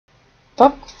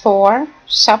Book 4,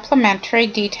 Supplementary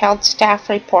Detailed Staff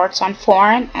Reports on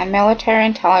Foreign and Military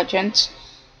Intelligence,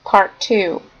 Part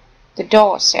 2, The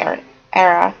Dulles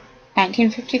Era,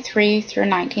 1953 through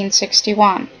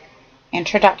 1961.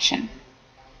 Introduction.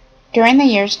 During the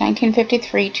years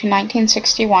 1953 to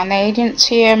 1961, the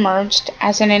agency emerged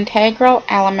as an integral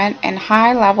element in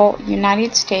high-level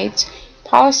United States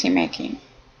policymaking.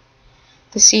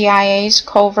 The CIA's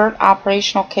covert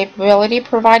operational capability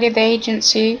provided the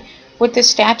agency with the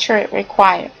stature it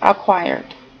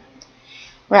acquired.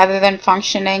 Rather than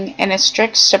functioning in a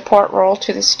strict support role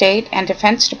to the State and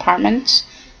Defense Departments,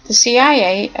 the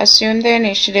CIA assumed the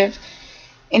initiative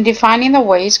in defining the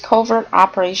ways covert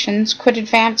operations could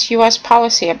advance U.S.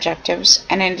 policy objectives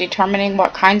and in determining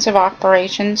what kinds of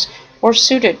operations were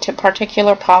suited to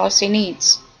particular policy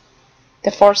needs.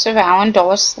 The force of Allen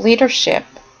Dulles' leadership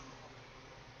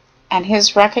and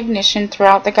his recognition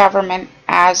throughout the government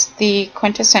as the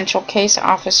quintessential case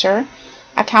officer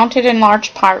accounted in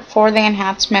large part for the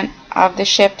enhancement of the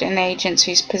shift in the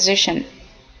agency's position.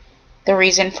 The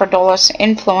reason for Dulles'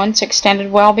 influence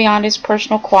extended well beyond his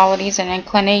personal qualities and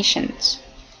inclinations.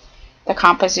 The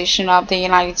composition of the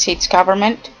United States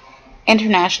government,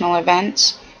 international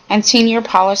events, and senior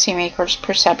policymakers'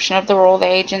 perception of the role the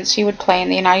agency would play in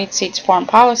the United States foreign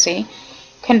policy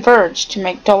converged to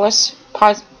make Dulles'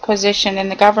 position in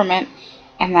the government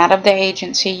and that of the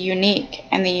agency unique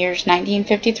in the years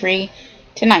 1953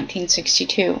 to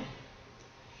 1962.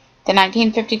 The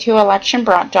 1952 election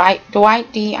brought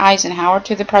Dwight D. Eisenhower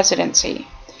to the presidency.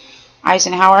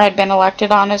 Eisenhower had been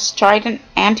elected on a strident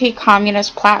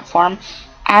anti-communist platform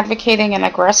advocating an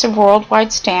aggressive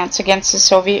worldwide stance against the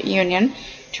Soviet Union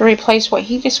to replace what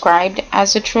he described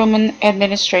as the Truman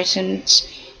administration's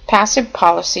passive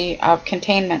policy of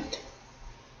containment.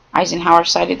 Eisenhower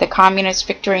cited the communist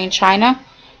victory in China,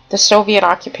 the Soviet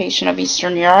occupation of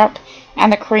Eastern Europe,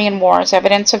 and the Korean War as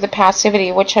evidence of the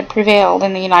passivity which had prevailed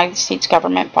in the United States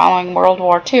government following World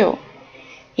War II.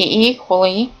 He was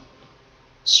equally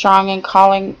strong in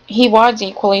calling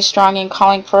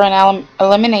for an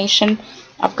elimination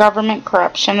of government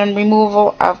corruption and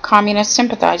removal of communist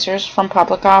sympathizers from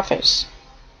public office.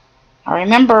 Now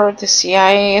remember, the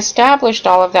CIA established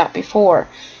all of that before.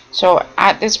 So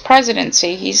at this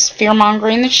presidency, he's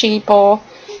fear-mongering the sheeple.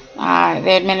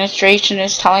 The administration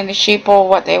is telling the sheeple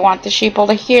what they want the sheeple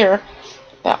to hear.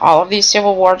 But all of these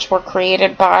civil wars were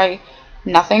created by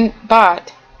nothing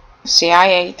but the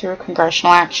CIA through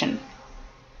congressional action.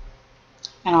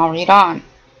 And I'll read on.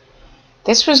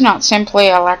 This was not simply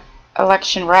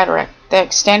election rhetoric. The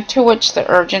extent to which the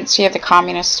urgency of the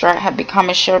communist threat had become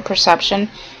a shared perception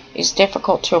is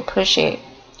difficult to appreciate.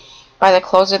 By the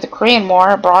close of the Korean War,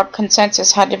 a broad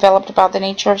consensus had developed about the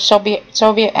nature of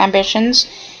Soviet ambitions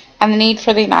and the need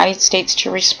for the United States to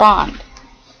respond.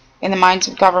 In the minds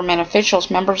of government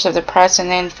officials, members of the press, and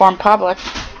the informed public,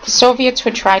 the Soviets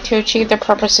would try to achieve their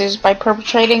purposes by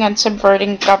perpetrating and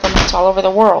subverting governments all over the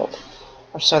world.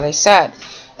 Or so they said.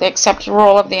 The accepted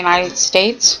role of the United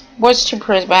States was to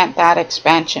prevent that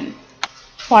expansion.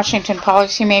 Washington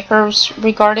policymakers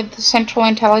regarded the Central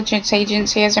Intelligence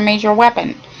Agency as a major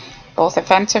weapon, both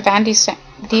offensive and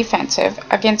defensive,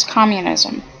 against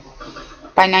communism.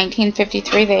 By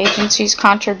 1953, the agency's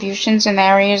contributions in the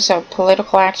areas of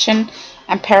political action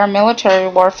and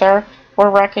paramilitary warfare were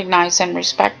recognized and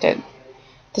respected.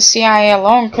 The CIA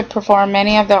alone could perform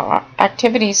many of the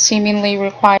activities seemingly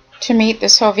required to meet the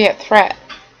Soviet threat.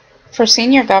 For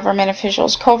senior government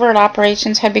officials, covert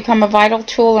operations had become a vital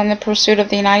tool in the pursuit of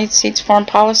the United States foreign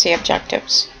policy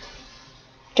objectives.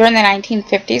 During the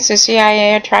 1950s, the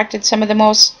CIA attracted some of the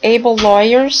most able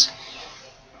lawyers,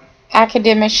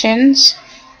 academicians,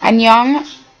 and young,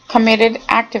 committed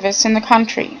activists in the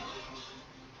country.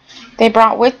 They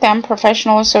brought with them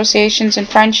professional associations and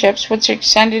friendships which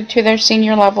extended to their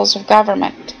senior levels of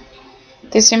government.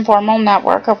 This informal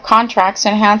network of contracts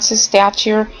enhanced the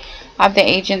stature of the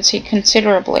agency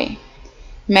considerably.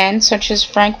 Men such as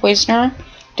Frank Wisner,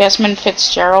 Desmond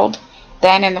Fitzgerald,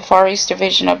 then in the Far East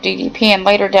Division of DDP and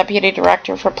later Deputy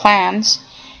Director for Plans,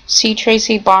 C.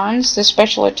 Tracy Barnes, the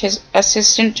Special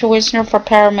Assistant to Wisner for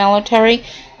Paramilitary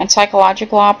and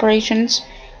Psychological Operations,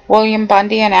 William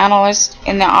Bundy, an analyst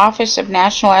in the Office of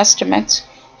National Estimates,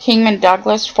 Kingman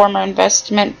Douglas, former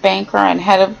investment banker and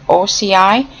head of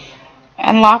OCI,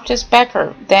 and Loftus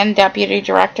Becker, then Deputy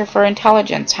Director for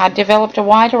Intelligence, had developed a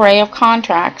wide array of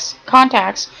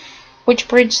contacts which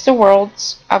bridged the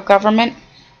worlds of government,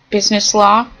 business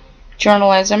law,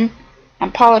 journalism,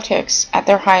 and politics at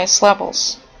their highest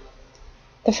levels.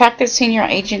 The fact that senior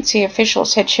agency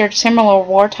officials had shared similar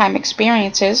wartime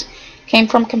experiences, came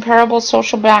from comparable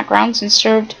social backgrounds, and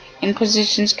served in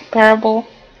positions comparable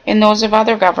in those of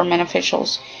other government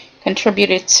officials,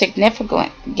 contributed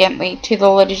significantly to the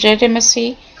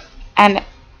legitimacy and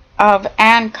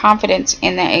confidence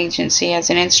in the agency as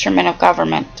an instrument of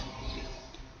government.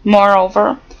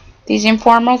 Moreover, these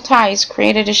informal ties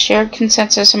created a shared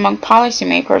consensus among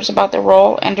policymakers about the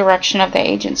role and direction of the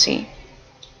agency.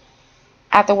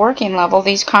 At the working level,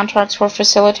 these contracts were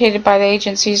facilitated by the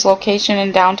agency's location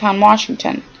in downtown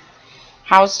Washington.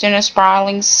 Housed in a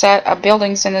sprawling set of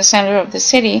buildings in the center of the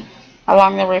city,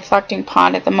 along the reflecting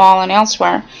pond at the mall and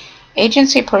elsewhere,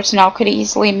 agency personnel could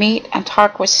easily meet and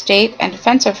talk with state and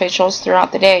defense officials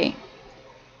throughout the day.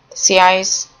 The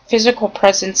CIA's physical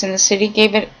presence in the city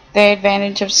gave it the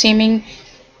advantage of seeming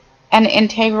an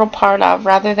integral part of,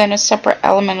 rather than a separate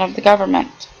element of the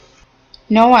government.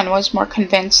 No one was more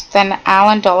convinced than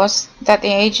Allen Dulles that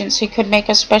the agency could make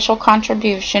a special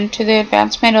contribution to the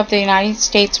advancement of the United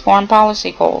States foreign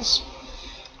policy goals.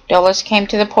 Dulles came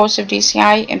to the post of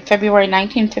DCI in February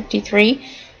 1953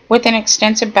 with an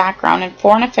extensive background in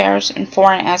foreign affairs and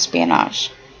foreign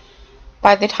espionage.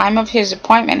 By the time of his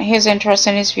appointment, his interest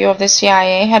and his view of the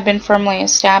CIA had been firmly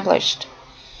established.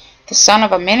 The son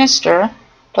of a minister,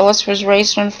 Dulles was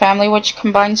raised in a family which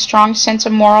combined strong sense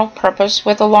of moral purpose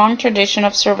with a long tradition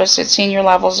of service at senior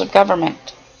levels of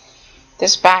government.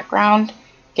 This background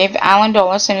gave Allen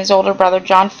Dulles and his older brother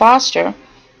John Foster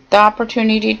the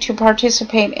opportunity to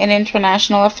participate in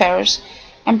international affairs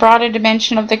and brought a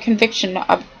dimension of the conviction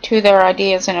to their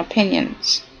ideas and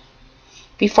opinions.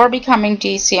 Before becoming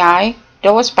DCI,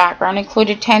 Dulles' background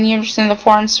included 10 years in the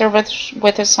Foreign Service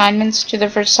with assignments to the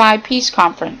Versailles Peace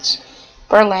Conference,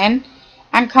 Berlin,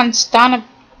 and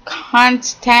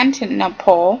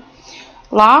Constantinople.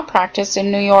 Law practice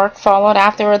in New York followed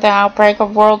after the outbreak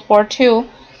of World War II.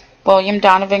 William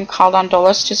Donovan called on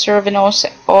Dulles to serve in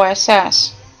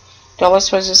OSS.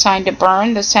 Dulles was assigned to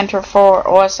Bern, the center for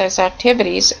OSS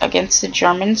activities against the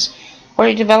Germans, where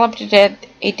he developed a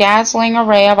dazzling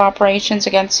array of operations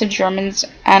against the Germans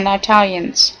and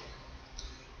Italians.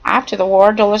 After the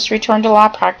war, Dulles returned to law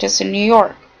practice in New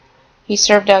York. He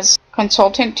served as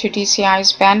consultant to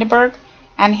DCI's Vandenberg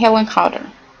and Hillenkotter,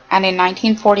 and in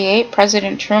 1948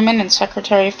 President Truman and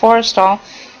Secretary Forrestal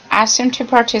asked him to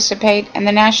participate in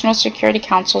the National Security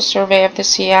Council survey of the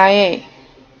CIA.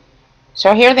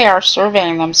 So here they are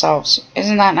surveying themselves.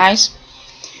 Isn't that nice?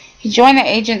 He joined the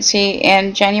agency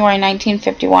in January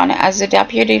 1951 as the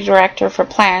Deputy Director for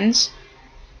Plans.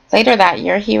 Later that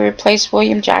year, he replaced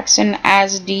William Jackson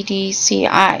as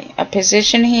DDCI, a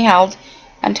position he held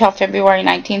until February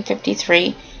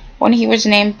 1953, when he was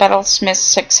named Bedell Smith's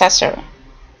successor.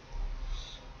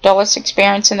 Dulles'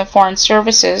 experience in the Foreign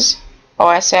Services,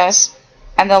 OSS,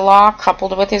 and the law,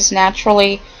 coupled with his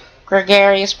naturally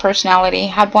gregarious personality,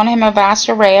 had won him a vast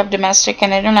array of domestic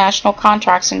and international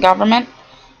contracts in government,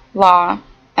 law,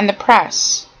 and the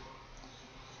press.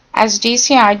 As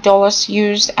DCI, Dulles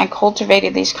used and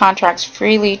cultivated these contracts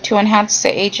freely to enhance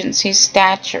the agency's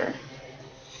stature.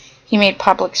 He made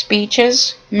public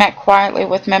speeches, met quietly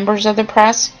with members of the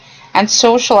press, and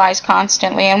socialized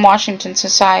constantly in Washington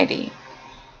society.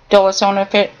 Dulles'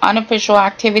 unofficial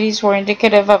activities were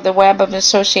indicative of the web of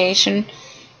association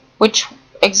which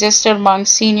existed among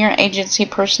senior agency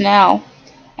personnel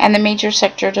and the major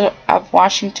sectors of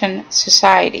Washington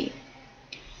society.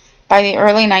 By the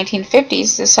early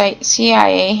 1950s, the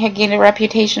CIA had gained a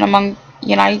reputation among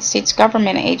United States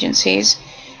government agencies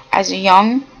as a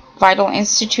young, vital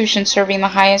institution serving the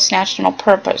highest national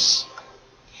purpose.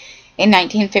 In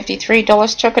 1953,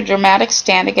 Dulles took a dramatic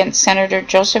stand against Senator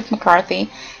Joseph McCarthy,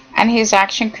 and his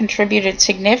action contributed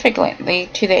significantly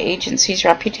to the agency's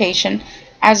reputation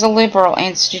as a liberal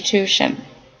institution.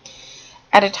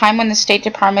 At a time when the State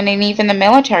Department and even the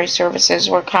military services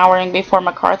were cowering before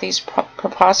McCarthy's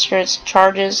preposterous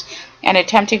charges and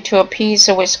attempting to appease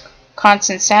the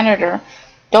Wisconsin senator,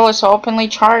 Dulles openly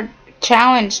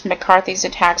challenged McCarthy's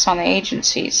attacks on the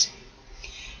agencies.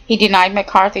 He denied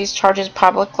McCarthy's charges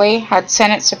publicly, had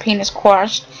Senate subpoenas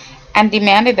quashed, and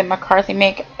demanded that McCarthy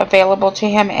make available to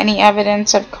him any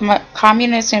evidence of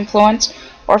communist influence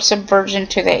or subversion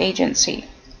to the agency.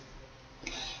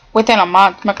 Within a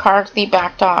month, McCarthy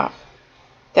backed off.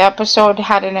 The episode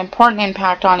had an important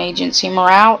impact on agency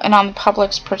morale and on the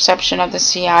public's perception of the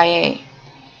CIA.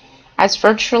 As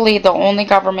virtually the only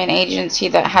government agency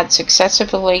that had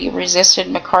successfully resisted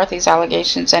McCarthy's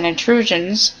allegations and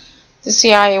intrusions, the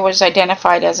CIA was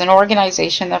identified as an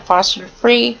organization that fostered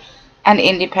free and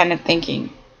independent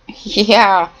thinking.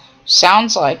 Yeah,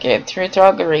 sounds like it, through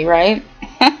thuggery, right?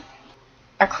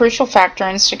 A crucial factor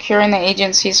in securing the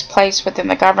agency's place within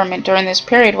the government during this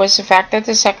period was the fact that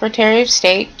the Secretary of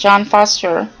State, John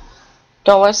Foster,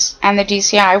 Dulles and the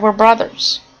DCI were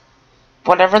brothers.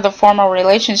 Whatever the formal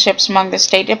relationships among the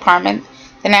State Department,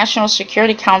 the National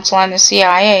Security Council, and the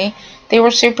CIA, they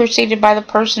were superseded by the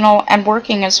personal and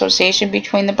working association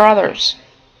between the brothers.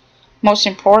 Most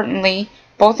importantly,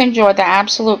 both enjoyed the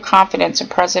absolute confidence of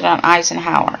President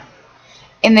Eisenhower.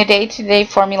 In the day-to-day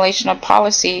formulation of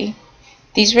policy,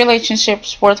 these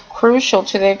relationships were crucial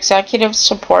to the executive's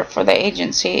support for the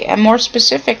agency, and more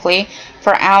specifically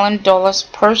for Allen Dulles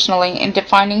personally in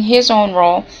defining his own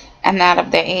role and that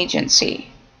of the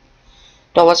agency.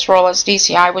 Dulles' role as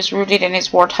DCI was rooted in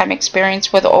his wartime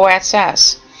experience with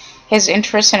OSS. His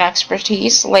interest and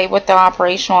expertise lay with the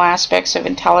operational aspects of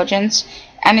intelligence,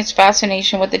 and his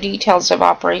fascination with the details of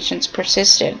operations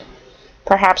persisted.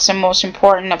 Perhaps the most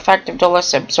important effect of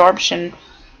Dulles' absorption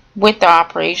with the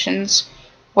operations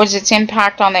was its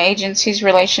impact on the agency's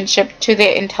relationship to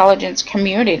the intelligence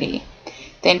community,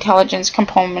 the intelligence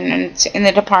components in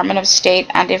the Department of State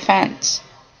and Defense.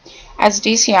 As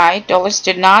DCI, Dulles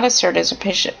did not assert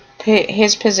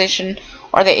his position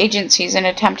or the agency's in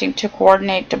attempting to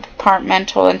coordinate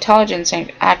departmental intelligence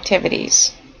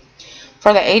activities.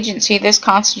 For the agency, this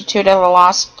constituted a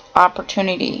lost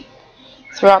opportunity.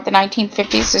 Throughout the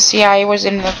 1950s, the CIA was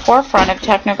in the forefront of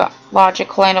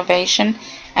technological innovation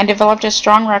and developed a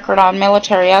strong record on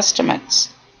military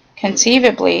estimates.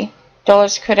 Conceivably,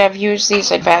 Dulles could have used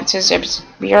these advances as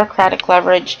bureaucratic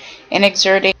leverage in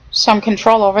exerting some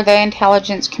control over the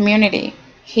intelligence community.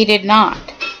 He did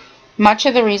not. Much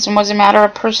of the reason was a matter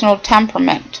of personal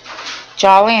temperament.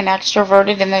 Jolly and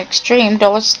extroverted in the extreme,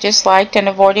 Dulles disliked and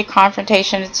avoided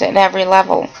confrontations at every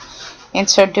level. In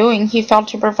so doing, he felt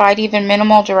to provide even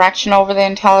minimal direction over the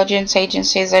intelligence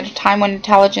agencies at a time when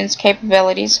intelligence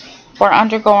capabilities were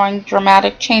undergoing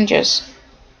dramatic changes.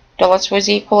 Dulles was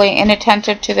equally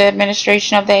inattentive to the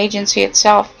administration of the agency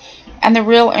itself, and the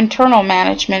real internal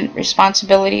management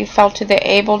responsibility fell to the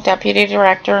able Deputy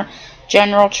Director,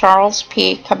 General Charles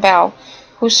P. Cabell,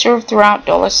 who served throughout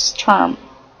Dulles' term.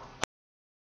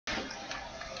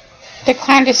 The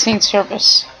clandestine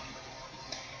service.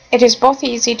 It is both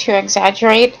easy to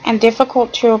exaggerate and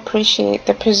difficult to appreciate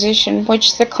the position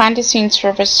which the clandestine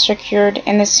service secured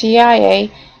in the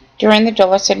CIA during the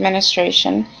Dulles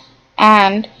administration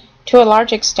and, to a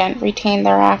large extent, retained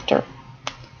thereafter.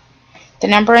 The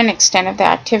number and extent of the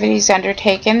activities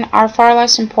undertaken are far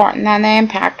less important than the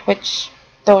impact which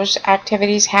those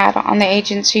activities had on the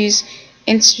agency's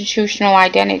institutional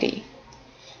identity.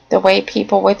 The way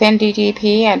people within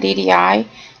DDP and DDI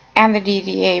and the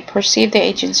DDA perceived the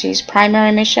agency's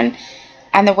primary mission,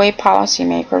 and the way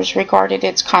policymakers regarded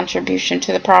its contribution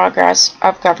to the process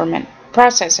of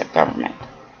government.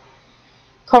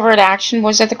 Covert action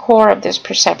was at the core of this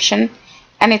perception,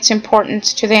 and its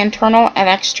importance to the internal and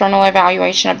external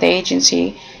evaluation of the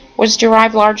agency was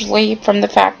derived largely from the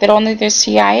fact that only the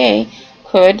CIA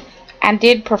could and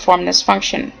did perform this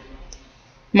function.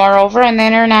 Moreover, in the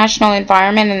international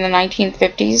environment in the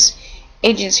 1950s,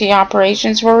 agency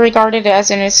operations were regarded as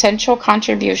an essential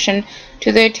contribution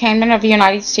to the attainment of the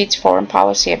United States foreign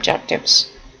policy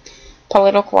objectives.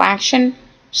 Political action,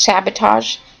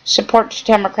 sabotage, support to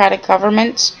democratic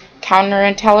governments,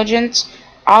 counterintelligence,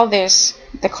 all this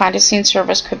the clandestine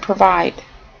service could provide.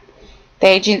 The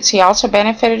agency also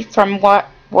benefited from what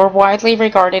were widely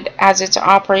regarded as its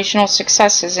operational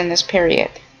successes in this period.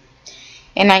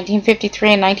 In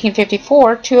 1953 and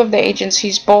 1954, two of the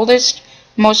agency's boldest,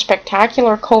 most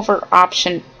spectacular covert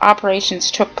operations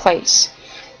took place: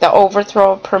 the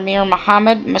overthrow of Premier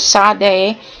Mohammad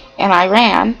Mossadegh in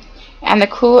Iran and the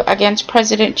coup against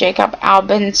President Jacob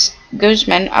Albans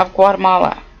Guzman of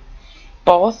Guatemala.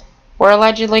 Both were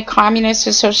allegedly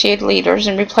communist-associated leaders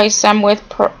and replaced them with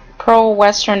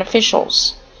pro-Western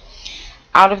officials.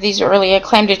 Out of these early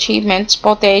acclaimed achievements,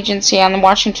 both the agency and the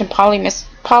Washington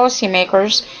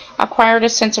policymakers acquired a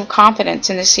sense of confidence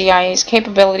in the CIA's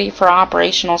capability for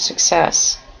operational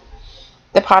success.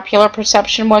 The popular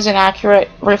perception was an accurate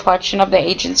reflection of the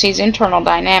agency's internal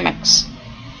dynamics.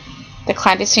 The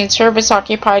clandestine service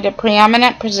occupied a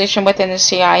preeminent position within the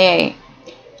CIA.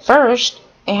 First,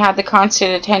 it had the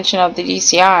constant attention of the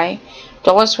DCI.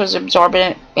 Dulles was absorbed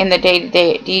in the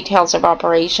day-to-day details of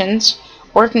operations,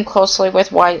 working closely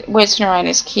with Wisner and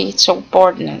his key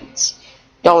subordinates.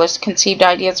 Dulles conceived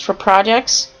ideas for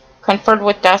projects, conferred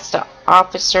with desk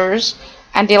officers,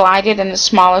 and delighted in the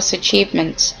smallest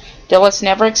achievements. Dulles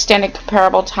never extended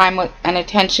comparable time and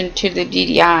attention to the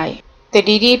DDI. The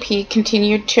DDP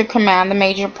continued to command the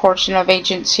major portion of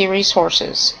agency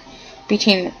resources.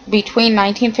 Between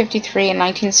 1953 and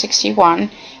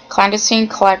 1961, clandestine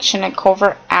collection and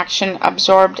covert action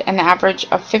absorbed an average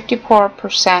of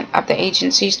 54% of the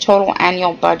agency's total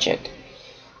annual budget.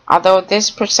 Although this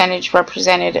percentage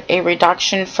represented a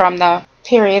reduction from the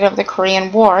period of the Korean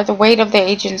War, the weight of the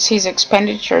agency's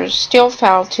expenditures still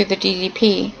fell to the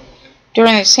DDP.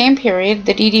 During the same period,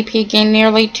 the DDP gained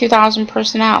nearly 2,000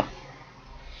 personnel.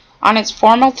 On its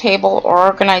formal table or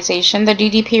organization, the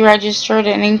DDP registered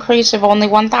an increase of only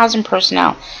 1,000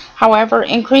 personnel. However,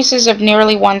 increases of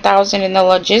nearly 1,000 in the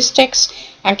logistics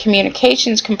and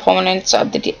communications components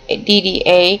of the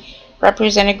DDA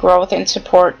represented growth in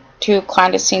support to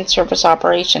clandestine service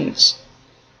operations.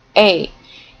 A.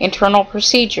 Internal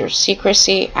procedures,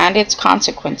 secrecy, and its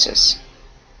consequences.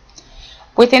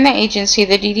 Within the agency,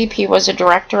 the DDP was a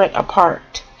directorate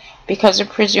apart. Because of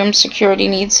presumed security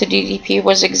needs, the DDP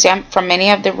was exempt from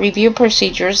many of the review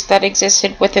procedures that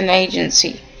existed within the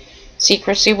agency.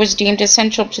 Secrecy was deemed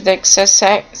essential to the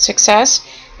success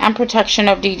and protection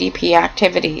of DDP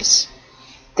activities.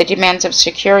 The demands of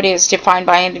security as defined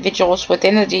by individuals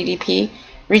within the DDP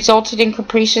resulted in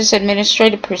capricious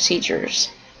administrative procedures.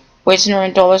 Wisner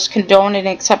and Dulles condoned and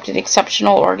accepted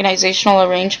exceptional organizational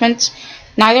arrangements.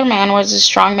 Neither man was a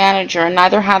strong manager, and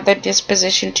neither had the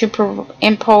disposition to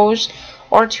impose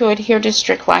or to adhere to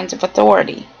strict lines of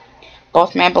authority.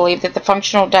 Both men believed that the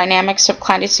functional dynamics of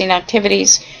clandestine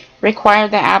activities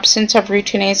required the absence of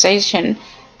routinization,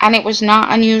 and it was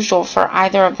not unusual for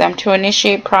either of them to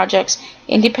initiate projects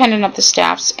independent of the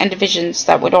staffs and divisions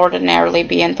that would ordinarily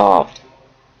be involved.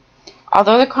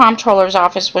 Although the Comptroller's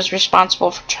Office was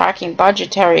responsible for tracking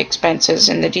budgetary expenses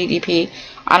in the DDP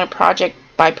on a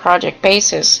project-by-project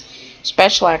basis,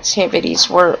 special activities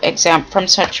were exempt from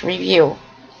such review.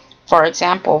 For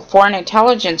example, foreign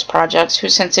intelligence projects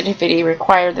whose sensitivity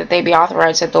required that they be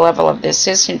authorized at the level of the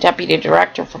Assistant Deputy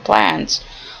Director for Plans,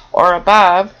 or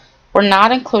above, were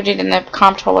not included in the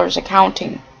Comptroller's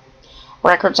accounting.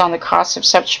 Records on the costs of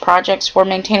such projects were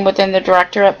maintained within the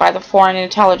Directorate by the Foreign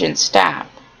Intelligence staff.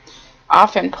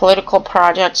 Often, political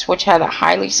projects which had a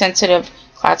highly sensitive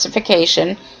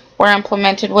classification were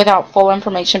implemented without full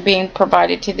information being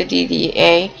provided to the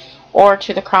DDA or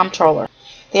to the Comptroller.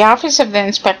 The Office of the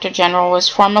Inspector General was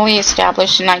formally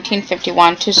established in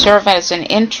 1951 to serve as an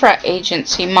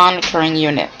intra-agency monitoring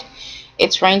unit.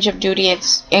 Its range of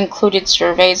duties included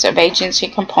surveys of agency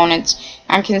components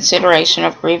and consideration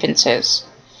of grievances.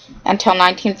 Until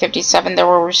 1957, there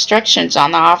were restrictions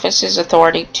on the office's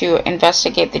authority to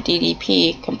investigate the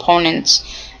DDP components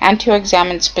and to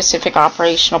examine specific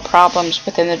operational problems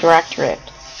within the Directorate.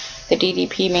 The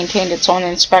DDP maintained its own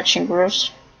inspection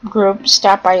group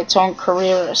staffed by its own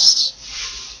careerists.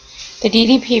 The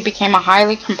DDP became a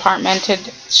highly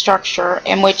compartmented structure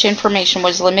in which information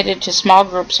was limited to small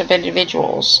groups of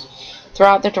individuals.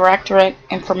 Throughout the Directorate,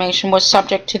 information was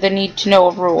subject to the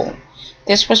need-to-know rule.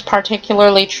 This was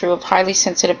particularly true of highly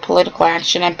sensitive political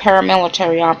action and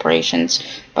paramilitary operations,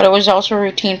 but it was also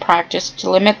routine practice to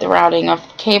limit the routing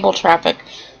of cable traffic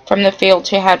from the field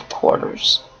to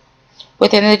headquarters.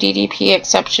 Within the DDP,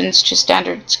 exceptions to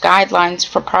standards guidelines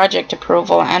for project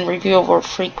approval and review were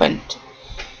frequent.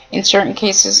 In certain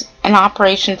cases, an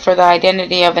operation for the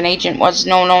identity of an agent was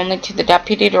known only to the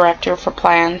Deputy Director for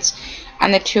Plans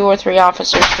and the 2 or 3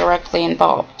 officers directly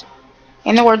involved.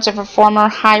 In the words of a former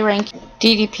high-ranking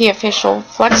DDP official,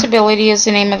 flexibility is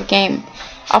the name of the game.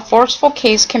 A forceful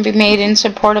case can be made in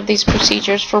support of these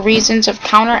procedures for reasons of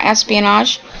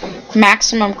counter-espionage,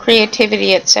 maximum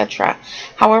creativity, etc.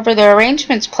 However, the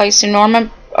arrangements place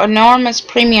enormous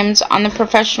premiums on the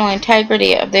professional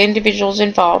integrity of the individuals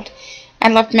involved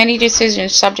and left many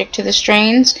decisions subject to the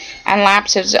strains and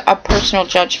lapses of personal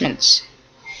judgments.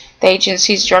 The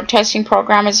agency's drug testing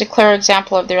program is a clear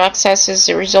example of their excesses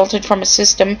that resulted from a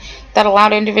system that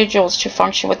allowed individuals to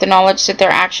function with the knowledge that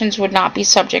their actions would not be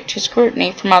subject to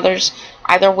scrutiny from others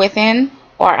either within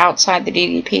or outside the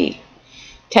DDP.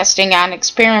 Testing and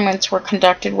experiments were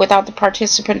conducted without the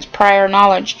participants' prior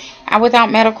knowledge and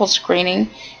without medical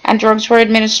screening, and drugs were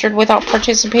administered without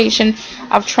participation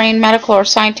of trained medical or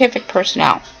scientific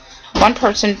personnel. One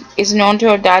person is known to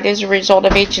have died as a result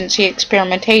of agency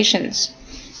experimentations.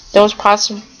 Those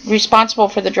responsible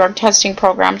for the drug testing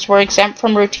programs were exempt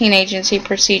from routine agency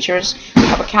procedures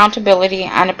of accountability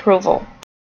and approval.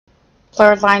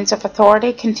 Blurred lines of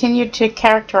authority continued to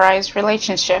characterize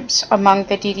relationships among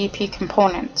the DDP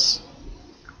components.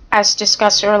 As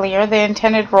discussed earlier, the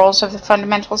intended roles of the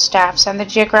fundamental staffs and the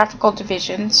geographical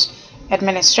divisions,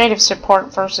 administrative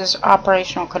support versus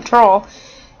operational control,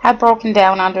 had broken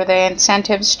down under the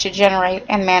incentives to generate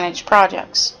and manage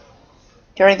projects.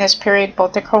 During this period,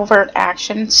 both the Covert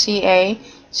Action (CA)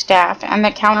 staff and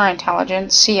the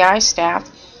Counterintelligence (CI)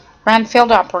 staff ran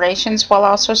field operations while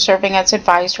also serving as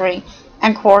advisory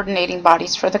and coordinating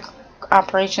bodies for the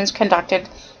operations conducted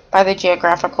by the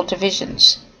geographical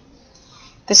divisions.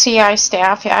 The CI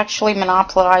staff actually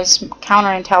monopolized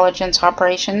counterintelligence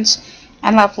operations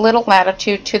and left little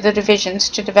latitude to the divisions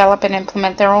to develop and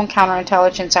implement their own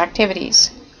counterintelligence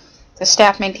activities. The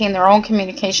staff maintained their own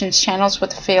communications channels with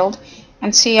the field,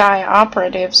 and CI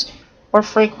operatives were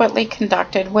frequently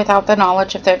conducted without the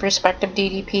knowledge of their respective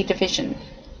DDP division.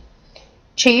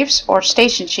 Chiefs, or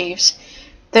station chiefs.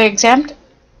 The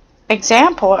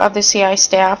example of the CI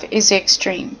staff is the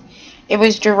extreme. It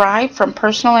was derived from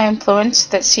personal influence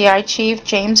that CI Chief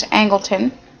James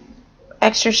Angleton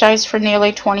exercised for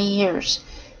nearly 20 years.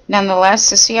 Nonetheless,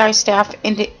 the CI staff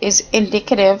is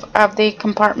indicative of the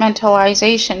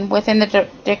compartmentalization within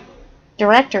the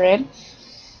Directorate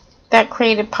that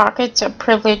created pockets of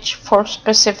privilege for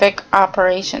specific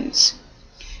operations.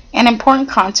 An important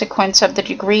consequence of the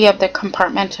degree of the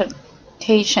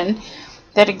compartmentation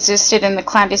that existed in the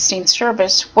clandestine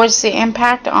service was the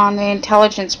impact on the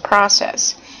intelligence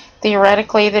process.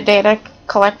 Theoretically, the data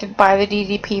collected by the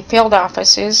DDP field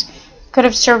offices could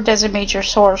have served as a major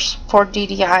source for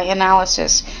DDI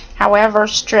analysis. However,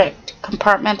 strict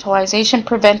compartmentalization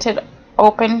prevented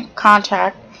open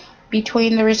contact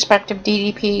between the respective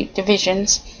DDP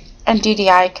divisions and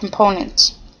DDI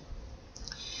components.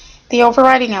 The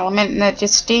overriding element in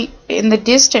the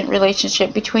distant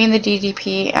relationship between the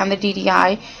DDP and the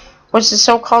DDI was the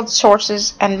so-called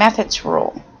sources and methods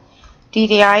rule.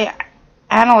 DDI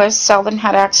analysts seldom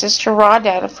had access to raw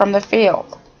data from the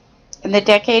field. In the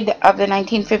decade of the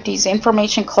 1950s,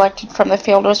 information collected from the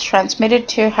field was transmitted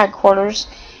to headquarters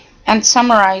and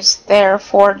summarized there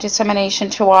for dissemination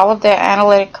to all of the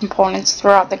analytic components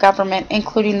throughout the government,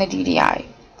 including the DDI.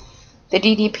 The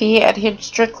DDP adhered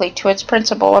strictly to its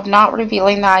principle of not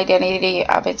revealing the identity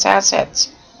of its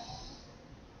assets.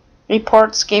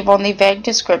 Reports gave only vague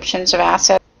descriptions of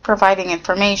assets providing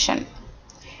information.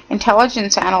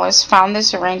 Intelligence analysts found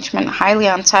this arrangement highly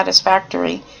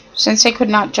unsatisfactory, since they could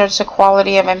not judge the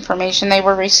quality of information they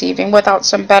were receiving without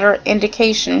some better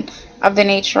indication of the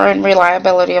nature and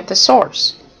reliability of the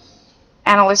source.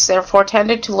 Analysts therefore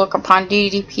tended to look upon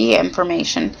DDP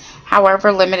information,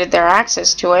 however limited their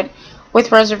access to it, with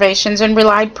reservations, and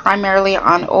relied primarily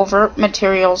on overt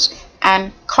materials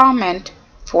and comment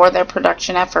for their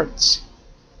production efforts.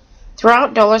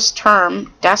 Throughout Dulles'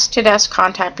 term, desk-to-desk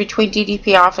contact between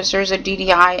DDP officers and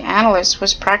DDI analysts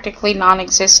was practically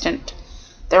non-existent.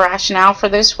 The rationale for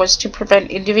this was to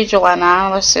prevent individual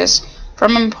analysis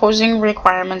from imposing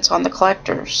requirements on the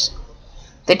collectors.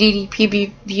 The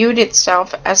DDP viewed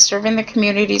itself as serving the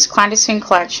community's clandestine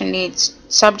collection needs,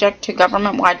 subject to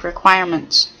government-wide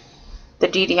requirements. The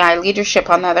DDI leadership,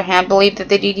 on the other hand, believed that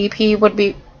the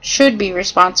DDP should be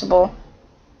responsible.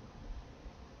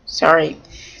 The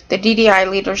DDI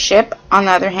leadership, on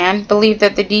the other hand, believed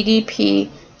that the DDP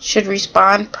should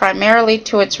respond primarily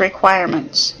to its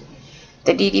requirements.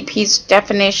 The DDP's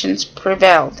definitions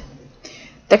prevailed.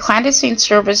 The clandestine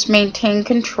service maintained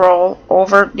control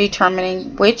over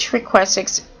determining which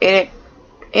requests it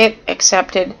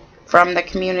accepted from the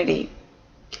community.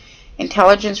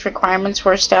 Intelligence requirements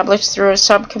were established through a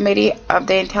subcommittee of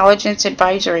the Intelligence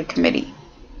Advisory Committee.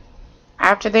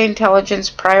 After the intelligence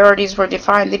priorities were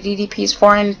defined, the DDP's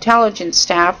foreign intelligence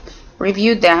staff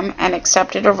reviewed them and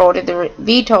accepted or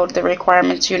vetoed the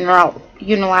requirements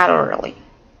unilaterally.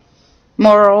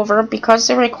 Moreover, because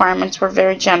the requirements were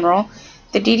very general,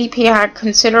 the DDP had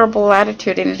considerable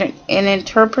latitude in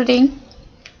interpreting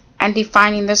and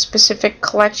defining the specific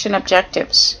collection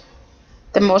objectives.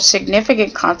 The most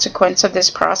significant consequence of this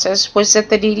process was that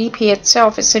the DDP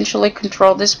itself essentially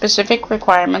controlled the specific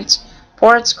requirements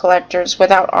for its collectors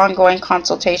without ongoing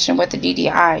consultation with the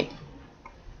DDI.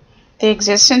 The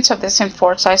existence of this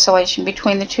enforced isolation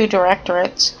between the two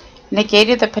directorates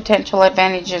negated the potential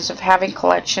advantages of having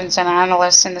collections and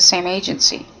analysts in the same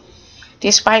agency.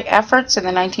 Despite efforts in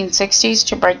the 1960s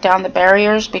to break down the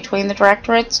barriers between the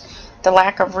directorates, the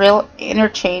lack of real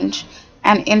interchange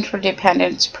and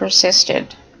interdependence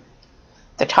persisted.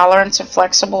 The tolerance of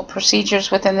flexible procedures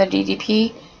within the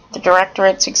DDP, the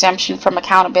Directorate's exemption from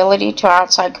accountability to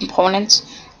outside components,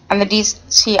 and the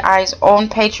DCI's own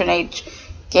patronage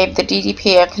gave the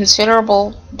DDP a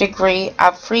considerable degree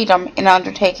of freedom in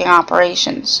undertaking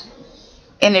operations.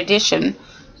 In addition,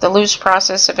 the loose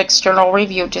process of external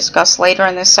review discussed later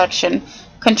in this section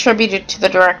contributed to the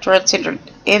Directorate's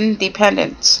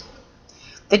independence.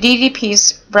 The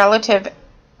DDP's relative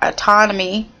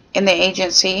autonomy in the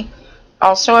agency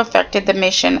also affected the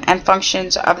mission and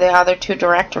functions of the other two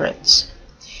directorates.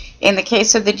 In the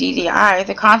case of the DDI,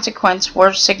 the consequences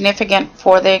were significant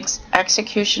for the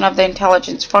execution of the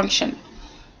intelligence function.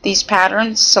 These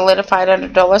patterns solidified under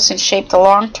Dulles and shaped the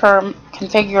long-term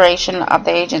configuration of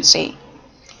the agency.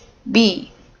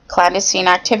 B. clandestine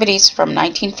activities from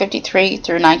 1953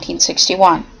 through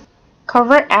 1961.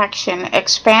 Covert action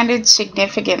expanded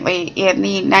significantly in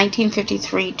the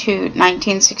 1953 to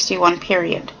 1961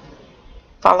 period.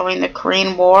 Following the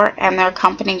Korean War and the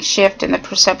accompanying shift in the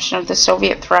perception of the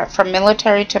Soviet threat from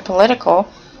military to political,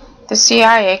 the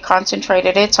CIA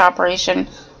concentrated its operation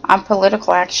on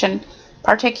political action,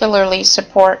 particularly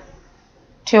support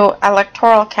to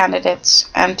electoral candidates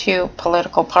and to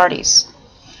political parties.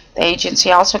 The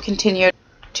agency also continued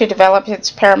to develop its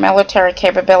paramilitary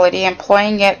capability,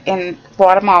 employing it in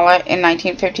Guatemala in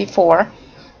 1954,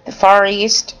 the Far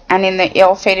East, and in the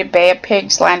ill-fated Bay of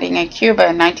Pigs landing in Cuba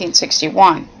in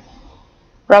 1961.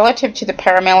 Relative to the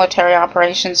paramilitary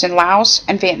operations in Laos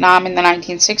and Vietnam in the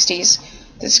 1960s,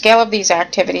 the scale of these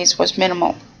activities was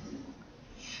minimal.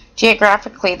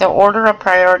 Geographically, the order of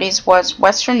priorities was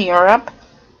Western Europe,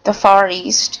 the Far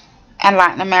East, and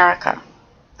Latin America.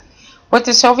 With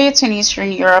the Soviets in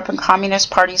Eastern Europe and Communist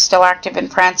parties still active in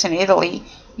France and Italy,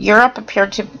 Europe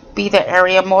appeared to be the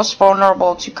area most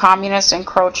vulnerable to Communist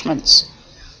encroachments.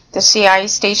 The CIA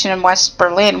station in West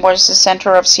Berlin was the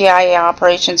center of CIA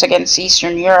operations against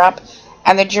Eastern Europe,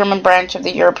 and the German branch of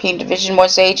the European Division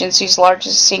was the agency's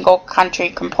largest single-country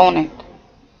component.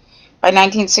 By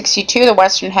 1962, the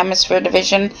Western Hemisphere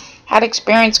Division had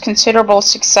experienced considerable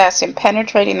success in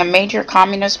penetrating the major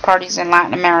Communist parties in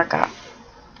Latin America.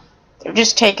 They're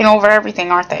just taking over everything,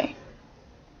 aren't they?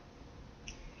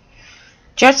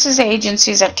 Just as the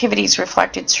agency's activities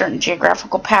reflected certain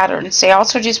geographical patterns, they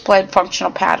also displayed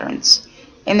functional patterns.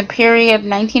 In the period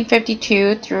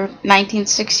 1952 through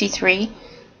 1963,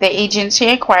 the agency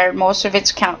acquired most of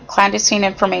its clandestine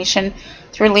information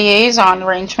through liaison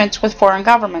arrangements with foreign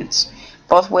governments.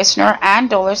 Both Wisner and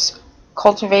Dulles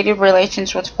cultivated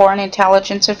relations with foreign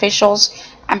intelligence officials,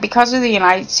 and because of the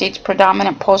United States'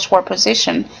 predominant post-war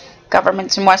position,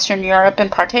 governments in Western Europe in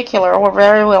particular were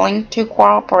very willing to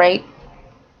cooperate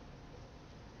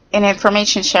in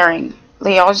information sharing.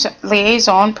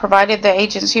 Liaison provided the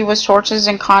agency with sources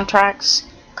and contacts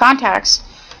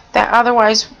that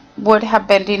otherwise would have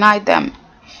been denied them.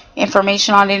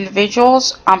 Information on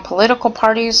individuals, on political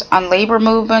parties, on labor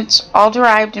movements, all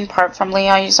derived in part from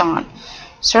liaison.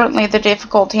 Certainly the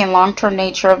difficulty and long-term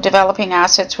nature of developing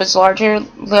assets was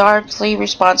largely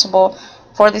responsible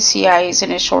for the CIA's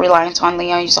initial reliance on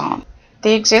liaison.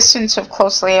 The existence of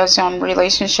close liaison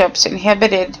relationships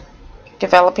inhibited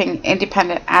developing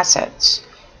independent assets.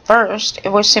 First, it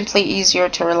was simply easier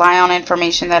to rely on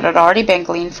information that had already been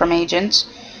gleaned from agents.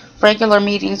 Regular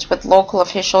meetings with local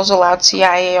officials allowed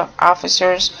CIA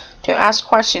officers to ask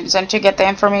questions and to get the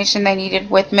information they needed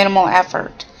with minimal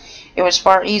effort. It was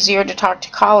far easier to talk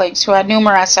to colleagues who had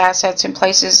numerous assets in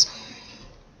places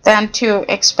than to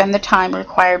expend the time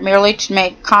required merely to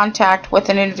make contact with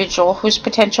an individual whose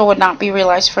potential would not be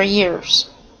realized for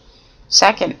years.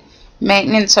 Second,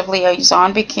 maintenance of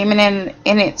liaison became an end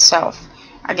in itself,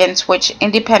 against which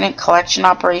independent collection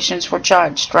operations were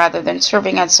judged. Rather than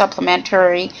serving as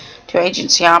supplementary to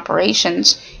agency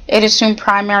operations, it assumed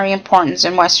primary importance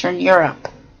in Western Europe.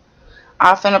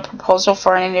 Often a proposal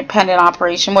for an independent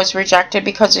operation was rejected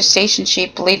because the station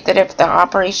chief believed that if the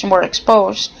operation were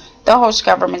exposed, the host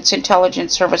government's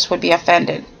intelligence service would be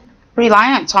offended.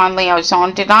 Reliance on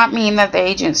liaison did not mean that the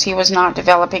agency was not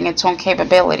developing its own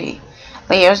capability.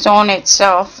 Liaison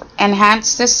itself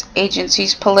enhanced this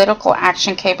agency's political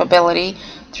action capability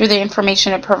through the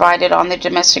information it provided on the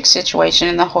domestic situation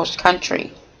in the host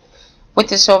country. With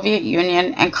the Soviet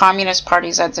Union and Communist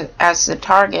parties as the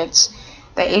targets,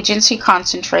 the agency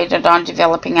concentrated on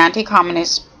developing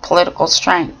anti-communist political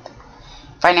strength.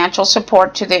 Financial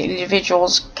support to the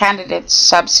individuals' candidates,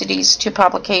 subsidies to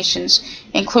publications,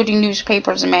 including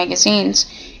newspapers and magazines,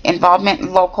 involvement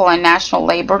in local and national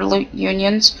labor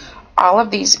unions, all of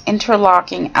these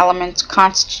interlocking elements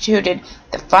constituted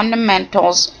the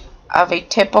fundamentals of a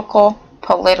typical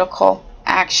political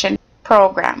action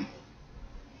program.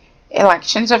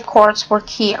 Elections, of course, were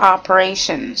key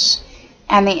operations,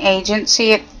 and the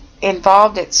agency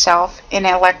involved itself in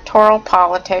electoral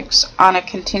politics on a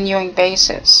continuing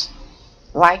basis.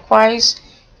 Likewise,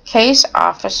 case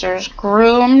officers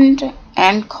groomed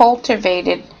and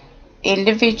cultivated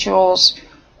individuals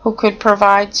who could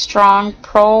provide strong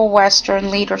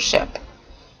pro-Western leadership.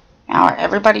 Now,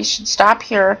 everybody should stop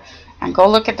here and go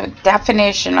look at the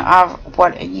definition of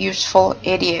what a useful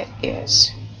idiot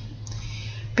is.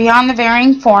 Beyond the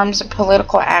varying forms of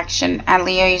political action and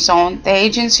liaison, the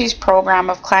agency's program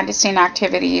of clandestine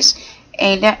activities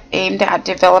aimed at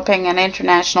developing an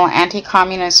international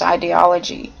anti-communist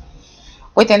ideology.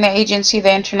 Within the agency,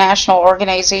 the International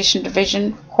Organization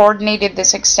Division coordinated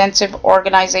this extensive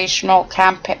organizational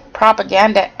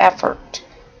propaganda effort.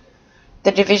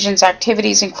 The division's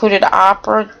activities included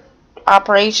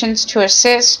operations to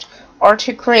assist or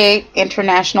to create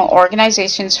international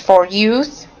organizations for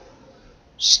youth,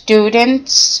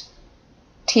 students,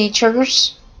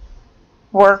 teachers,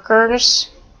 workers,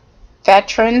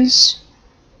 veterans,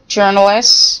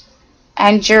 journalists,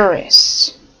 and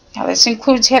jurists. Now, this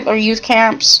includes Hitler Youth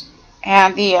Camps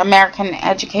and the American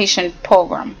Education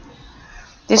Program.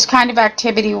 This kind of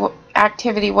activity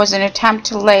was an attempt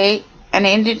to lay an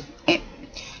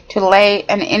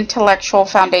intellectual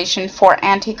foundation for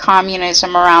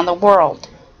anti-communism around the world.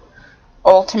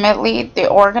 Ultimately, the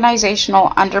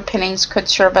organizational underpinnings could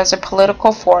serve as a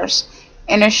political force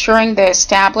in assuring the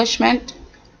establishment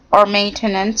or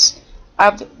maintenance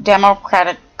of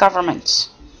democratic governments.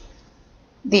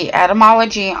 The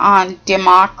etymology on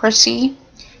democracy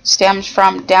stems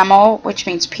from demo, which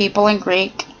means people in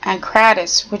Greek, and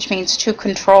kratos, which means to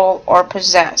control or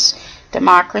possess.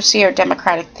 Democracy or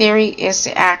democratic theory is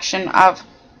the action of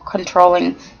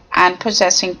controlling and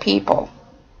possessing people.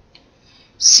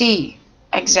 C.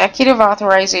 Executive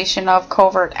authorization of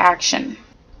covert action.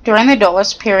 During the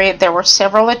Dulles period, there were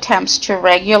several attempts to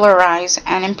regularize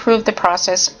and improve the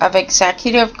process of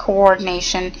executive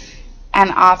coordination and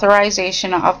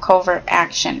authorization of covert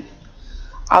action.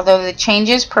 Although the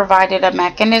changes provided a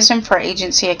mechanism for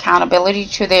agency accountability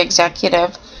to the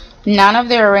executive, none of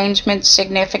the arrangements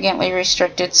significantly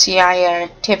restricted CIA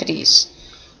activities.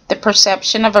 The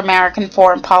perception of American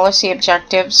foreign policy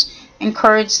objectives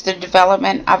encouraged the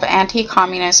development of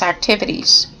anti-communist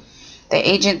activities. The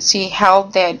agency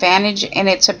held the advantage in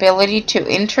its ability to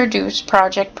introduce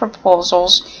project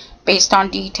proposals based on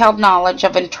detailed knowledge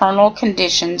of internal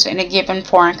conditions in a given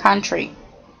foreign country.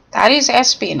 That is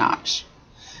espionage.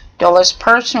 Dulles'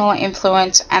 personal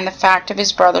influence and the fact of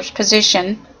his brother's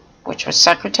position, which was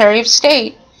Secretary of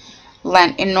State,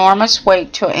 lent enormous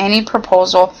weight to any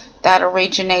proposal that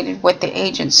originated with the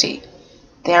agency.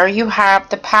 There you have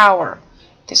the power.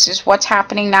 This is what's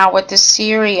happening now with the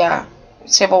Syria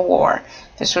civil war.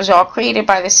 This was all created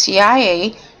by the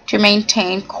CIA to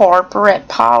maintain corporate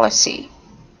policy.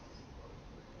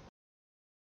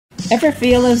 Ever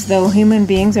feel as though human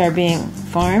beings are being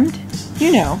farmed?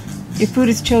 You know, your food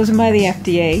is chosen by the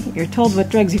FDA, you're told what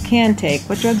drugs you can take,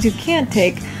 what drugs you can't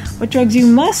take, what drugs you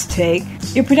must take.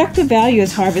 Your productive value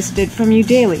is harvested from you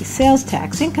daily. Sales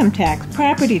tax, income tax,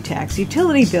 property tax,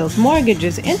 utility bills,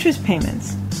 mortgages, interest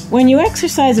payments. When you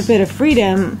exercise a bit of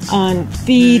freedom on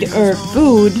feed or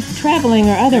food, traveling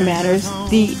or other matters,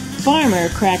 the farmer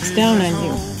cracks down on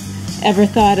you. Ever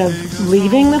thought of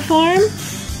leaving the farm?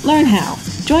 Learn how.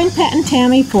 Join Pat and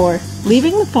Tami for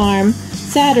Leaving the Farm,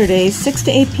 Saturdays 6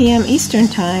 to 8 p.m. Eastern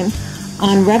Time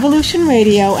on Revolution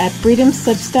Radio at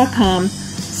freedomslips.com,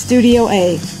 Studio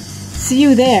A. See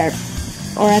you there,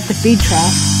 or at the feed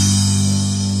trough.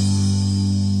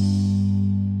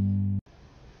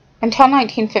 Until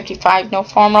 1955, no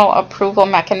formal approval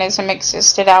mechanism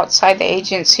existed outside the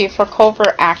agency for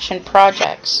covert action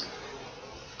projects.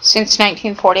 Since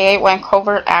 1948, when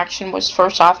covert action was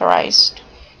first authorized,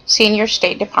 senior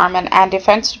State Department and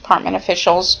Defense Department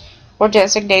officials were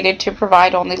designated to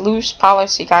provide only loose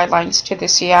policy guidelines to the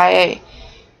CIA,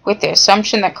 with the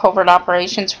assumption that covert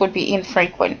operations would be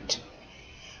infrequent.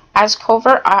 As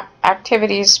covert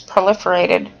activities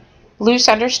proliferated, loose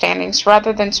understandings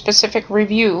rather than specific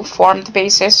review formed the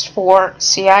basis for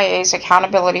CIA's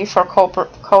accountability for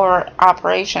covert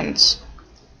operations.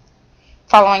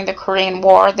 Following the Korean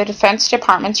War, the Defense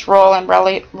Department's role in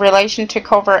relation to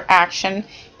covert action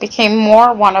became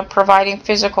more one of providing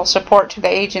physical support to the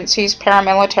agency's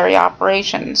paramilitary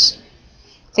operations.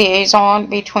 Liaison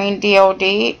between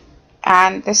DoD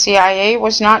and the CIA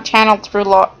was not channeled through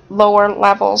lower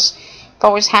levels,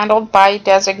 but was handled by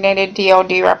designated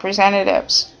DoD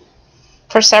representatives.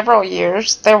 For several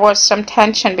years, there was some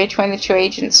tension between the two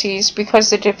agencies because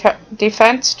the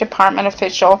Defense Department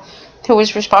official who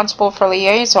was responsible for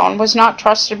liaison was not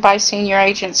trusted by senior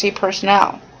agency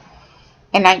personnel.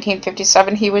 In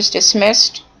 1957, he was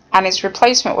dismissed, and his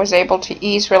replacement was able to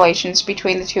ease relations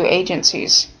between the two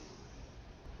agencies.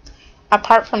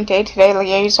 Apart from day-to-day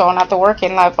liaison at the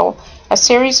working level, a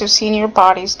series of senior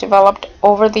bodies developed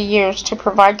over the years to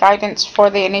provide guidance for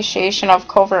the initiation of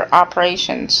covert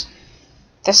operations.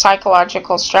 The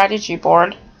Psychological Strategy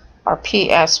Board, or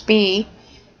PSB,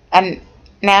 and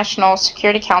National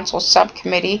Security Council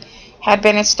Subcommittee had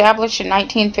been established in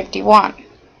 1951.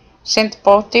 Since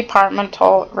both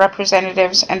departmental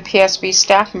representatives and PSB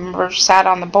staff members sat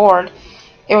on the board,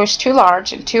 it was too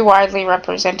large and too widely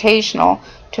representational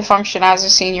to function as a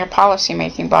senior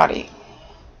policy-making body.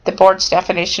 The board's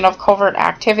definition of covert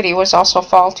activity was also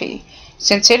faulty,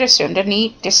 since it assumed a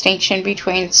neat distinction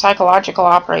between psychological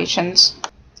operations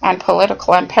and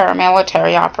political and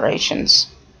paramilitary operations.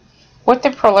 With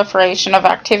the proliferation of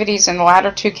activities in the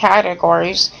latter two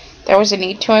categories, there was a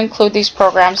need to include these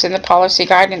programs in the policy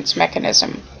guidance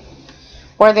mechanism.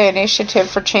 Where the initiative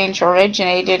for change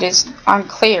originated is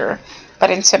unclear, but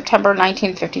in September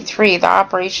 1953, the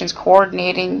Operations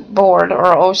Coordinating Board,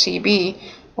 or OCB,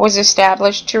 was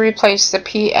established to replace the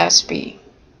PSB.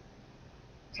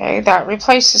 Okay, that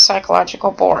replaced the Psychological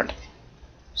Board.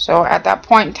 So at that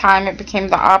point in time, it became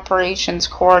the Operations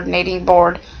Coordinating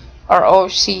Board, or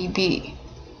OCB.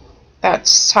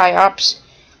 That's PSYOPs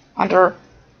under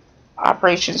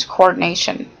Operations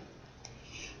Coordination.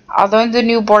 Although the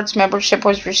new board's membership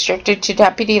was restricted to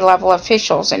deputy-level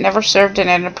officials, it never served in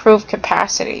an approved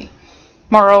capacity.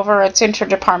 Moreover, its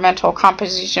interdepartmental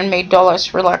composition made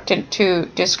Dulles reluctant to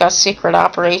discuss secret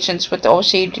operations with the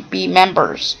OCB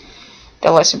members.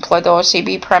 Dulles employed the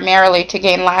OCB primarily to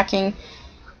gain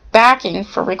backing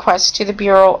for requests to the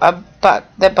Bureau of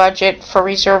the budget for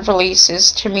reserve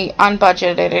releases to meet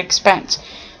unbudgeted expense.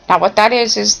 Now, what that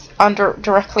is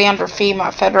directly under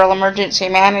FEMA, Federal Emergency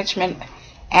Management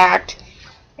Act,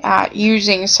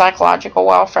 using psychological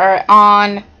welfare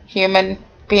on human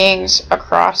beings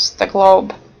across the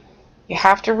globe. You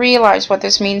have to realize what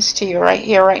this means to you right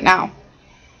here, right now.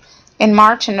 In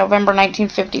March and November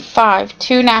 1955,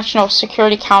 two National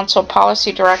Security Council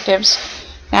policy directives,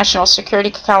 National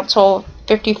Security Council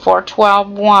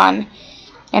 5412-1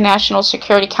 and National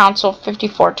Security Council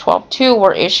 5412-2,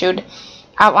 were issued,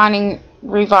 outlining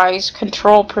revised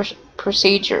control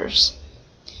procedures.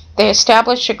 They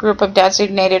established a group of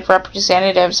designated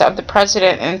representatives of the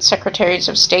President and Secretaries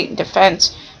of State and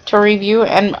Defense to review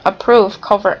and approve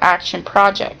covert action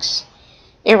projects.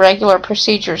 Irregular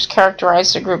procedures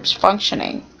characterized the group's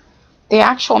functioning. The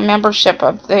actual membership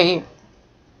of the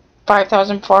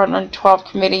 5412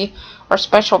 Committee, or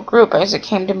Special Group as it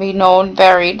came to be known,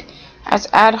 varied, as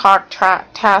ad hoc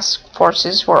task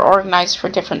forces were organized for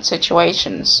different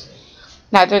situations.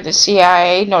 Neither the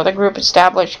CIA nor the group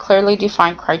established clearly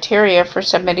defined criteria for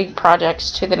submitting projects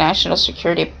to the National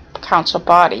Security Council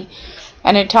body,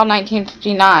 and until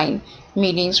 1959,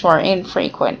 meetings were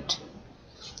infrequent.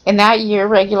 In that year,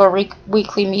 regular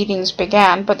weekly meetings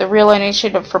began, but the real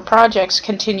initiative for projects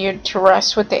continued to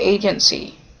rest with the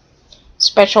agency.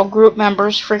 Special group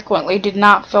members frequently did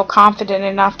not feel confident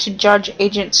enough to judge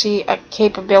agency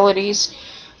capabilities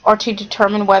or to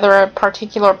determine whether a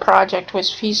particular project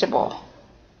was feasible.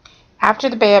 After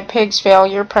the Bay of Pigs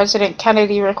failure, President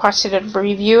Kennedy requested a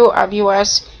review of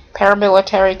U.S.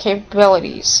 paramilitary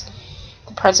capabilities.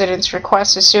 The President's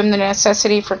request assumed the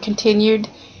necessity for continued,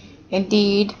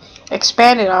 indeed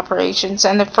expanded operations,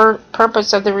 and the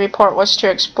purpose of the report was to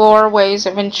explore ways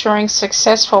of ensuring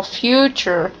successful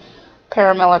future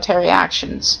paramilitary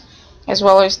actions, as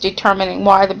well as determining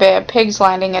why the Bay of Pigs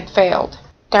landing had failed.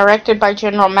 Directed by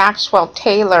General Maxwell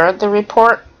Taylor, the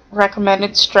report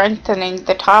recommended strengthening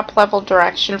the top-level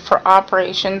direction for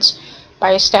operations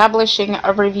by establishing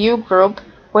a review group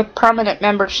with permanent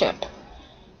membership.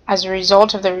 As a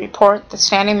result of the report, the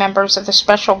standing members of the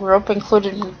special group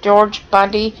included George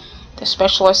Bundy, the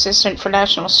Special Assistant for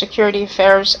National Security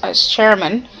Affairs, as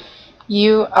chairman,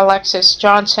 U. Alexis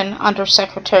Johnson, Under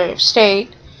Secretary of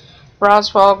State,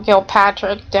 Roswell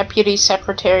Gilpatrick, Deputy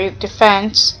Secretary of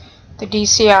Defense, the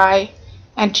DCI,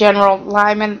 and General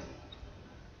Lyman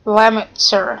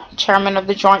Lemitzer, Chairman of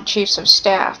the Joint Chiefs of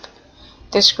Staff.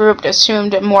 This group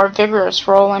assumed a more vigorous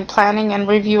role in planning and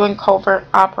reviewing covert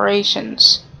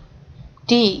operations.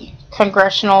 D.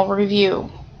 Congressional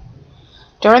Review.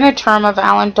 During the term of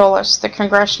Allen Dulles, the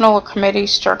Congressional Committee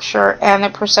structure and the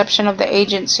perception of the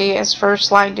agency as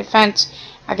first-line defense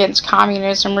against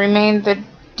communism remained the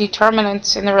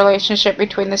determinants in the relationship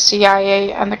between the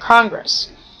CIA and the Congress.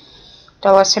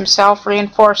 Dulles himself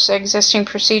reinforced the existing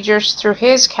procedures through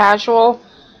his casual,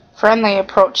 friendly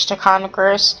approach to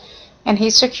Congress, and he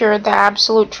secured the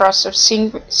absolute trust of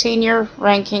senior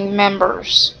ranking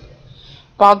members.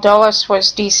 While Dulles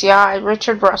was DCI,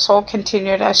 Richard Russell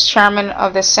continued as chairman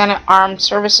of the Senate Armed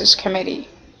Services Committee.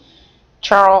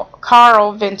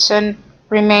 Carl Vinson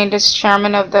remained as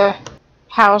chairman of the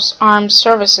House Armed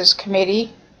Services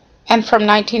Committee, and from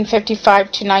 1955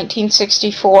 to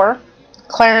 1964,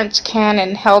 Clarence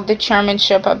Cannon held the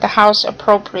chairmanship of the House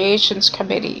Appropriations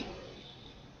Committee.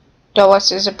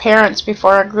 Dulles' appearance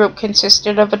before a group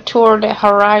consisted of a tour de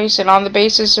horizon on the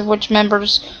basis of which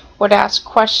members would ask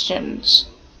questions.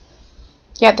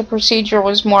 Yet the procedure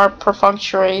was more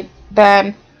perfunctory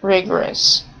than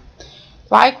rigorous.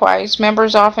 Likewise,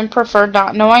 members often preferred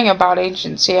not knowing about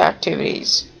agency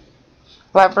activities.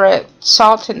 Leverett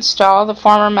Saltonstall, the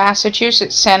former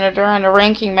Massachusetts senator and a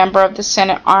ranking member of the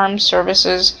Senate Armed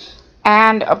Services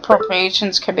and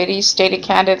Appropriations Committee, stated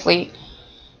candidly,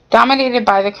 "Dominated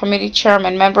by the committee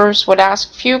chairman, members would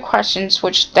ask few questions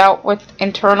which dealt with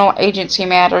internal agency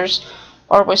matters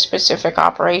or with specific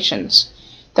operations.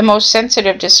 The most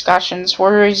sensitive discussions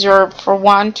were reserved for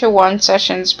one-to-one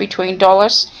sessions between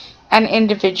Dulles and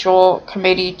individual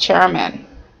committee chairmen."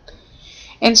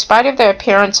 In spite of the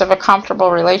appearance of a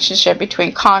comfortable relationship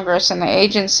between Congress and the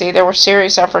agency, there were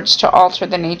serious efforts to alter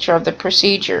the nature of the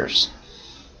procedures.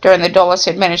 During the Dulles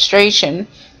administration,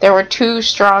 there were two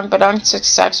strong but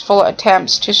unsuccessful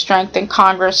attempts to strengthen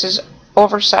Congress's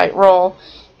oversight role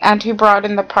and to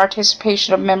broaden the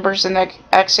participation of members in the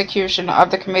execution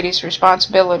of the committee's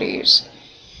responsibilities.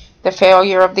 The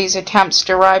failure of these attempts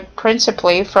derived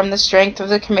principally from the strength of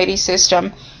the committee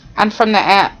system and from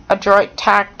the adroit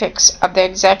tactics of the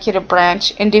executive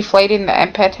branch in deflating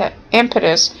the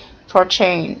impetus for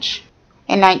change.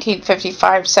 In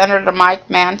 1955, Senator Mike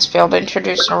Mansfield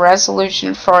introduced a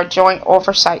resolution for a joint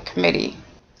oversight committee.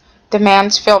 The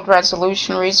Mansfield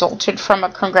resolution resulted from a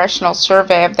congressional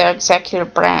survey of the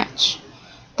executive branch.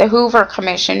 The Hoover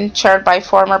Commission, chaired by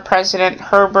former President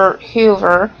Herbert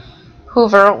Hoover,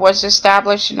 was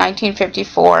established in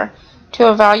 1954 to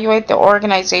evaluate the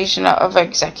organization of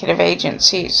executive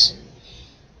agencies.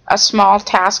 A small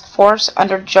task force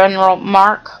under General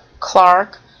Mark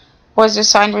Clark was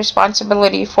assigned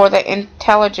responsibility for the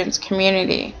intelligence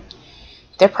community.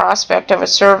 The prospect of a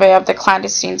survey of the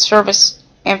clandestine service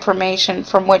information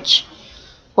from which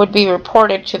would be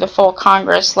reported to the full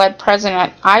Congress led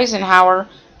President Eisenhower,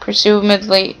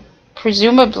 presumably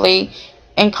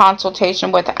in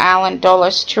consultation with Allen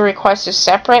Dulles, to request a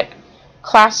separate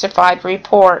classified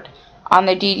report on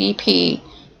the DDP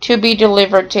to be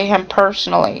delivered to him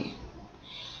personally.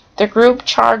 The group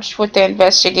charged with the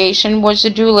investigation was the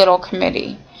Doolittle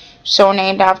Committee, so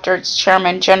named after its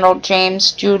chairman, General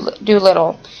James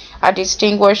Doolittle, a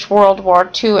distinguished World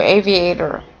War II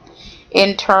aviator.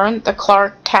 In turn, the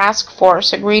Clark Task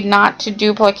Force agreed not to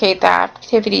duplicate the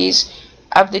activities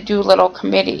of the Doolittle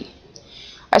Committee.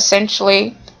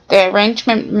 Essentially, the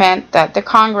arrangement meant that the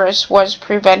Congress was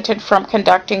prevented from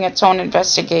conducting its own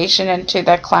investigation into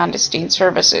the clandestine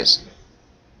services.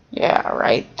 Yeah,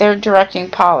 right. They're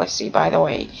directing policy, by the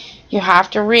way. You have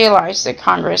to realize that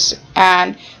Congress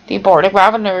and the Board of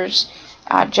Governors,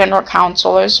 General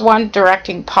Counsel, is one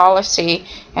directing policy.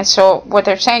 And so what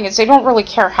they're saying is they don't really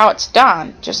care how it's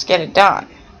done, just get it done.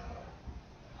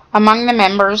 Among the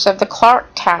members of the Clark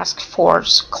Task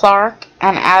Force, Clark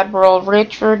and Admiral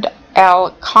Richard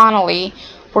L. Connolly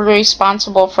were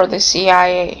responsible for the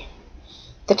CIA.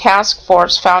 The task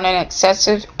force found an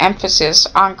excessive emphasis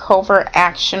on covert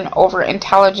action over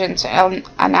intelligence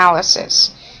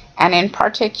analysis, and in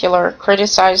particular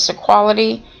criticized the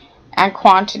quality and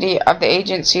quantity of the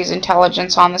agency's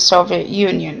intelligence on the Soviet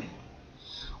Union.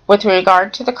 With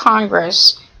regard to the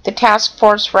Congress, the task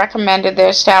force recommended the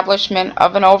establishment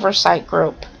of an oversight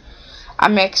group, a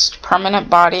mixed permanent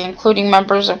body including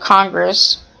members of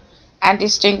Congress and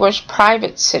distinguished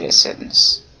private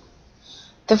citizens.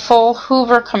 The full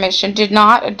Hoover Commission did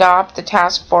not adopt the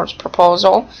task force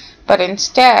proposal, but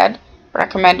instead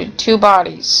recommended two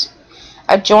bodies,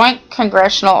 a joint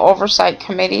congressional oversight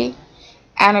committee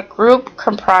and a group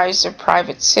comprised of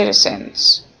private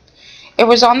citizens. It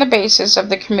was on the basis of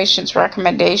the Commission's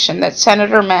recommendation that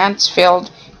Senator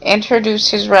Mansfield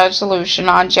introduced his resolution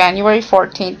on January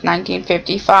 14,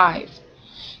 1955.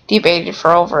 Debated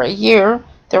for over a year,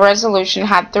 the resolution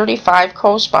had 35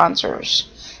 co-sponsors.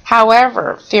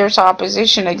 However, fierce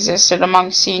opposition existed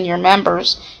among senior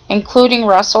members, including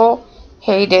Russell,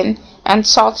 Hayden, and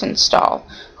Saltonstall,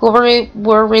 who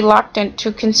were reluctant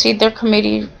to concede their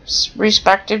committee's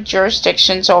respective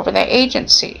jurisdictions over the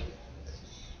agency.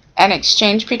 An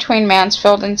exchange between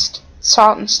Mansfield and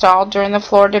Saltonstall during the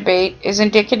floor debate is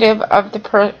indicative of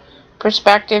the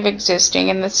perspective existing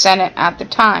in the Senate at the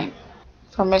time.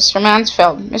 For Mr.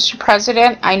 Mansfield: Mr.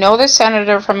 President, I know the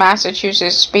senator from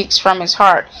Massachusetts speaks from his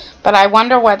heart, but I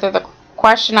wonder whether the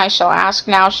question I shall ask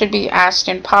now should be asked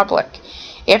in public.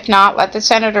 If not, let the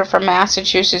senator from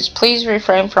Massachusetts please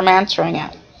refrain from answering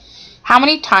it. How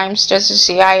many times does the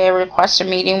CIA request a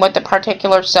meeting with the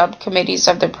particular subcommittees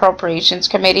of the Appropriations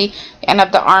Committee and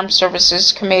of the Armed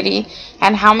Services Committee?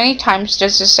 And how many times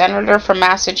does the senator from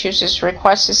Massachusetts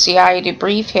request the CIA to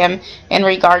brief him in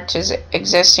regard to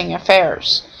existing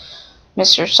affairs?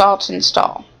 Mr.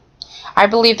 Saltonstall: I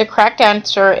believe the correct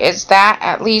answer is that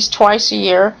at least twice a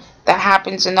year, that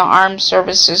happens in the Armed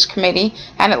Services Committee,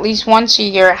 and at least once a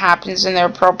year it happens in the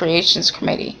Appropriations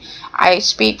Committee. I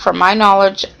speak from my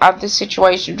knowledge of the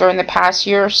situation during the past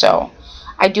year or so.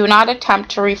 I do not attempt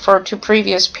to refer to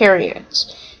previous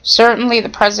periods. Certainly, the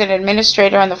present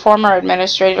administrator and the former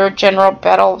administrator, General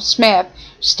Bedell Smith,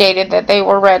 stated that they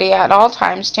were ready at all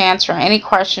times to answer any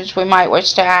questions we might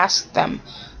wish to ask them.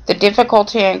 The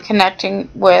difficulty in connection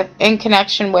with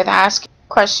asking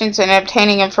questions and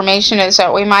obtaining information is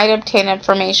that we might obtain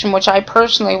information which I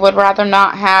personally would rather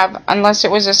not have unless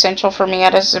it was essential for me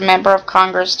as a member of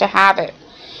Congress to have it.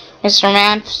 Mr.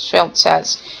 Mansfield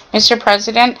says, Mr.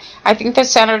 President, I think the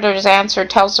Senator's answer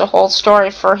tells the whole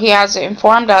story, for he has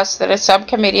informed us that a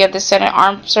subcommittee of the Senate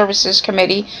Armed Services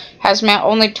Committee has met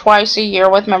only twice a year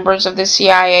with members of the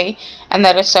CIA, and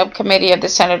that a subcommittee of the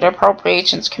Senate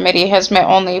Appropriations Committee has met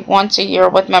only once a year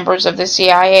with members of the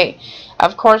CIA.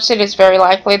 Of course, it is very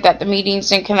likely that the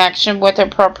meetings in connection with the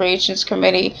Appropriations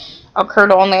Committee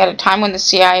occurred only at a time when the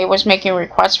CIA was making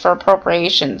requests for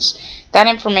appropriations. That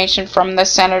information from the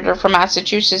senator from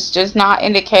Massachusetts does not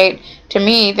indicate to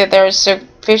me that there is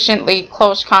sufficiently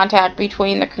close contact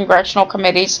between the congressional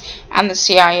committees and the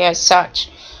CIA as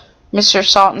such. Mr.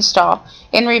 Saltonstall,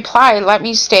 in reply, let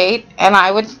me state, and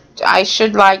I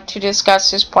should like to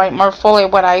discuss this point more fully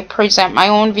when I present my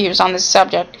own views on this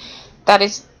subject, that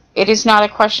it is not a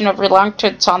question of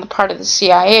reluctance on the part of the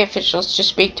CIA officials to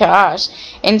speak to us.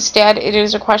 Instead, it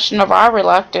is a question of our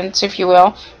reluctance, if you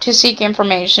will, to seek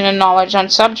information and knowledge on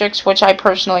subjects which I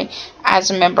personally,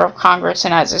 as a member of Congress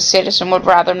and as a citizen, would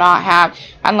rather not have,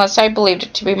 unless I believed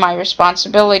it to be my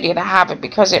responsibility to have it,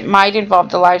 because it might involve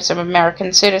the lives of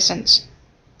American citizens.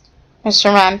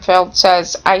 Mr. Mansfield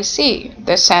says, I see.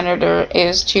 The senator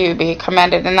is to be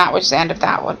commended, and that was the end of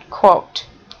that one. Quote,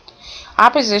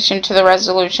 opposition to the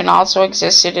resolution also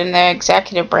existed in the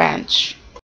executive branch.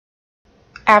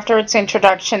 After its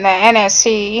introduction, the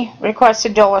NSC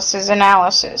requested Dulles'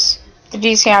 analysis. The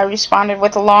DCI responded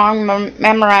with a long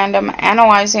memorandum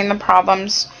analyzing the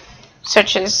problems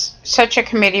such a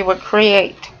committee would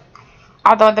create.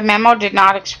 Although the memo did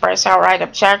not express outright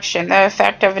objection, the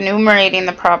effect of enumerating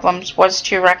the problems was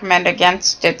to recommend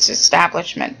against its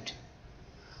establishment.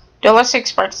 Dulles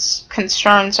expressed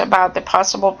concerns about the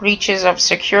possible breaches of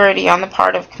security on the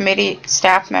part of committee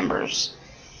staff members.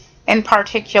 In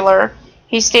particular,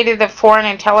 he stated that foreign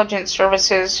intelligence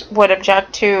services would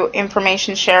object to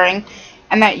information sharing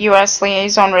and that U.S.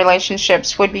 liaison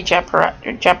relationships would be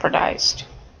jeopardized.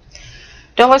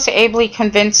 Dulles ably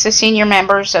convinced the senior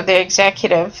members of the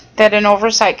executive that an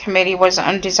oversight committee was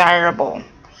undesirable.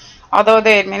 Although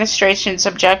the administration's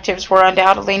objectives were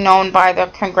undoubtedly known by the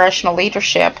congressional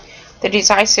leadership, the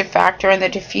decisive factor in the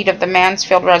defeat of the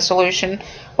Mansfield resolution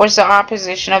was the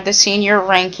opposition of the senior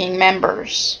ranking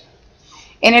members.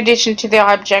 In addition to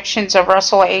the objections of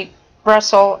Russell Hayden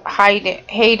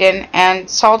and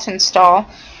Saltonstall,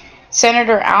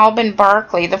 Senator Alban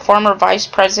Barkley, the former vice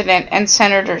president, and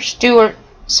Senator Stuart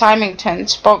Symington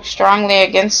spoke strongly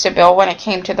against the bill when it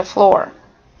came to the floor.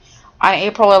 On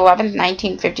April 11,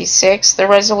 1956, the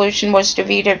resolution was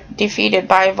defeated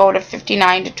by a vote of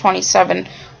 59 to 27,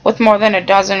 with more than a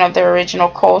dozen of the original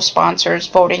co-sponsors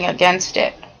voting against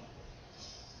it.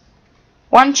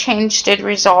 One change did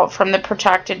result from the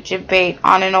protracted debate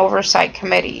on an oversight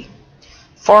committee.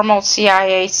 Formal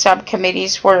CIA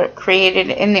subcommittees were created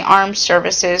in the Armed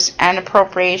Services and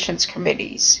Appropriations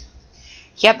Committees.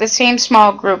 Yet the same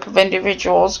small group of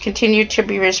individuals continued to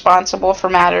be responsible for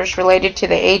matters related to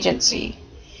the agency.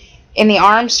 In the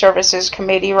Armed Services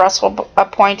Committee, Russell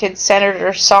appointed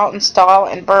Senators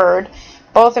Saltonstall and Byrd,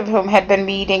 both of whom had been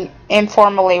meeting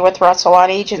informally with Russell on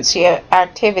agency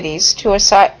activities, to a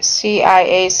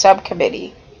CIA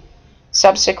subcommittee.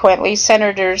 Subsequently,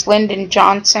 Senators Lyndon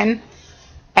Johnson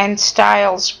and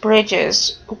Styles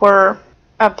Bridges were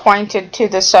appointed to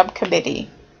the subcommittee.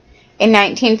 In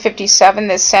 1957,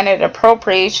 the Senate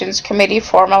Appropriations Committee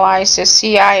formalized a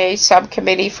CIA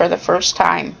subcommittee for the first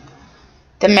time.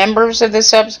 The members of the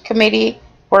subcommittee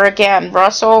were again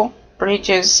Russell,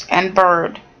 Bridges, and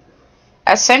Byrd.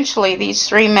 Essentially, these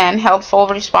three men held full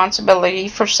responsibility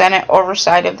for Senate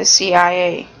oversight of the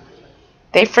CIA.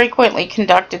 They frequently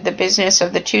conducted the business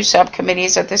of the two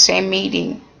subcommittees at the same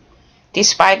meeting.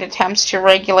 Despite attempts to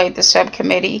regulate the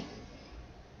subcommittee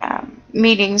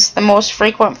meetings, the most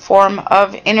frequent form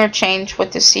of interchange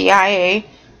with the CIA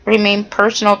remained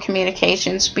personal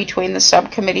communications between the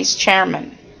subcommittee's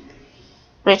chairmen.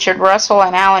 Richard Russell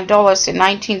and Allen Dulles in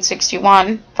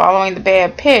 1961, following the Bay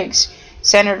of Pigs,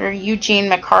 Senator Eugene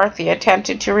McCarthy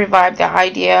attempted to revive the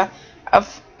idea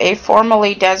of a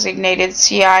formally designated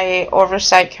CIA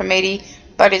oversight committee,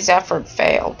 but his effort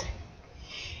failed.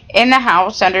 In the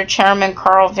House, under Chairman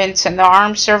Carl Vinson, the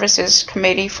Armed Services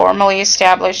Committee formally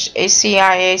established a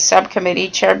CIA subcommittee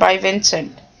chaired by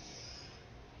Vinson.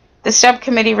 The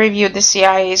subcommittee reviewed the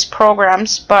CIA's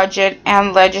programs, budget,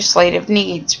 and legislative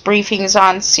needs. Briefings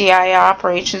on CIA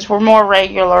operations were more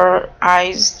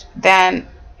regularized than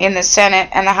in the Senate,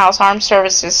 and the House Armed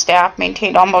Services staff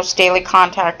maintained almost daily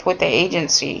contact with the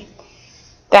agency.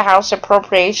 The House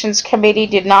Appropriations Committee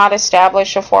did not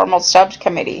establish a formal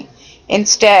subcommittee.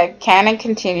 Instead, Cannon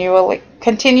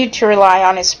continued to rely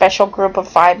on a special group of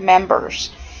 5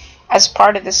 members. As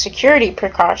part of the security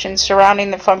precautions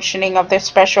surrounding the functioning of the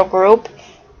special group,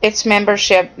 its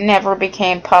membership never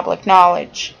became public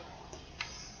knowledge.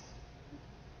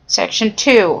 Section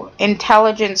 2.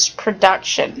 Intelligence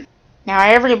Production. Now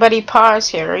everybody pause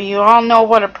here. You all know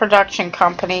what a production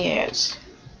company is.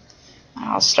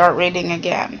 I'll start reading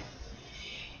again.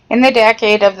 In the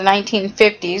decade of the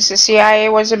 1950s, the CIA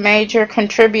was a major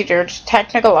contributor to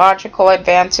technological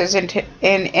advances in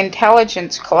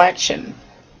intelligence collection.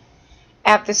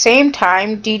 At the same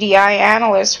time, DDI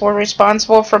analysts were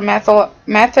responsible for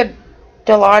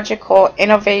methodological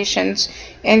innovations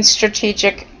in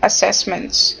strategic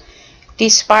assessments.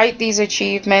 Despite these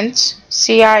achievements,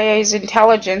 CIA's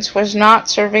intelligence was not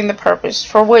serving the purpose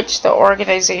for which the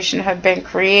organization had been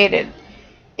created: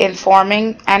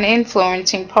 informing and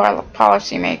influencing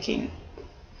policymaking.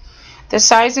 The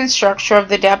size and structure of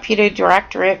the Deputy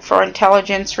Directorate for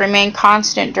Intelligence remained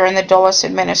constant during the Dulles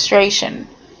administration,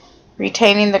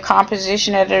 retaining the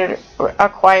composition it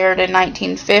acquired in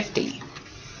 1950.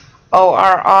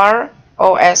 ORR,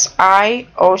 OSI,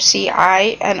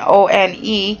 OCI, and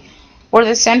ONE were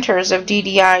the centers of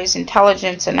DDI's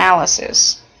intelligence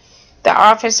analysis. The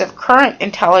Office of Current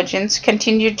Intelligence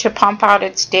continued to pump out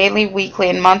its daily, weekly,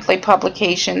 and monthly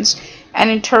publications, and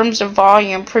in terms of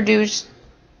volume, dominated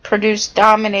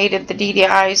the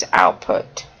DDI's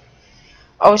output.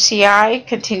 OCI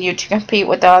continued to compete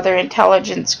with the other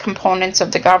intelligence components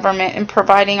of the government in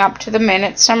providing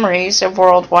up-to-the-minute summaries of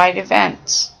worldwide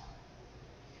events.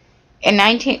 The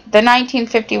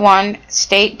 1951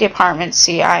 State Department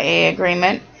CIA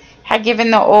agreement had given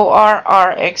the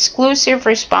ORR exclusive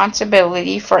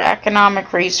responsibility for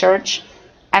economic research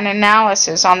and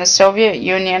analysis on the Soviet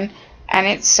Union and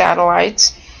its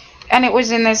satellites, and it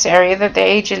was in this area that the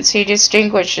agency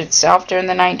distinguished itself during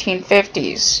the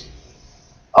 1950s.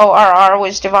 ORR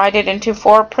was divided into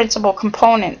 4 principal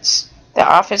components: the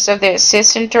Office of the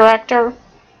Assistant Director,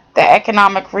 the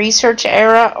Economic Research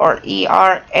Area, or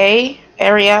ERA,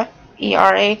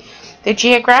 the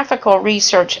Geographical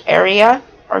Research Area,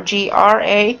 or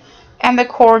GRA, and the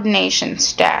Coordination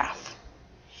Staff.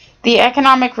 The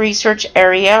Economic Research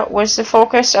Area was the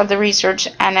focus of the research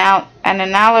and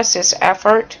analysis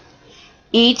effort.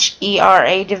 Each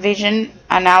ERA division,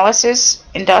 analysis,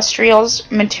 industrials,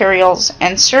 materials,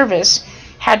 and service,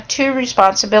 had 2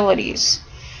 responsibilities: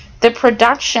 the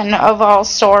production of all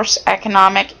source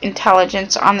economic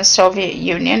intelligence on the Soviet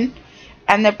Union,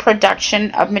 and the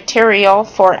production of material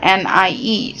for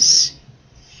NIEs.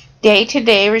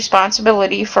 Day-to-day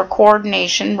responsibility for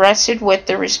coordination rested with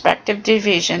the respective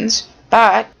divisions,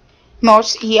 but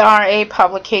most ERA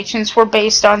publications were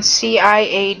based on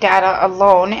CIA data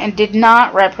alone and did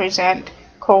not represent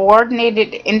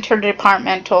coordinated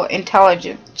interdepartmental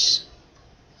intelligence.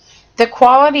 The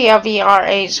quality of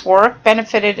ERA's work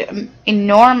benefited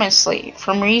enormously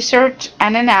from research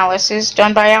and analysis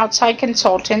done by outside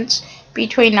consultants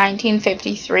between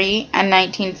 1953 and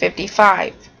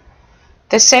 1955.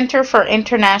 The Center for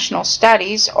International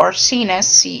Studies, or CENIS,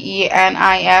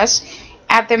 C-E-N-I-S,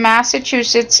 at the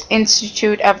Massachusetts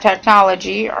Institute of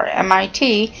Technology, or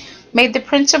MIT, made the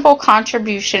principal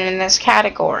contribution in this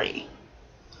category.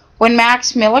 When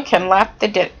Max Millikan left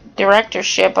the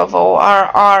directorship of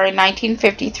ORR in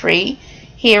 1953,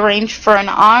 he arranged for an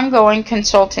ongoing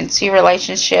consultancy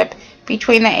relationship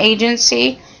between the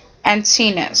agency and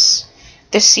CENIS.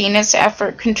 The CENIS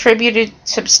effort contributed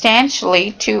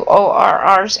substantially to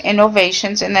ORR's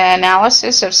innovations in the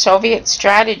analysis of Soviet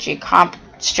strategic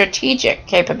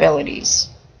capabilities.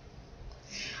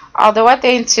 Although at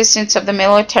the insistence of the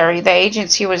military, the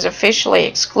agency was officially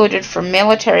excluded from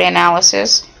military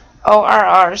analysis,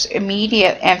 ORR's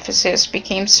immediate emphasis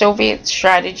became Soviet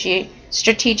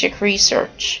strategic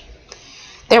research.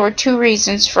 There were 2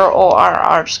 reasons for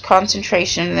ORR's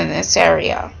concentration in this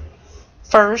area.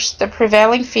 First, the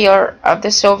prevailing fear of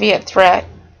the Soviet threat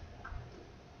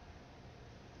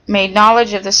made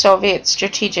knowledge of the Soviet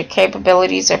strategic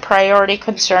capabilities a priority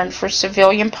concern for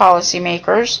civilian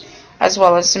policymakers as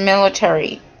well as the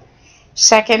military.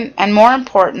 Second, and more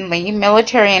importantly,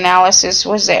 military analysis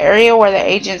was the area where the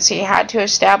agency had to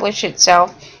establish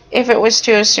itself if it was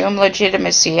to assume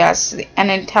legitimacy as an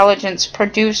intelligence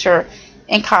producer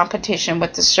in competition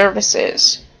with the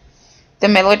services. The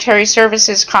military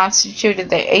services constituted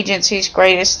the agency's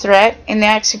greatest threat in the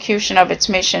execution of its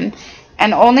mission,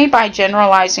 and only by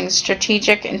generalizing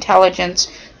strategic intelligence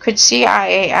could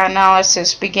CIA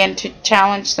analysis begin to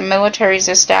challenge the military's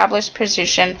established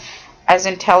position as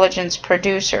intelligence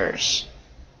producers.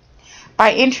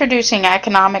 By introducing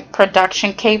economic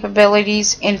production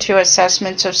capabilities into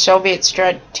assessments of Soviet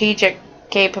strategic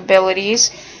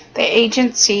capabilities, the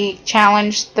agency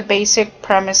challenged the basic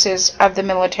premises of the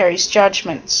military's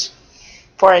judgments.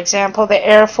 For example, the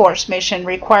Air Force mission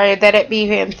required that it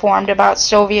be informed about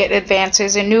Soviet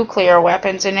advances in nuclear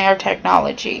weapons and air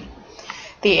technology.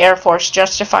 The Air Force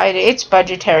justified its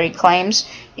budgetary claims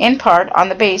in part on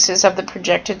the basis of the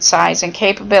projected size and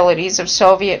capabilities of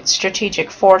Soviet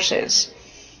strategic forces.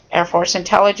 Air Force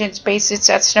intelligence based its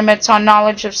estimates on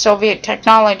knowledge of Soviet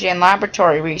technology and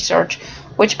laboratory research,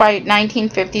 which by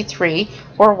 1953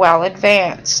 were well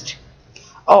advanced.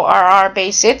 ORR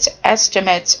based its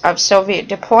estimates of Soviet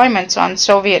deployments on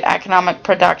Soviet economic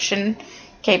production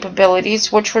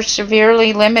capabilities, which were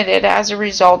severely limited as a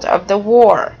result of the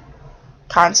war.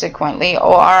 Consequently,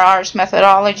 ORR's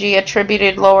methodology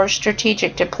attributed lower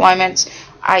strategic deployments,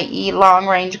 i.e.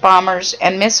 long-range bombers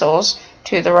and missiles,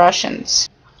 to the Russians.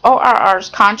 ORR's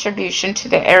contribution to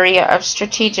the area of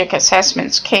strategic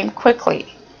assessments came quickly.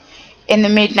 In the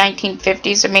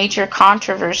mid-1950s, a major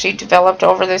controversy developed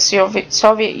over the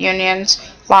Soviet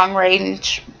Union's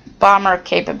long-range bomber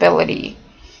capability.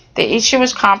 The issue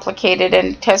was complicated and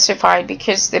intensified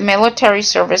because the military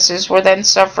services were then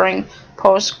suffering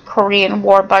post-Korean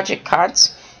War budget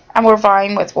cuts and were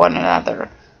vying with one another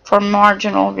for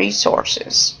marginal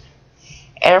resources.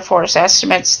 Air Force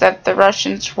estimates that the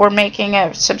Russians were making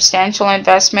a substantial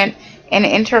investment in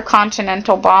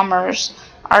intercontinental bombers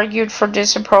argued for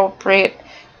disappropriate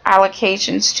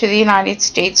allocations to the United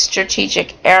States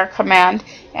Strategic Air Command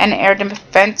and air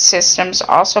defense systems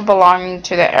also belonging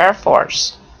to the Air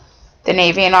Force. The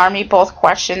Navy and Army both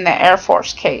questioned the Air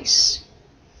Force case.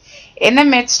 In the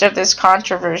midst of this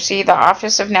controversy, the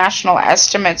Office of National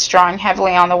Estimates, drawing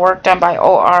heavily on the work done by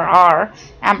ORR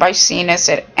and by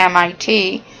CNES at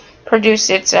MIT, produced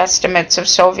its estimates of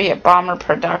Soviet bomber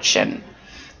production.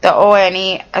 The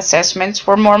ONE assessments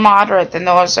were more moderate than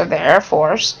those of the Air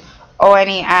Force. ONE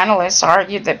analysts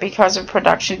argued that because of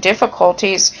production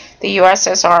difficulties, the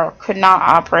USSR could not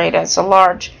operate as a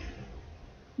large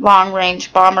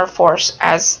long-range bomber force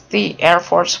as the Air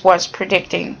Force was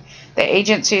predicting. The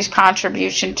agency's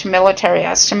contribution to military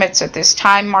estimates at this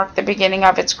time marked the beginning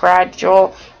of its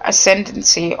gradual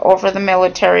ascendancy over the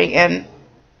military in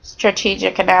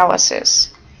strategic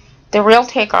analysis. The real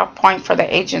takeoff point for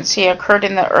the agency occurred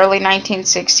in the early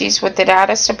 1960s with the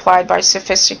data supplied by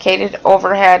sophisticated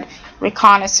overhead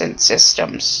reconnaissance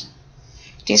systems.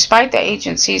 Despite the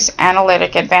agency's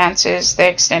analytic advances, the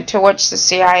extent to which the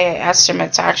CIA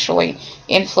estimates actually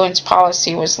influenced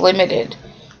policy was limited.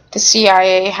 The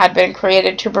CIA had been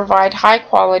created to provide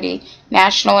high-quality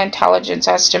national intelligence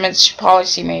estimates to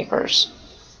policymakers.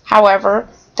 However,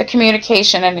 the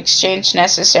communication and exchange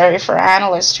necessary for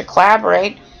analysts to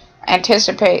collaborate,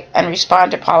 anticipate, and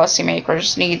respond to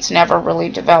policymakers' needs never really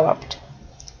developed.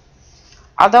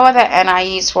 Although the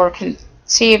NIEs were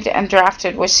conceived and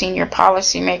drafted with senior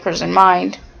policymakers in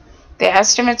mind, the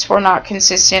estimates were not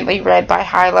consistently read by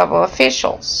high-level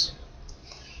officials.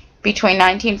 Between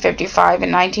 1955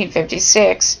 and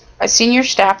 1956, a senior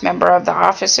staff member of the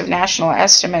Office of National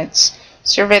Estimates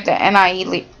surveyed the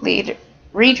NIE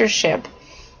readership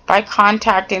by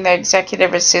contacting the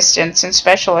executive assistants and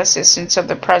special assistants of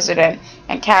the president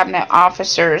and cabinet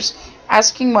officers,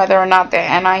 asking whether or not the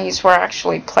NIEs were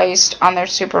actually placed on their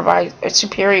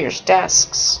superiors'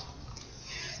 desks.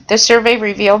 The survey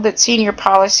revealed that senior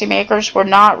policymakers were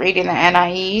not reading the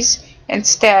NIEs.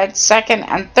 Instead, second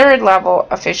and third level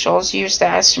officials used the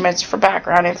estimates for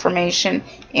background information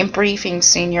in briefing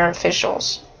senior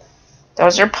officials.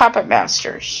 Those are puppet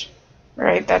masters,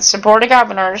 right? That's the board of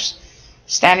governors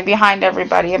standing behind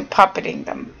everybody and puppeting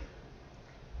them.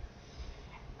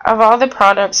 Of all the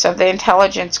products of the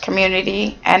intelligence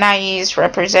community, NIEs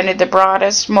represented the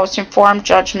broadest, most informed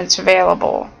judgments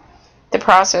available. The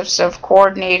process of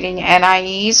coordinating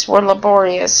NIEs were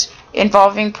laborious,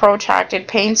 involving protracted,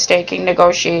 painstaking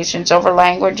negotiations over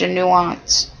language and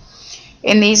nuance.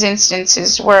 In these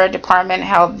instances, where a department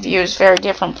held views very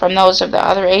different from those of the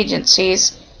other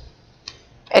agencies,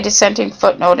 a dissenting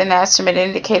footnote in the estimate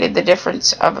indicated the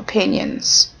difference of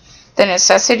opinions. The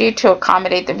necessity to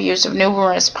accommodate the views of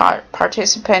numerous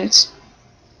participants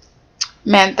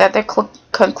meant that the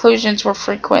conclusions were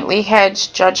frequently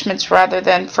hedged judgments rather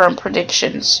than firm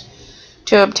predictions.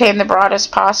 To obtain the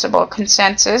broadest possible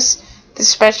consensus, the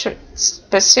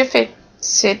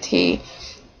specificity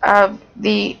of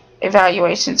the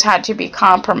evaluations had to be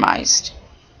compromised.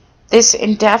 This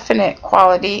indefinite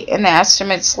quality in the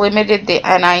estimates limited the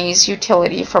NIE's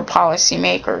utility for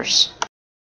policymakers.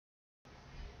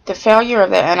 The failure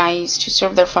of the NIEs to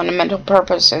serve their fundamental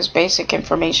purpose as basic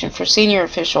information for senior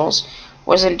officials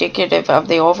was indicative of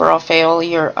the overall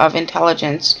failure of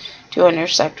intelligence to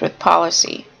intersect with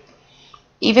policy.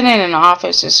 Even in an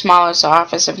office as small as the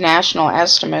Office of National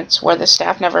Estimates, where the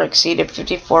staff never exceeded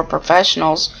 54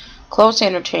 professionals, close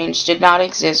interchange did not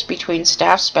exist between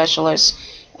staff specialists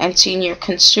and senior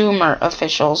consumer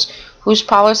officials whose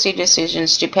policy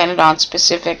decisions depended on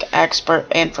specific expert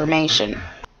information.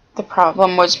 The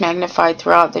problem was magnified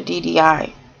throughout the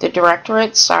DDI. The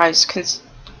directorate's size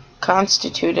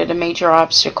constituted a major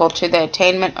obstacle to the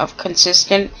attainment of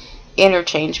consistent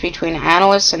interchange between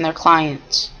analysts and their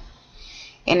clients.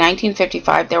 In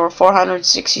 1955, there were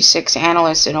 466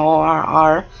 analysts in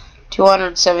ORR,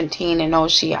 217 in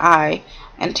OCI,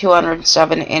 and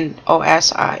 207 in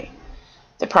OSI.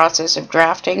 The process of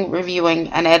drafting, reviewing,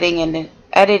 and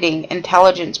editing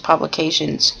intelligence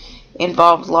publications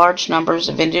involved large numbers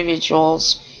of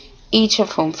individuals, each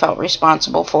of whom felt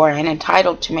responsible for and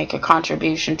entitled to make a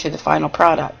contribution to the final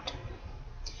product.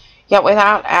 Yet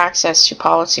without access to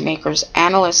policymakers,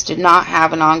 analysts did not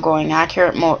have an ongoing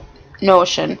accurate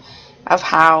notion of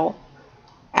how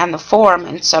and the form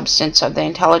and substance of the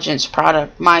intelligence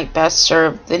product might best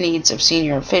serve the needs of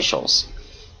senior officials.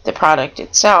 The product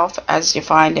itself, as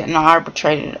defined and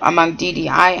arbitrated among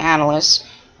DDI analysts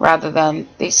rather than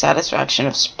the satisfaction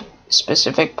of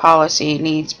specific policy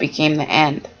needs, became the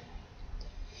end.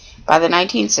 By the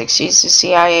 1960s, the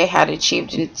CIA had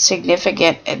achieved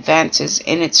significant advances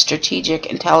in its strategic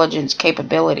intelligence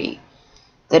capability.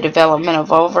 The development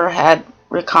of overhead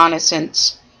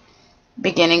reconnaissance,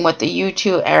 beginning with the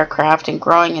U-2 aircraft and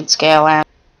growing in scale and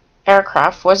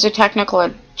aircraft, was a technical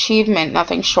achievement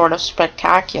nothing short of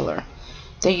spectacular.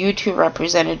 The U-2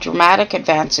 represented dramatic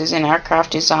advances in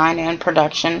aircraft design and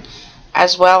production,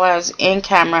 as well as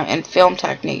in-camera and film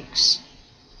techniques.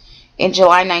 In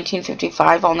July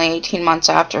 1955, only 18 months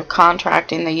after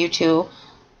contracting, the U-2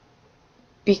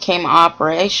 became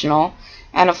operational,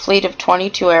 and a fleet of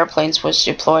 22 airplanes was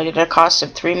deployed at a cost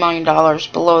of $3 million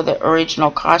below the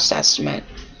original cost estimate.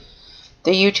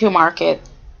 The U-2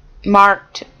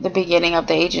 marked the beginning of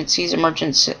the agency's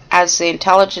emergence as the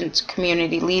intelligence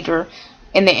community leader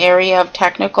in the area of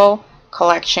technical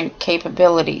collection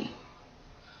capability.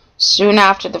 Soon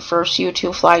after the first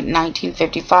U-2 flight in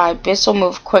 1955, Bissell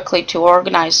moved quickly to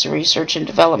organize the research and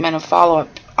development of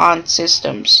follow-up on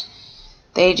systems.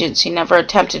 The agency never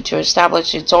attempted to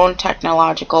establish its own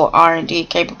technological R&D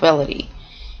capability.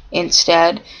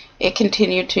 Instead, it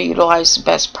continued to utilize the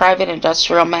best private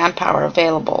industrial manpower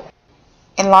available.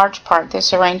 In large part,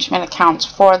 this arrangement accounts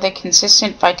for the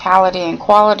consistent vitality and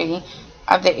quality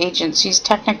of the agency's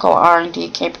technical R&D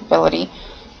capability,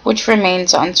 which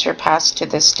remains unsurpassed to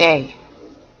this day.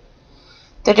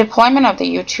 The deployment of the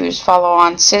U-2's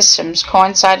follow-on systems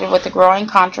coincided with the growing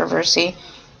controversy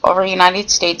over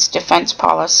United States defense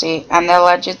policy and the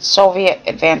alleged Soviet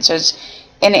advances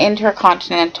in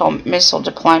intercontinental missile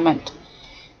deployment.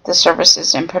 The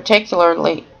services, in particular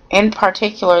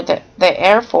the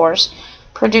Air Force,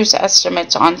 produced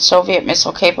estimates on Soviet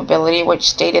missile capability which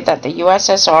stated that the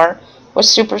USSR was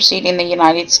superseding the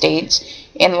United States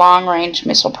in long-range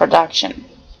missile production.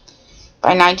 By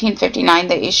 1959,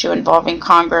 the issue involved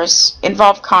Congress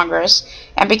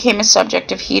and became a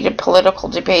subject of heated political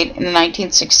debate in the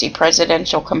 1960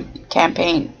 presidential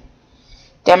campaign.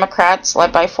 Democrats,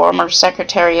 led by former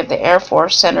Secretary of the Air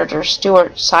Force, Senator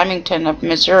Stuart Symington of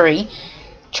Missouri,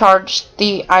 charged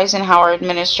the Eisenhower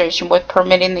administration with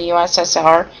permitting the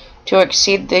USSR to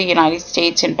exceed the United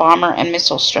States in bomber and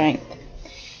missile strength.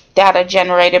 Data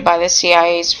generated by the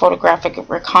CIA's photographic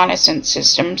reconnaissance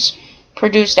systems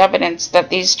produced evidence that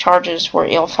these charges were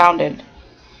ill-founded.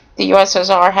 The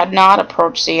USSR had not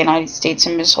approached the United States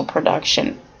in missile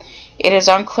production. It is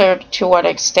unclear to what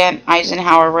extent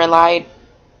Eisenhower relied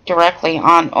directly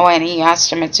on ONE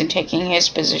estimates in taking his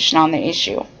position on the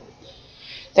issue.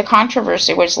 The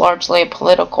controversy was largely a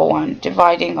political one,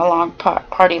 dividing along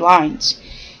party lines.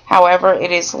 However,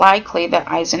 it is likely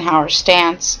that Eisenhower's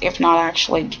stance, if not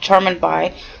actually determined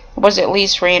by, was at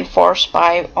least reinforced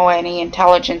by ONE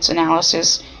intelligence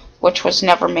analysis, which was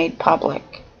never made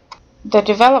public. The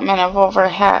development of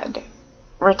overhead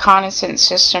reconnaissance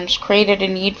systems created a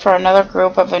need for another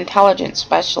group of intelligence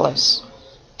specialists.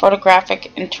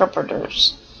 photographic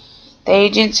interpreters. The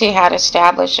agency had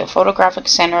established a photographic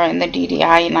center in the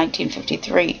DDI in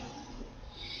 1953.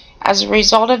 As a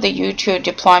result of the U-2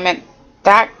 deployment,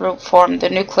 that group formed the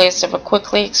nucleus of a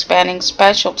quickly expanding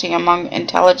specialty among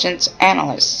intelligence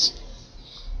analysts.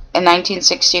 In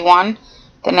 1961,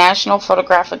 the National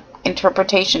Photographic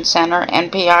Interpretation Center,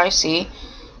 NPIC,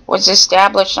 was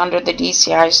established under the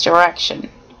DCI's direction.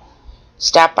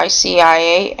 Staffed by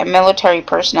CIA and military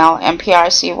personnel,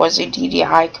 NPIC was a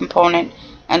DDI component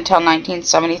until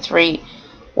 1973,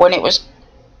 when it was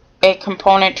a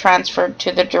component transferred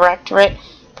to the Directorate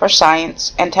for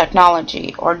Science and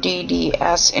Technology, or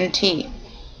DDS&T.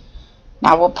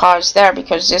 Now we'll pause there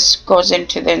because this goes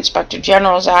into the Inspector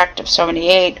General's Act of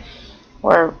 78,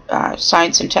 where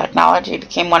science and technology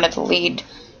became one of the lead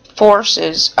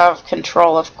forces of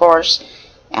control, of course,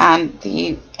 and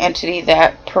the entity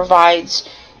that provides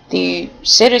the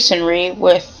citizenry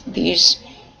with these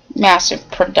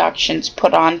massive productions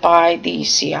put on by the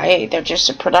CIA. They're just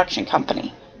a production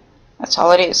company. That's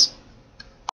all it is.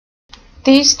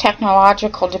 These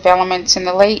technological developments in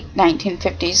the late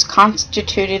 1950s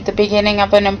constituted the beginning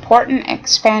of an important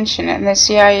expansion in the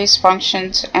CIA's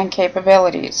functions and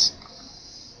capabilities.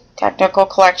 Technical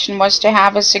collection was to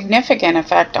have a significant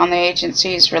effect on the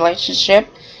agency's relationship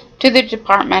to the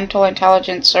departmental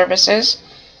intelligence services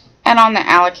and on the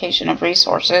allocation of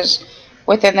resources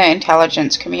within the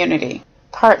intelligence community.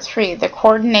 Part 3. The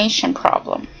coordination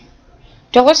problem.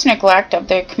 Dulles' neglect of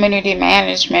the community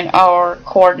management or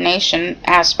coordination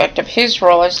aspect of his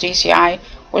role as DCI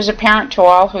was apparent to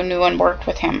all who knew and worked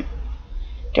with him.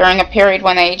 During a period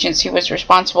when the agency was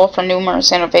responsible for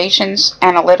numerous innovations,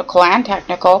 analytical and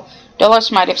technical,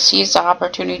 Dulles might have seized the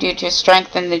opportunity to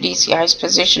strengthen the DCI's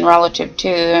position relative to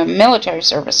the military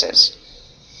services.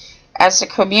 As the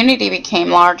community became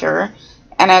larger,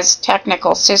 and as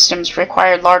technical systems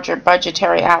required larger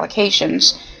budgetary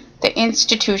allocations, the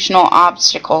institutional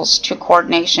obstacles to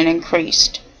coordination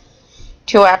increased.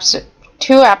 Two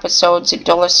episodes in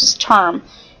Dulles' term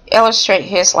illustrate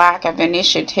his lack of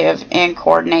initiative in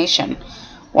coordination.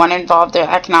 One involved the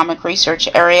Economic Research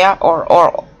Area, or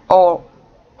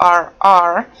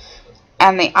ORR,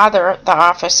 and the other the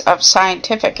Office of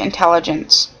Scientific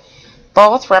Intelligence.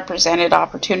 Both represented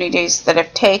opportunities that,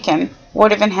 if taken,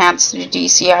 would have enhanced the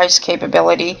DCI's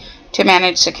capability to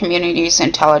manage the community's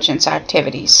intelligence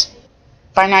activities.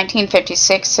 By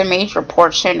 1956, a major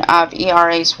portion of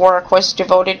ERA's work was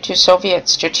devoted to Soviet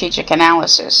strategic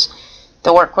analysis.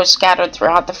 The work was scattered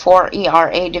throughout the 4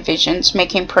 ERA divisions,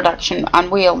 making production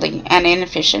unwieldy and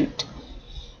inefficient.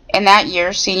 In that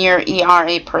year, senior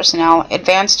ERA personnel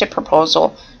advanced a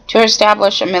proposal to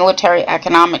establish a military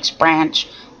economics branch,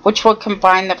 which would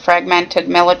combine the fragmented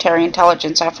military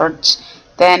intelligence efforts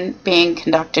then being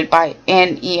conducted by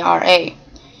NERA.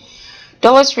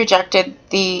 Dulles rejected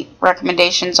the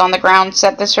recommendations on the grounds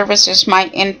that the services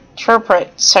might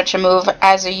interpret such a move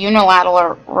as a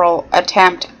unilateral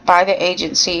attempt by the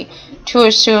agency to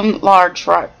assume large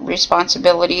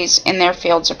responsibilities in their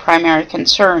fields of primary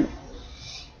concern.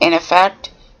 In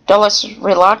effect, Dulles'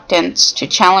 reluctance to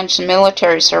challenge the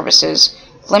military services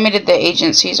limited the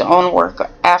agency's own work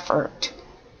effort.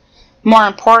 More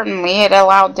importantly, it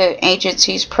allowed the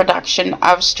agency's production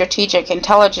of strategic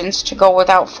intelligence to go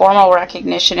without formal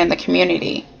recognition in the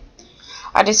community.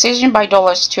 A decision by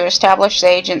Dulles to establish the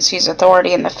agency's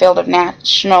authority in the field of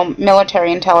national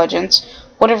military intelligence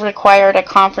would have required a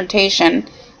confrontation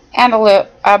and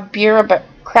a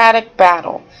bureaucratic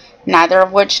battle, neither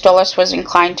of which Dulles was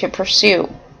inclined to pursue.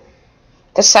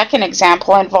 The second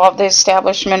example involved the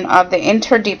establishment of the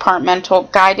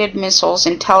Interdepartmental Guided Missiles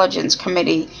Intelligence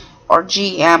Committee, or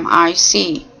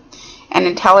GMIC, an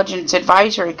intelligence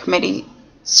advisory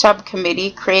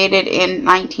subcommittee created in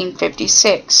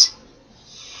 1956.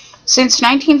 Since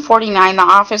 1949, the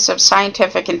Office of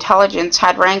Scientific Intelligence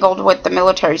had wrangled with the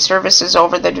military services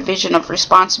over the division of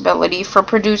responsibility for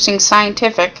producing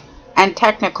scientific and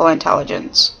technical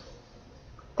intelligence.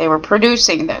 They were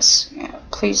producing this.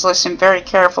 Please listen very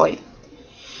carefully.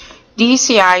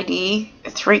 DCID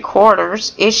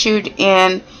 3/4, issued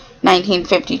in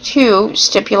 1952,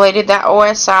 stipulated that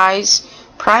OSI's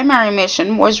primary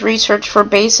mission was research for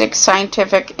basic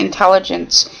scientific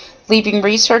intelligence, leaving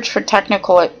research for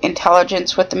technical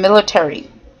intelligence with the military.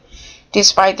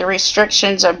 Despite the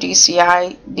restrictions of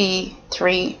DCID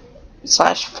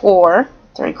 3/4,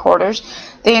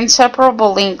 the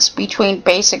inseparable links between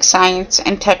basic science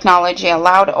and technology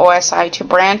allowed OSI to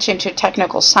branch into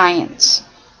technical science.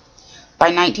 By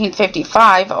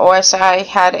 1955, OSI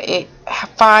had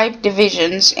 5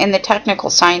 divisions in the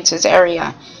technical sciences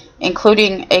area,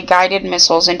 including a guided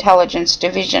missiles intelligence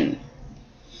division.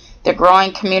 The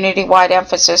growing community-wide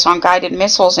emphasis on guided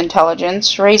missiles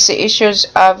intelligence raised the issues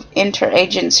of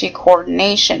interagency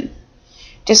coordination.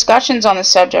 Discussions on the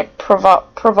subject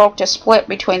provoked a split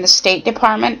between the State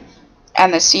Department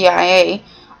and the CIA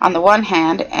on the one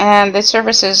hand, and the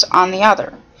services on the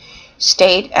other.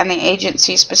 State and the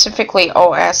agency, specifically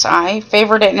OSI,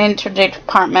 favored an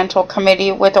interdepartmental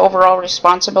committee with overall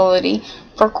responsibility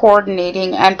for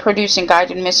coordinating and producing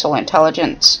guided missile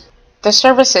intelligence. The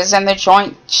services and the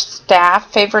Joint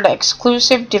Staff favored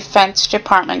exclusive Defense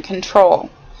Department control.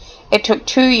 It took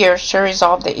 2 years to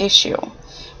resolve the issue.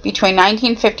 Between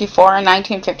 1954 and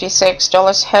 1956,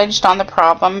 Dulles hedged on the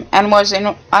problem and was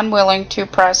unwilling to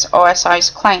press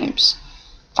OSI's claims.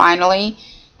 Finally,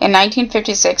 in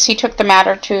 1956, he took the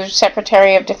matter to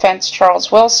Secretary of Defense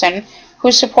Charles Wilson,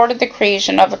 who supported the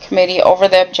creation of a committee over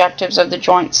the objectives of the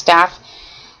Joint Staff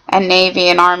and Navy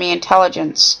and Army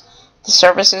intelligence. The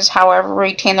services, however,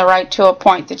 retain the right to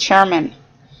appoint the chairman.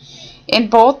 In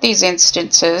both these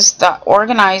instances, the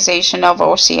organization of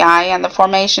OCI and the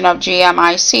formation of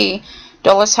GMIC,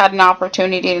 Dulles had an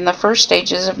opportunity in the first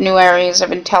stages of new areas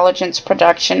of intelligence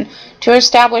production to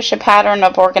establish a pattern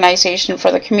of organization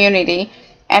for the community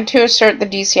and to assert the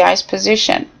DCI's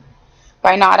position.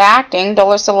 By not acting,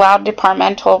 Dulles allowed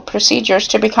departmental procedures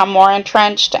to become more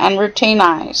entrenched and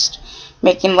routinized,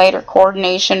 making later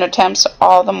coordination attempts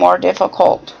all the more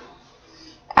difficult.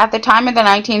 At the time of the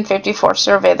 1954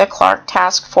 survey, the Clark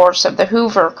Task Force of the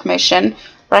Hoover Commission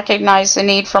recognized the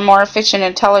need for more efficient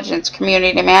intelligence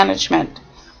community management.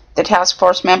 The task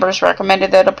force members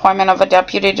recommended the appointment of a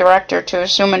deputy director to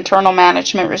assume internal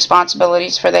management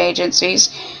responsibilities for the agencies,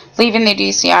 leaving the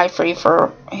DCI free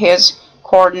for his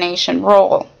coordination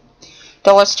role.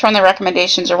 Dulles turned the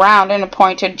recommendations around and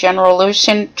appointed General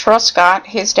Lucian Truscott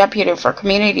his deputy for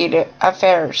community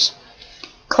affairs.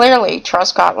 Clearly,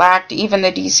 Truscott lacked even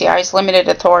the DCI's limited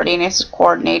authority in his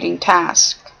coordinating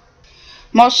task.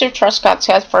 Most of Truscott's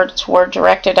efforts were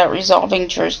directed at resolving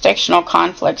jurisdictional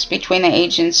conflicts between the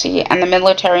agency and the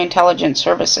military intelligence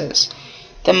services.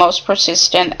 The most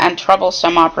persistent and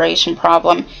troublesome operation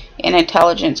problem in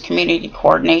intelligence community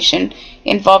coordination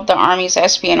involved the Army's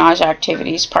espionage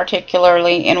activities,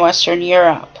 particularly in Western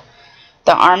Europe.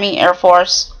 The Army, Air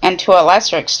Force, and to a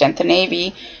lesser extent the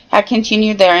Navy, had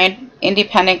continued their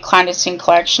independent clandestine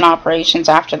collection operations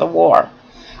after the war.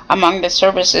 Among the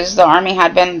services, the Army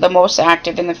had been the most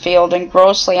active in the field and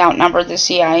grossly outnumbered the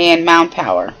CIA in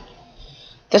manpower.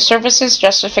 The service's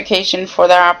justification for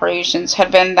their operations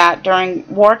had been that during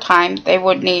wartime they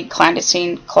would need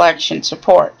clandestine collection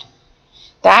support.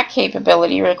 That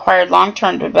capability required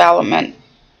long-term development.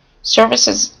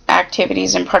 Services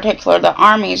activities, in particular the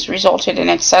Army's, resulted in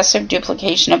excessive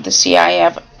duplication of the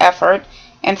CIA effort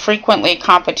and frequently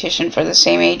competition for the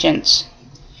same agents.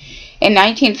 In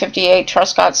 1958,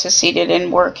 Truscott succeeded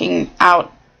in working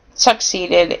out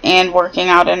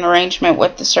an arrangement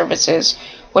with the services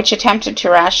which attempted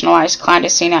to rationalize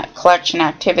clandestine collection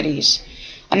activities.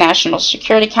 A National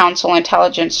Security Council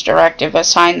intelligence directive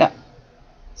assigned the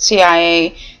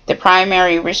CIA the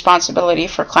primary responsibility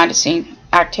for clandestine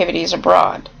activities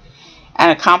abroad. An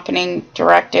accompanying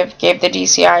directive gave the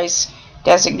DCI's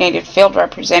designated field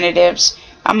representatives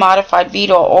a modified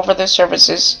veto over the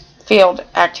service's field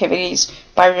activities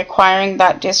by requiring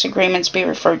that disagreements be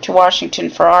referred to Washington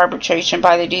for arbitration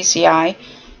by the DCI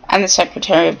and the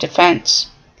Secretary of Defense.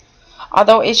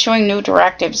 Although issuing new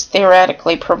directives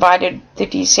theoretically provided the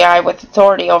DCI with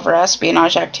authority over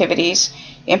espionage activities,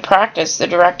 in practice the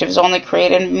directives only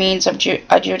created a means of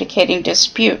adjudicating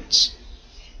disputes.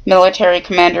 Military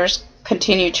commanders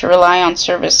continued to rely on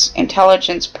service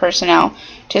intelligence personnel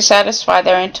to satisfy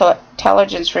their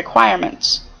intelligence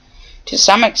requirements. To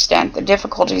some extent, the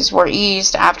difficulties were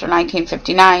eased after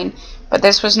 1959, but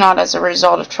this was not as a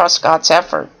result of Truscott's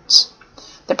efforts.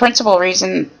 The principal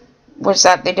reason was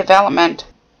that the development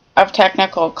of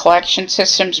technical collection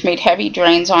systems made heavy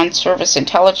drains on service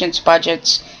intelligence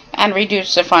budgets and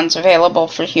reduced the funds available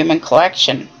for human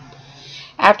collection.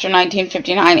 After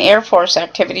 1959, Air Force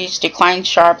activities declined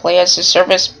sharply as the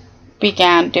service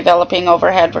began developing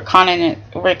overhead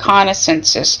reconnaissance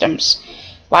systems.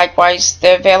 Likewise,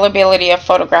 the availability of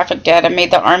photographic data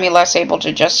made the Army less able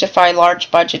to justify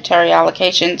large budgetary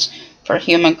allocations for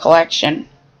human collection.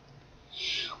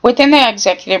 Within the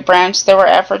executive branch, there were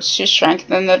efforts to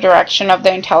strengthen the direction of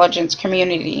the intelligence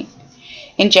community.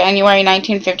 In January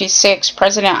 1956,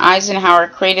 President Eisenhower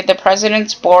created the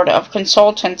President's Board of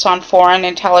Consultants on Foreign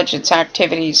Intelligence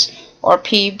Activities, or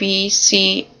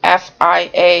PBCFIA.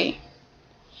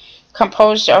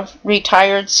 Composed of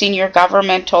retired senior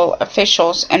governmental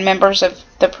officials and members of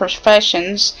the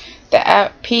professions,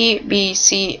 The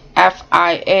PBCFIA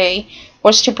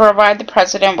was to provide the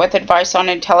President with advice on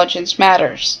intelligence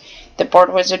matters. The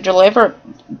board was a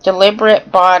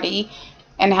deliberate body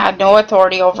and had no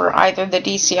authority over either the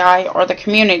DCI or the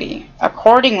community.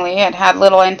 Accordingly, it had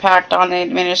little impact on the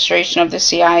administration of the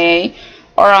CIA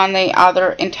or on the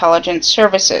other intelligence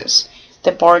services.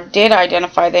 The board did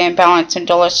identify the imbalance in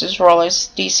Dulles' role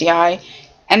as DCI,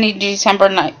 and in December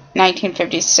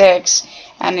 1956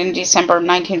 and in December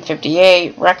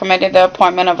 1958 recommended the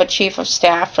appointment of a chief of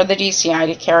staff for the DCI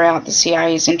to carry out the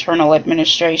CIA's internal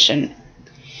administration.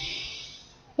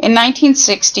 In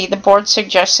 1960, the board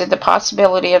suggested the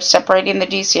possibility of separating the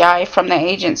DCI from the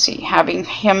agency, having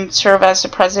him serve as the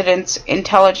President's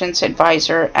intelligence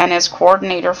advisor and as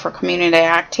coordinator for community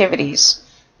activities.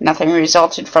 Nothing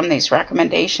resulted from these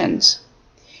recommendations.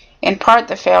 In part,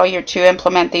 the failure to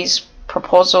implement these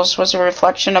proposals was a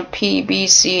reflection of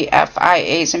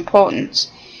PBCFIA's impotence.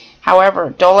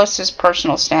 However, Dulles'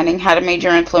 personal standing had a major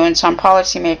influence on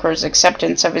policymakers'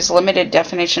 acceptance of his limited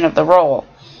definition of the role.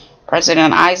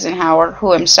 President Eisenhower,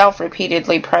 who himself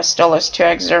repeatedly pressed Dulles to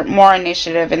exert more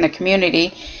initiative in the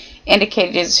community,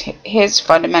 indicated his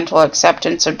fundamental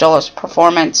acceptance of Dulles'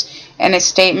 performance in a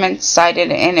statement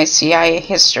cited in his CIA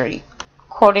history.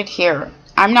 Quoted here,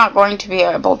 "I'm not going to be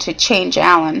able to change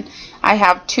Allen. I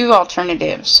have two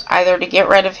alternatives, either to get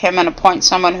rid of him and appoint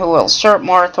someone who will assert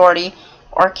more authority,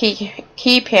 or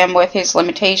keep him with his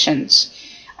limitations.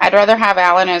 I'd rather have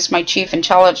Allen as my chief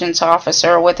intelligence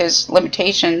officer with his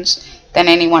limitations than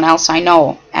anyone else I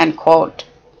know." End quote.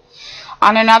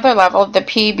 On another level, the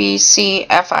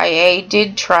PBCFIA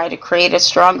did try to create a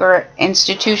stronger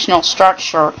institutional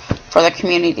structure for the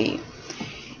community.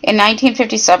 In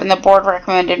 1957, the board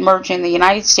recommended merging the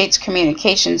United States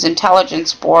Communications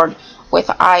Intelligence Board with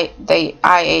the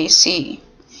IAC.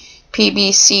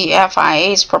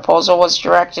 PBCFIA's proposal was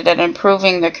directed at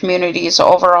improving the community's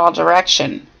overall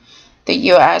direction. The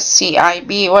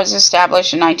USCIB was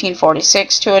established in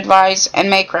 1946 to advise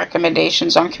and make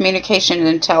recommendations on communication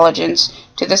intelligence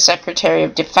to the Secretary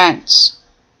of Defense.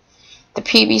 The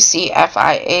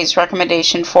PBCFIA's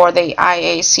recommendation for the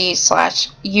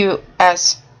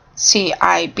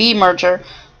IAC/USCIB merger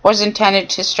was intended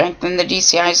to strengthen the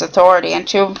DCI's authority and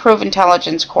to improve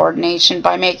intelligence coordination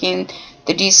by making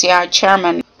the DCI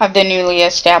chairman of the newly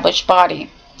established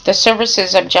body. The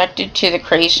services objected to the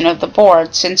creation of the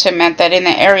board, since it meant that in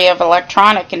the area of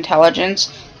electronic intelligence,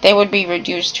 they would be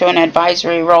reduced to an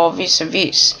advisory role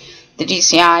vis-a-vis the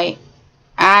DCI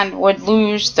and would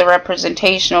lose the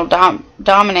representational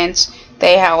dominance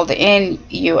they held in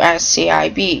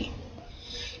USCIB.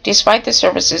 Despite the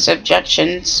service's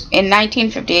objections, in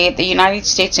 1958, the United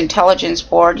States Intelligence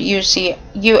Board,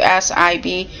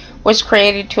 USIB, was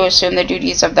created to assume the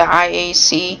duties of the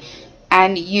IAC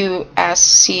and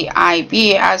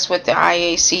USCIB. As with the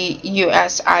IAC,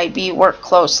 USIB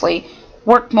worked mostly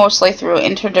through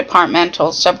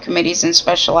interdepartmental subcommittees and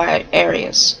special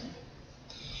areas.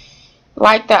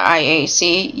 Like the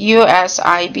IAC,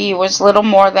 USIB was little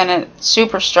more than a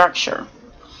superstructure.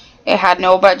 It had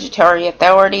no budgetary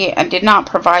authority and did not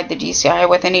provide the DCI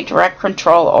with any direct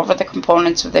control over the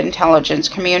components of the intelligence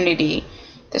community.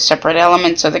 The separate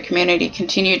elements of the community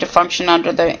continued to function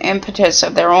under the impetus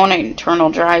of their own internal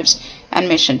drives and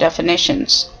mission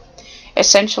definitions.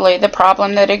 Essentially, the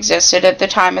problem that existed at the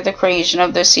time of the creation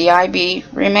of the CIB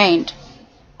remained.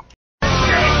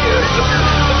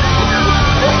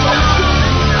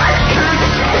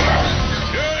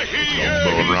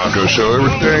 Rocco Show,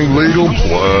 everything legal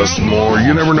plus more.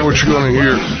 You never know what you're going to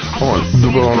hear on the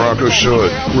Bill and Rocco Show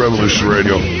at Revolution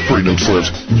Radio,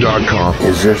 freedomslips.com.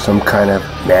 Is there some kind of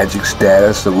magic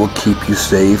status that will keep you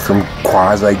safe from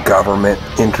quasi-government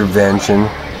intervention?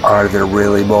 Are there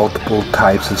really multiple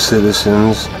types of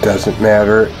citizens? Doesn't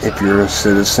matter if you're a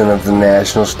citizen of the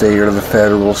national state or the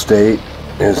federal state.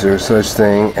 Is there such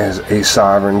thing as a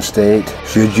sovereign state?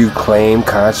 Should you claim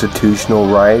constitutional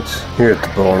rights? Here at the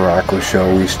Bill and Rocco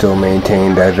Show, we still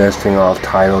maintain divesting off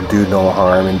title, do no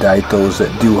harm, indict those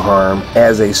that do harm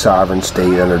as a sovereign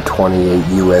state under 28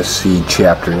 U.S.C.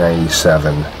 Chapter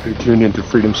 97. You're tuned into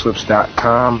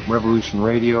freedomslips.com, Revolution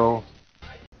Radio.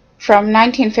 From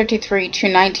 1953 to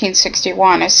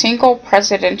 1961, a single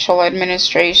presidential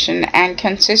administration and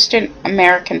consistent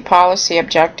American policy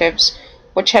objectives,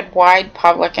 which had wide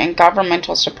public and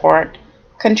governmental support,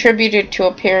 contributed to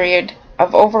a period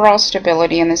of overall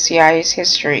stability in the CIA's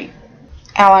history.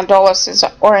 Allen Dulles'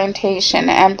 orientation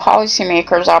and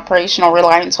policymakers' operational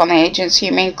reliance on the agency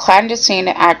made clandestine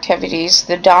activities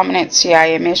the dominant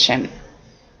CIA mission.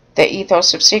 The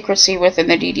ethos of secrecy within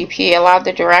the DDP allowed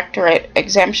the Directorate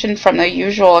exemption from the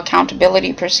usual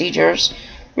accountability procedures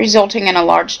resulting in a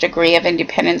large degree of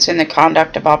independence in the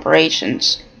conduct of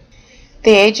operations.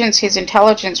 The agency's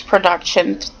intelligence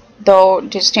production, though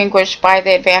distinguished by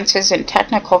the advances in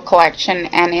technical collection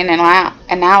and in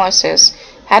analysis,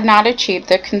 had not achieved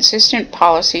the consistent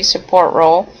policy support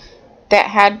role that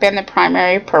had been the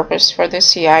primary purpose for the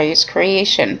CIA's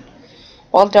creation.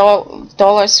 While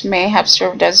Dulles may have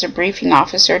served as a briefing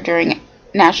officer during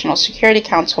National Security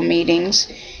Council meetings,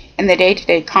 in the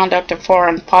day-to-day conduct of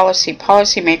foreign policy,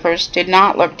 policymakers did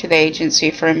not look to the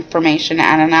agency for information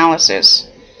and analysis.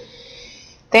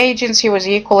 The agency was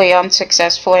equally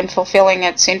unsuccessful in fulfilling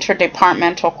its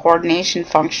interdepartmental coordination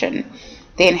function.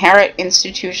 The inherent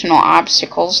institutional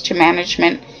obstacles to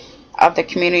management of the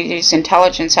community's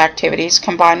intelligence activities,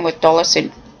 combined with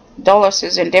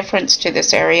Dulles's indifference to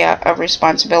this area of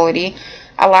responsibility,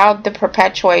 allowed the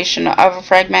perpetuation of a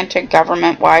fragmented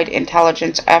government-wide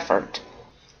intelligence effort.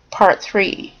 Part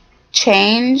 3.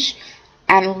 Change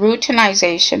and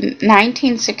Routinization,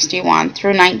 1961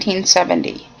 through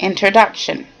 1970.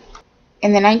 Introduction.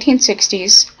 In the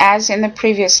 1960s, as in the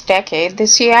previous decade, the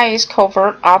CIA's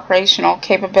covert operational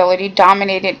capability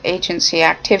dominated agency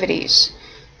activities.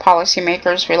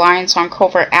 Policymakers' reliance on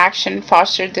covert action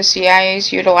fostered the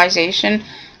CIA's utilization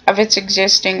of its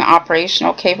existing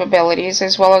operational capabilities,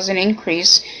 as well as an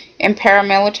increase in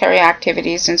paramilitary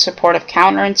activities in support of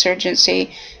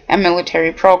counterinsurgency and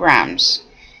military programs.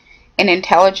 In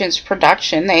intelligence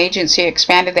production, the agency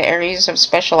expanded the areas of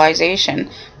specialization,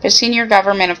 but senior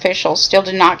government officials still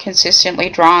did not consistently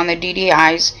draw on the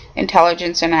DDI's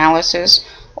intelligence analysis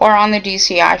or on the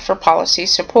DCI for policy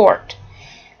support.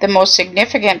 The most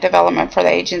significant development for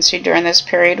the agency during this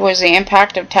period was the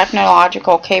impact of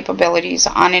technological capabilities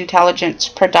on intelligence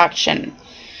production.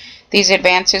 These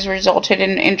advances resulted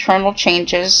in internal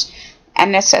changes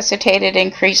and necessitated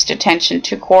increased attention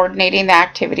to coordinating the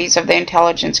activities of the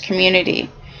intelligence community.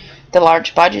 The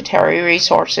large budgetary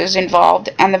resources involved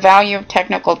and the value of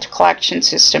technical collection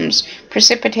systems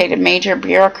precipitated major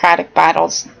bureaucratic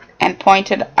battles and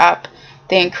pointed up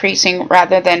the increasing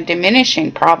rather than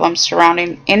diminishing problems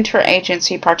surrounding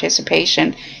interagency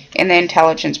participation in the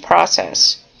intelligence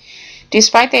process.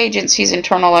 Despite the agency's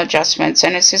internal adjustments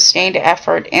and a sustained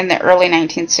effort in the early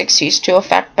 1960s to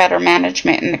effect better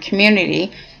management in the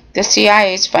community, the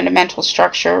CIA's fundamental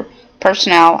structure,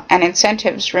 personnel, and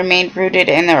incentives remained rooted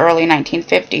in the early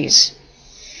 1950s.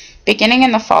 Beginning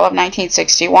in the fall of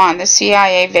 1961, the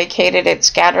CIA vacated its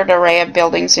scattered array of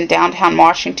buildings in downtown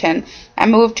Washington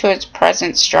and moved to its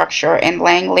present structure in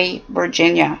Langley,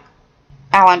 Virginia.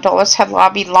 Allen Dulles had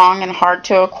lobbied long and hard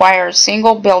to acquire a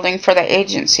single building for the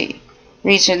agency.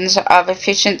 Reasons of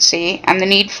efficiency and the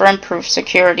need for improved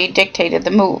security dictated the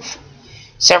move.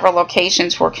 Several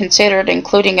locations were considered,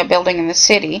 including a building in the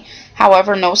city.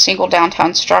 However, no single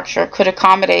downtown structure could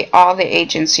accommodate all the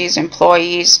agency's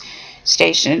employees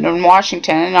stationed in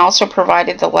Washington and also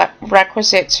provided the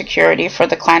requisite security for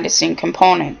the clandestine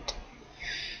component.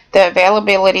 The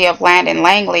availability of land in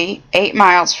Langley, 8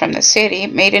 miles from the city,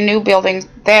 made a new building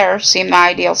there seem the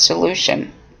ideal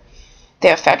solution.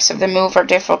 The effects of the move are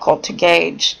difficult to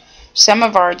gauge. Some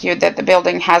have argued that the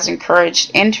building has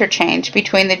encouraged interchange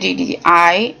between the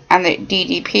DDI and the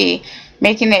DDP,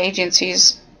 making the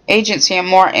agency a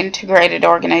more integrated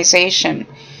organization.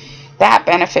 That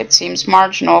benefit seems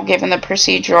marginal given the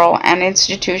procedural and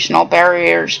institutional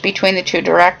barriers between the two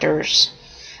directors.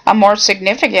 A more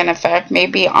significant effect may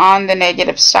be on the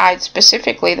negative side,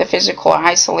 specifically the physical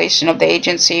isolation of the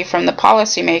agency from the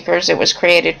policymakers it was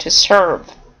created to serve.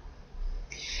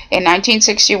 In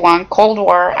 1961, Cold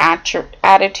War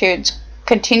attitudes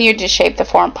continued to shape the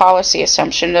foreign policy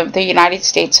assumption of the United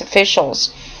States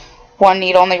officials. One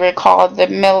need only recall the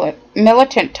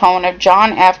militant tone of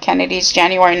John F. Kennedy's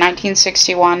January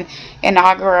 1961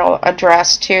 inaugural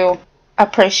address to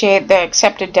appreciate the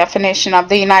accepted definition of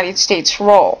the United States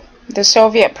role. The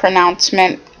Soviet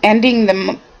pronouncement ending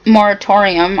the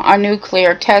moratorium on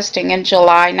nuclear testing in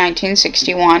July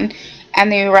 1961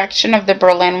 and the erection of the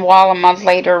Berlin Wall a month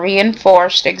later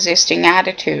reinforced existing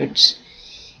attitudes.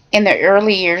 In the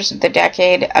early years of the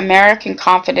decade, American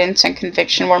confidence and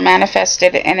conviction were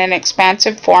manifested in an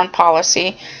expansive foreign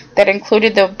policy that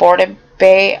included the aborted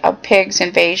Bay of Pigs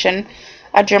invasion,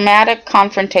 a dramatic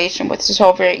confrontation with the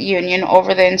Soviet Union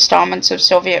over the installments of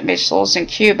Soviet missiles in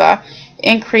Cuba,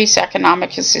 increased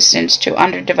economic assistance to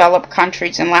underdeveloped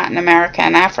countries in Latin America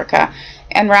and Africa,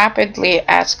 and rapidly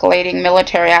escalating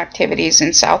military activities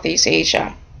in Southeast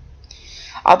Asia.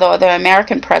 Although the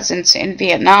American presence in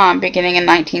Vietnam beginning in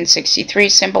 1963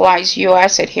 symbolized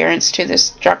U.S. adherence to the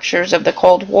structures of the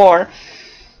Cold War,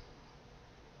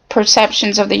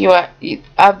 perceptions of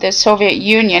the Soviet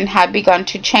Union had begun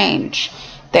to change.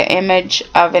 The image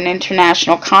of an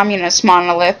international communist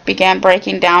monolith began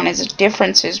breaking down as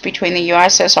differences between the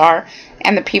USSR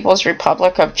and the People's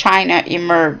Republic of China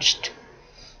emerged.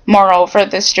 Moreover,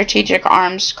 the strategic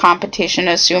arms competition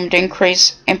assumed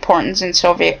increased importance in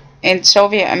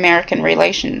Soviet-American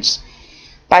relations.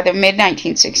 By the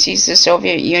mid-1960s, the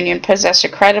Soviet Union possessed a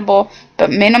credible but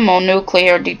minimal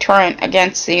nuclear deterrent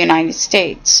against the United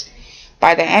States.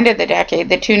 By the end of the decade,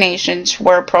 the two nations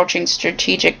were approaching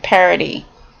strategic parity.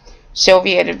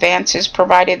 Soviet advances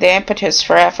provided the impetus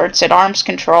for efforts at arms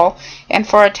control and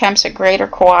for attempts at greater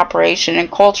cooperation in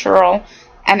cultural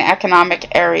and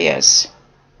economic areas.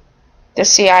 The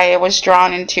CIA was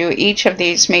drawn into each of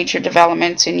these major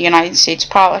developments in United States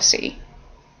policy.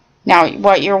 Now,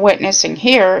 what you're witnessing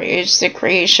here is the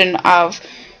creation of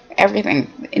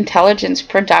everything, intelligence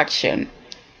production.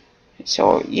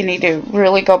 So you need to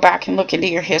really go back and look into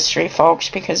your history, folks,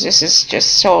 because this is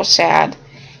just so sad.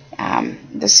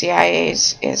 The CIA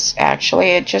is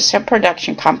actually just a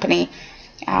production company.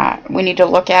 We need to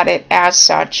look at it as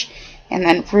such, and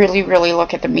then really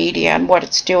look at the media and what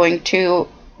it's doing to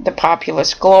the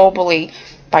populace globally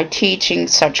by teaching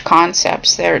such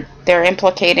concepts. They're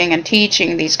implicating and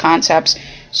teaching these concepts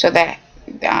so that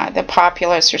the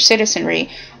populace or citizenry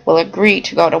will agree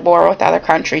to go to war with other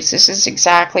countries. This is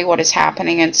exactly what is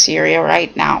happening in Syria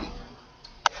right now.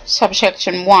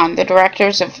 Subsection 1. The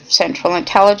Directors of Central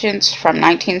Intelligence from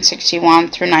 1961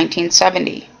 through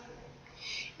 1970.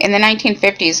 In the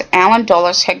 1950s, Allen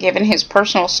Dulles had given his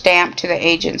personal stamp to the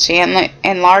agency and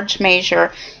in large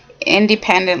measure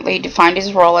independently defined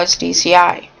his role as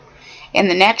DCI. In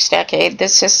the next decade, the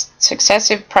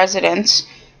successive presidents,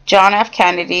 John F.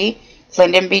 Kennedy,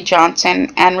 Lyndon B.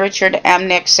 Johnson, and Richard M.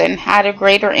 Nixon, had a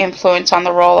greater influence on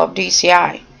the role of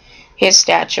DCI, his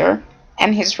stature,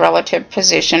 and his relative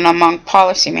position among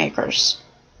policymakers.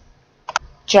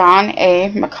 John A.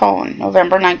 McCone,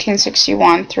 November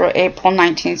 1961 through April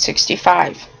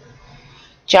 1965.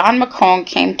 John McCone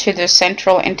came to the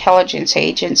Central Intelligence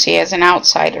Agency as an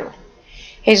outsider.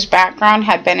 His background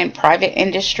had been in private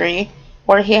industry,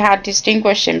 where he had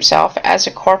distinguished himself as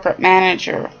a corporate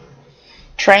manager.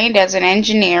 Trained as an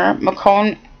engineer,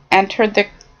 McCone entered the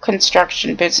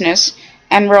construction business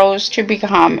and rose to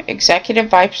become Executive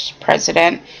Vice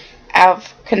President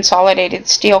of Consolidated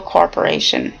Steel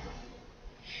Corporation.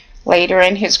 Later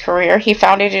in his career, he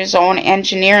founded his own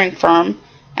engineering firm,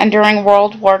 and during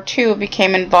World War II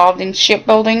became involved in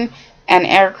shipbuilding and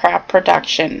aircraft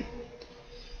production.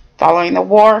 Following the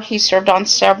war, he served on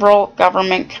several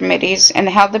government committees and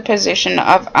held the position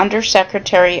of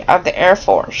Undersecretary of the Air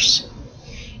Force.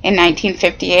 In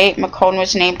 1958, McCone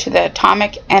was named to the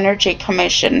Atomic Energy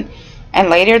Commission, and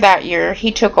later that year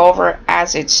he took over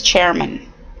as its chairman.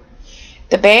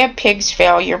 The Bay of Pigs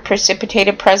failure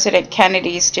precipitated President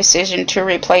Kennedy's decision to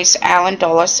replace Allen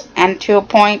Dulles and to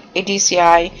appoint a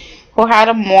DCI who had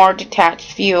a more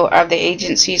detached view of the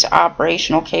agency's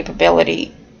operational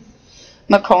capability.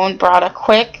 McCone brought a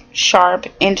quick, sharp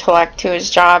intellect to his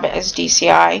job as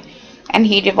DCI, and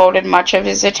he devoted much of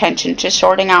his attention to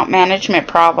sorting out management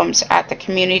problems at the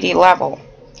community level.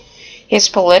 His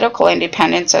political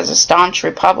independence as a staunch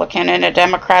Republican in a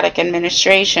Democratic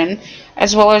administration,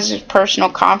 as well as his personal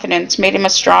confidence, made him a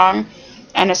strong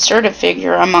and assertive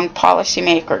figure among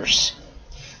policymakers.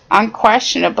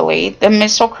 Unquestionably, the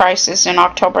missile crisis in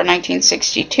October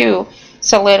 1962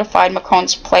 solidified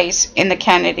McCone's place in the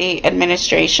Kennedy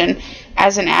administration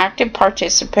as an active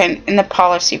participant in the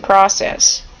policy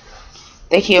process.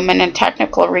 The human and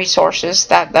technical resources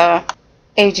that the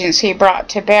agency brought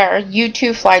to bear,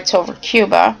 U-2 flights over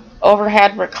Cuba,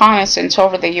 overhead reconnaissance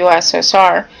over the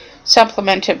USSR,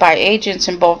 supplemented by agents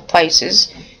in both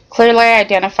places, clearly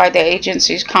identified the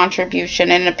agency's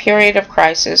contribution in a period of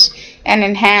crisis and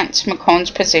enhanced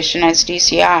McCone's position as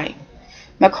DCI.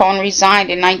 McCone resigned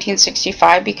in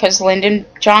 1965 because Lyndon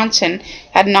Johnson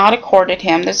had not accorded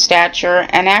him the stature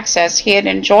and access he had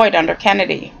enjoyed under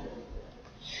Kennedy.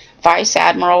 Vice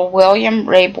Admiral William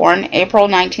Rayborn, April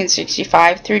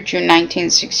 1965 through June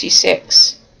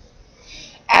 1966.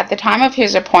 At the time of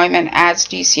his appointment as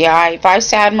DCI,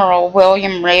 Vice Admiral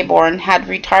William Rayborn had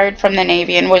retired from the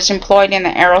Navy and was employed in the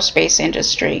aerospace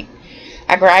industry.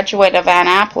 A graduate of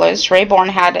Annapolis, Rayborn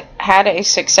had a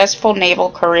successful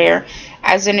naval career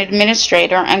as an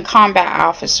administrator and combat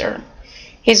officer.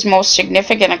 His most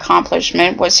significant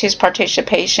accomplishment was his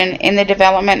participation in the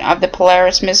development of the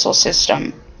Polaris missile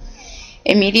system.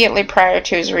 Immediately prior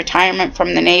to his retirement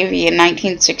from the Navy in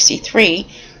 1963,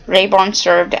 Rayborn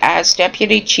served as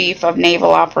Deputy Chief of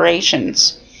Naval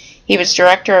Operations. He was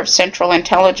Director of Central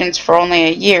Intelligence for only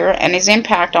a year, and his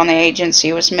impact on the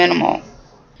agency was minimal.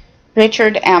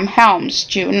 Richard M. Helms,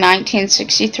 June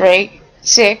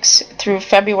 1966 through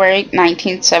February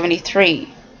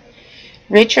 1973.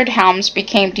 Richard Helms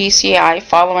became DCI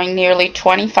following nearly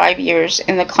 25 years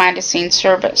in the clandestine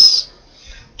service.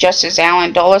 Just as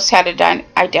Allen Dulles had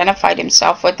identified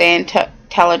himself with the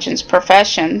intelligence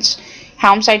professions,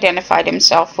 Helms identified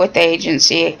himself with the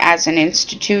agency as an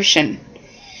institution.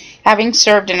 Having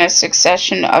served in a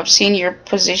succession of senior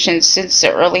positions since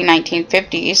the early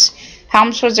 1950s,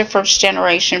 Helms was a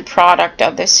first-generation product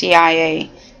of the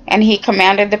CIA, and he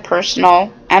commanded the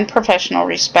personal and professional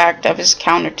respect of his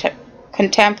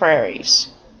contemporaries.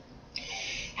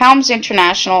 Helms'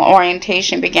 international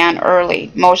orientation began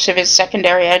early. Most of his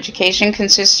secondary education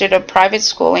consisted of private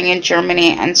schooling in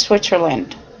Germany and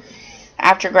Switzerland.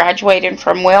 After graduating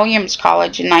from Williams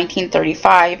College in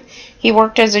 1935, he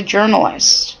worked as a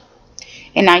journalist.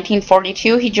 In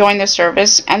 1942, he joined the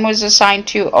service and was assigned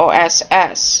to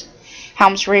OSS.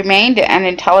 Helms remained an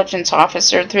intelligence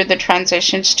officer through the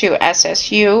transitions to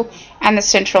SSU and the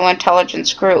Central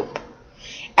Intelligence Group.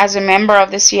 As a member of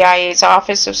the CIA's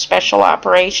Office of Special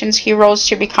Operations, he rose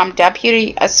to become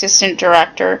Deputy Assistant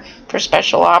Director for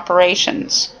Special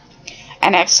Operations.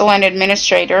 An excellent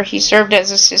administrator, he served as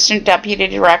Assistant Deputy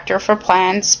Director for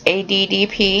Plans,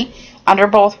 ADDP, under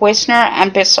both Wisner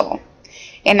and Bissell.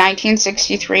 In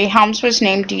 1963, Helms was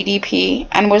named DDP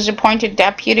and was appointed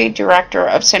Deputy Director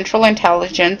of Central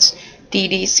Intelligence,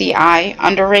 DDCI,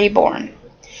 under Rayborn.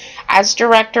 As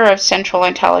Director of Central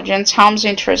Intelligence, Helms'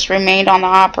 interest remained on the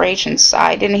operations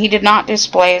side, and he did not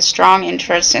display a strong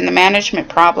interest in the management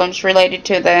problems related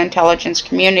to the intelligence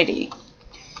community.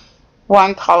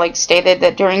 One colleague stated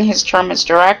that during his term as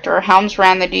director, Helms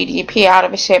ran the DDP out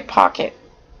of his hip pocket.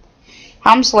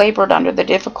 Helms labored under the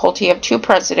difficulty of two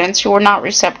presidents who were not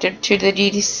receptive to the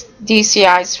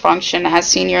DCI's function as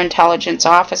senior intelligence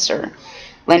officer.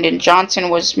 Lyndon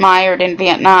Johnson was mired in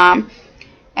Vietnam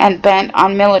and bent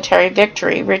on military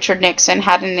victory. Richard Nixon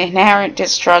had an inherent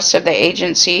distrust of the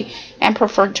agency and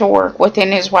preferred to work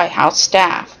within his White House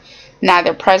staff.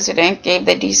 Neither president gave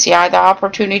the DCI the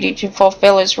opportunity to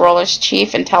fulfill his role as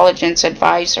chief intelligence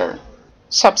advisor.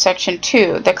 Subsection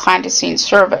 2. The Clandestine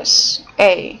Service.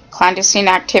 A. Clandestine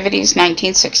Activities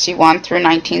 1961 through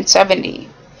 1970.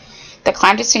 The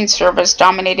clandestine service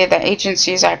dominated the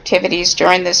agency's activities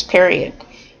during this period.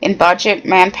 In budget,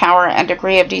 manpower, and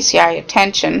degree of DCI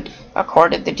attention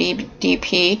accorded the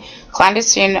DP,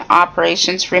 clandestine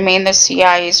operations remained the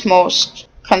CIA's most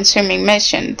consuming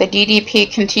mission. The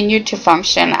DDP continued to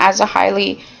function as a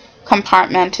highly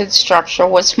compartmented structure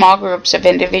with small groups of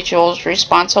individuals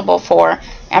responsible for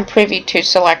and privy to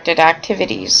selected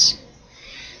activities.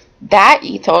 That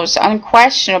ethos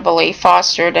unquestionably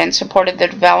fostered and supported the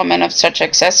development of such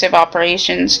excessive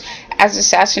operations as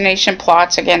assassination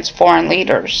plots against foreign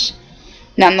leaders.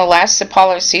 Nonetheless, the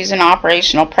policies and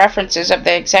operational preferences of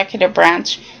the executive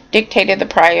branch dictated the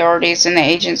priorities in the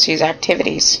agency's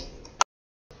activities.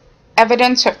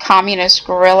 Evidence of communist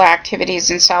guerrilla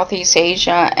activities in Southeast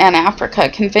Asia and Africa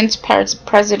convinced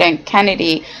President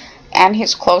Kennedy and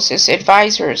his closest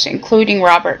advisors, including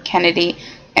Robert Kennedy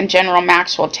and General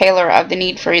Maxwell Taylor, of the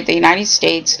need for the United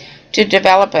States to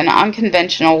develop an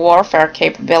unconventional warfare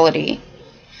capability.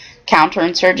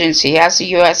 Counterinsurgency, as the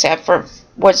U.S. effort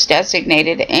was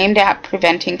designated, aimed at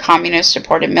preventing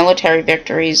communist-supported military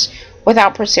victories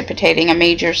without precipitating a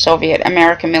major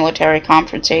Soviet-American military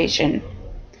confrontation.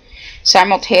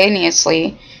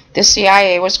 Simultaneously, the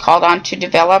CIA was called on to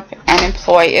develop and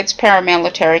employ its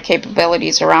paramilitary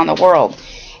capabilities around the world.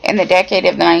 In the decade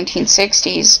of the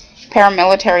 1960s,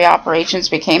 paramilitary operations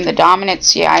became the dominant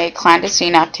CIA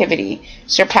clandestine activity,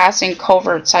 surpassing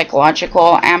covert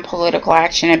psychological and political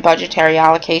action and budgetary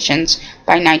allocations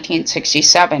by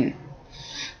 1967.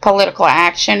 Political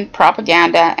action,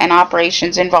 propaganda, and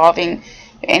operations involving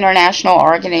international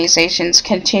organizations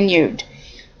continued.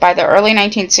 By the early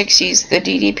 1960s, the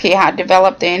DDP had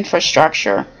developed the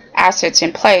infrastructure, assets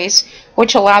in place,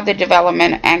 which allowed the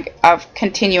development of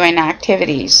continuing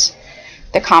activities.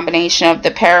 The combination of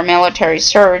the paramilitary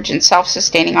surge and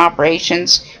self-sustaining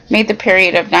operations made the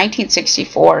period of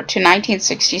 1964 to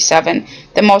 1967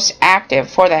 the most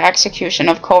active for the execution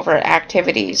of covert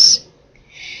activities.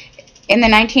 In the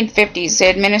 1950s, the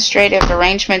administrative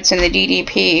arrangements in the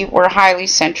DDP were highly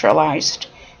centralized.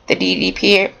 The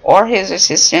DDP or his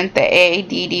assistant, the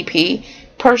ADDP,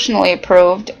 personally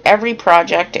approved every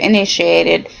project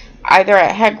initiated either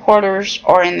at headquarters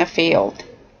or in the field.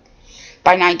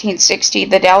 By 1960,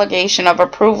 the delegation of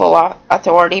approval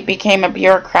authority became a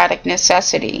bureaucratic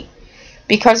necessity.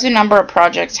 Because the number of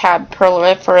projects had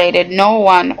proliferated, no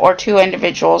one or two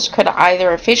individuals could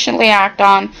either efficiently act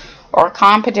on or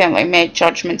competently make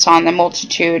judgments on the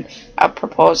multitude of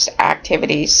proposed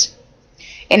activities.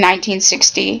 In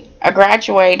 1960, a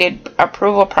graduated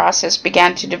approval process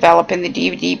began to develop in the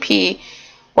DDP,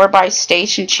 whereby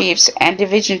station chiefs and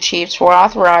division chiefs were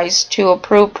authorized to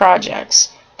approve projects,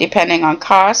 depending on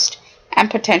cost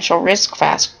and potential risk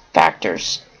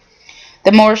factors.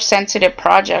 The more sensitive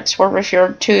projects were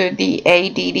referred to the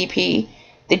ADDP,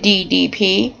 the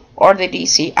DDP, or the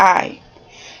DCI.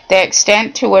 The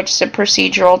extent to which the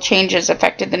procedural changes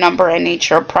affected the number and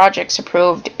nature of projects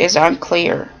approved is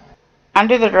unclear.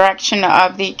 Under the direction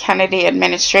of the Kennedy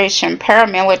administration,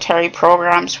 paramilitary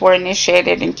programs were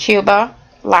initiated in Cuba,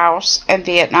 Laos, and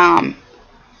Vietnam.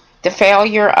 The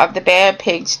failure of the Bay of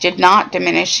Pigs did not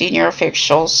diminish senior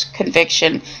officials'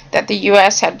 conviction that the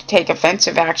U.S. had to take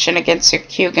offensive action against the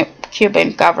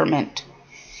Cuban government.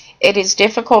 It is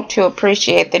difficult to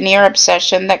appreciate the near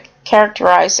obsession that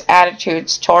characterized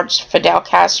attitudes towards Fidel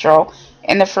Castro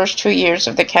in the first 2 years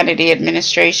of the Kennedy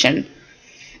administration.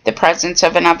 The presence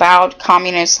of an avowed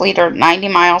communist leader 90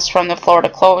 miles from the Florida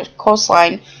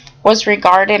coastline was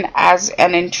regarded as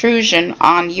an intrusion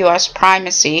on U.S.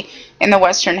 primacy in the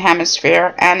Western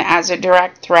Hemisphere and as a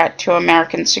direct threat to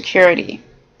American security.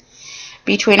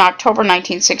 Between October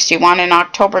 1961 and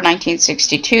October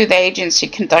 1962, the agency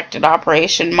conducted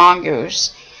Operation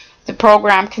Mongoose. The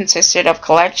program consisted of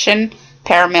collection,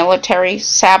 paramilitary,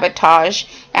 sabotage,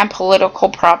 and political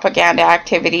propaganda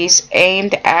activities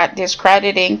aimed at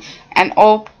discrediting and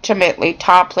ultimately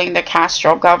toppling the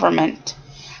Castro government.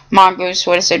 Mongoose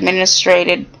was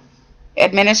administered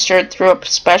through a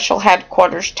special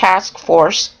headquarters task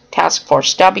force, Task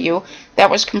Force W, that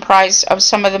was comprised of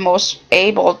some of the most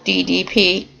able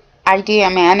DDP idea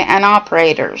men and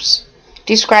operators.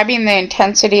 Describing the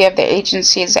intensity of the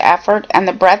agency's effort and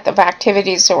the breadth of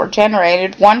activities that were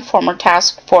generated, one former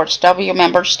Task Force W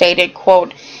member stated,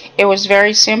 quote, "It was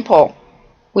very simple.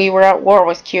 We were at war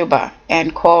with Cuba,"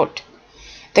 end quote.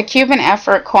 The Cuban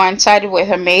effort coincided with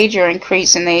a major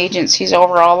increase in the agency's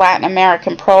overall Latin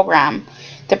American program.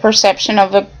 The perception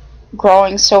of a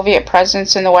growing Soviet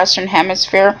presence in the Western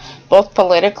Hemisphere, both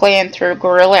politically and through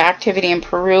guerrilla activity in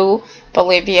Peru,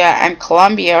 Bolivia, and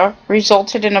Colombia,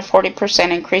 resulted in a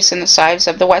 40% increase in the size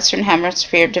of the Western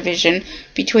Hemisphere Division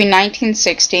between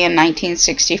 1960 and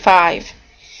 1965.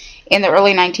 In the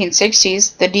early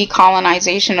 1960s, the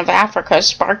decolonization of Africa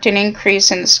sparked an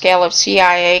increase in the scale of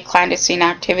CIA clandestine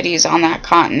activities on that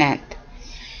continent.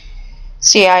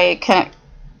 CIA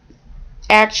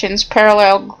actions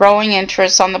paralleled growing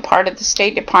interest on the part of the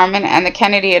State Department and the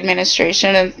Kennedy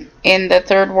administration in the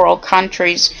Third World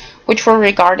countries, which were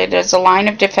regarded as a line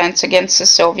of defense against the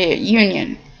Soviet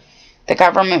Union. The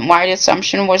government-wide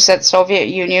assumption was that the Soviet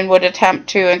Union would attempt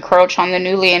to encroach on the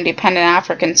newly independent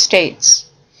African states.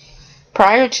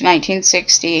 Prior to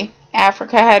 1960,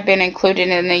 Africa had been included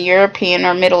in the European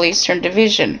or Middle Eastern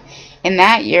Division. In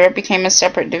that year, it became a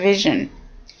separate division.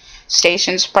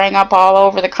 Stations sprang up all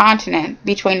over the continent.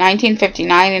 Between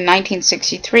 1959 and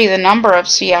 1963, the number of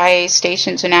CIA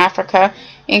stations in Africa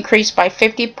increased by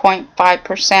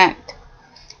 50.5%.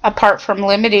 Apart from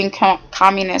limiting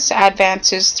communist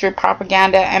advances through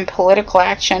propaganda and political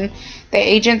action, the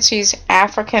agency's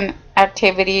African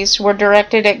activities were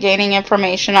directed at gaining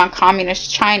information on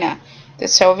Communist China, the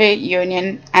Soviet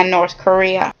Union, and North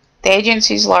Korea. The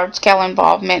agency's large-scale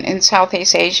involvement in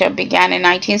Southeast Asia began in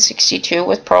 1962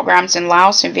 with programs in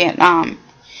Laos and Vietnam.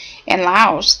 In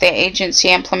Laos, the agency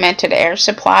implemented air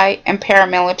supply and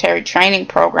paramilitary training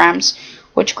programs,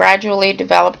 which gradually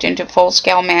developed into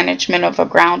full-scale management of a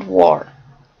ground war.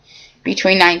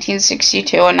 Between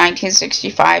 1962 and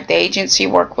 1965, the agency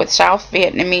worked with South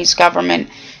Vietnamese government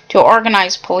to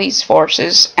organize police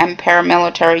forces and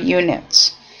paramilitary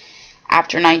units.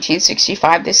 After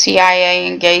 1965, the CIA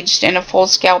engaged in a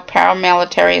full-scale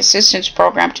paramilitary assistance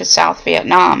program to South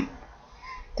Vietnam.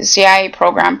 The CIA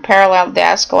program paralleled the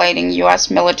escalating U.S.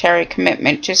 military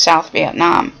commitment to South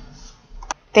Vietnam.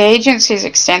 The agency's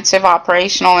extensive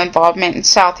operational involvement in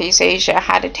Southeast Asia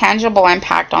had a tangible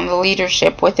impact on the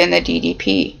leadership within the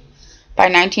DDP. By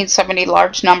 1970,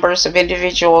 large numbers of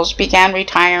individuals began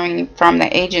retiring from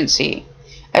the agency.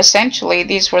 Essentially,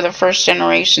 these were the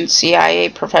first-generation CIA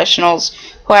professionals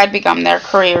who had begun their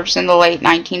careers in the late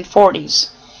 1940s.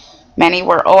 Many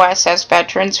were OSS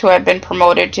veterans who had been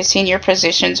promoted to senior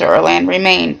positions early and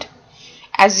remained.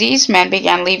 As these men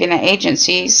began leaving the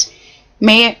agencies,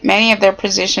 many of their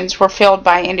positions were filled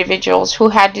by individuals who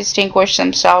had distinguished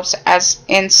themselves as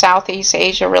in Southeast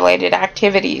Asia-related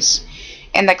activities.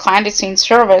 In the clandestine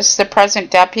service, the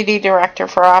present Deputy Director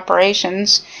for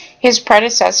Operations, his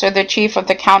predecessor, the Chief of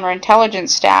the Counterintelligence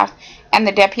Staff, and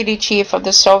the deputy chief of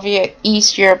the Soviet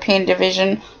East European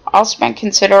Division all spent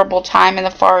considerable time in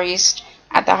the Far East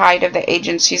at the height of the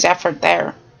agency's effort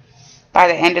there. By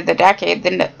the end of the decade,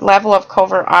 the level of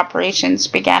covert operations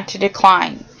began to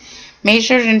decline.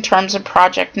 Measured in terms of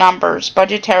project numbers,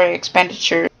 budgetary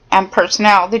expenditure, and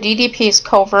personnel, the DDP's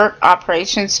covert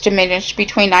operations diminished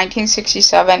between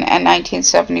 1967 and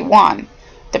 1971.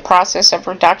 The process of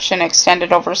reduction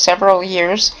extended over several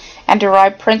years and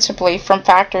derived principally from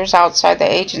factors outside the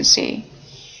agency.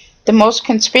 The most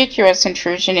conspicuous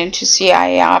intrusion into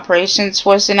CIA operations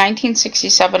was the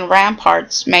 1967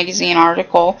 Ramparts magazine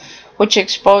article, which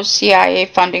exposed CIA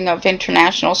funding of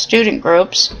international student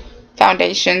groups,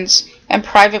 foundations, and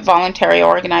private voluntary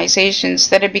organizations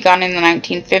that had begun in the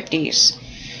 1950s.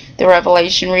 The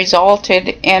revelation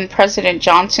resulted in President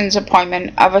Johnson's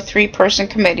appointment of a 3-person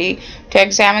committee to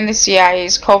examine the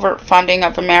CIA's covert funding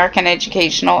of American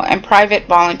educational and private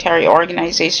voluntary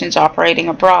organizations operating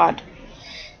abroad.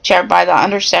 Chaired by the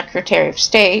Undersecretary of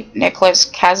State, Nicholas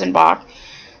Katzenbach,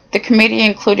 the committee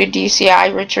included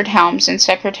DCI Richard Helms and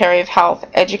Secretary of Health,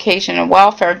 Education, and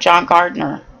Welfare John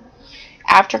Gardner.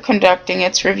 After conducting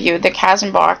its review, the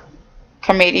Katzenbach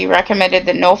Committee recommended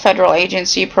that no federal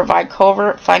agency provide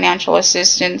covert financial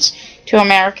assistance to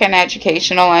American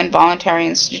educational and voluntary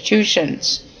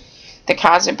institutions. The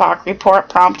Katzenbach report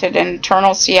prompted an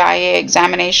internal CIA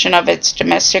examination of its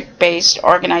domestic-based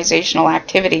organizational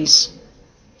activities.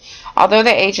 Although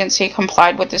the agency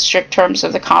complied with the strict terms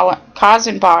of the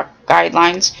Katzenbach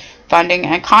guidelines, funding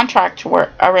and contract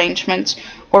arrangements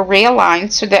were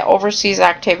realigned so that overseas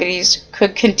activities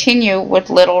could continue with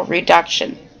little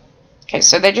reduction. Okay,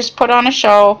 so they just put on a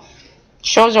show,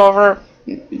 show's over,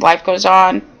 life goes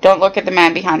on, don't look at the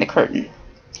man behind the curtain.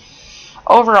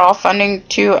 Overall, funding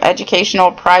to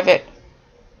educational private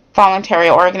voluntary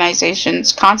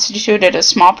organizations constituted a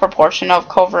small proportion of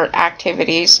covert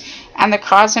activities, and the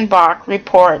Katzenbach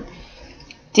report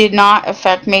did not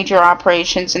affect major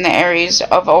operations in the areas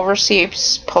of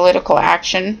overseas political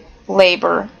action,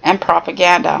 labor, and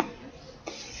propaganda.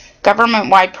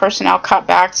 Government-wide personnel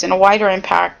cutbacks and a wider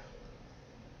impact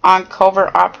on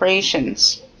covert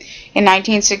operations. In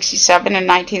 1967 and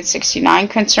 1969,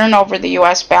 concern over the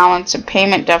U.S. balance of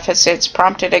payment deficits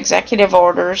prompted executive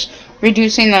orders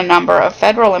reducing the number of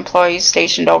federal employees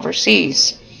stationed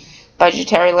overseas.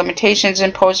 Budgetary limitations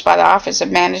imposed by the Office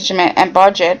of Management and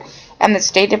Budget and the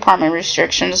State Department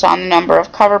restrictions on the number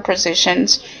of cover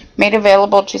positions made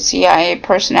available to CIA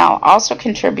personnel also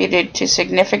contributed to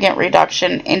significant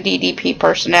reduction in DDP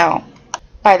personnel.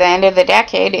 By the end of the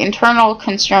decade, internal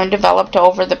concern developed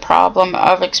over the problem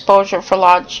of exposure for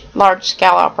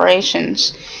large-scale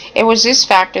operations. It was this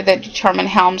factor that determined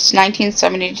Helms'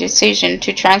 1970 decision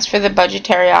to transfer the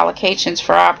budgetary allocations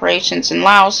for operations in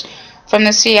Laos from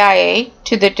the CIA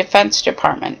to the Defense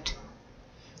Department.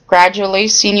 Gradually,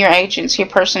 senior agency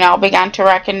personnel began to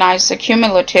recognize the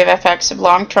cumulative effects of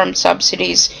long-term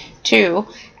subsidies to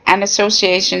and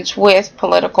associations with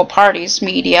political parties,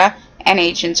 media, and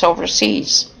agents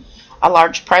overseas. A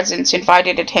large presence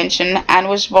invited attention and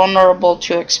was vulnerable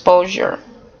to exposure.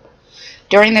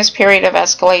 During this period of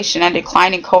escalation and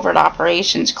decline in covert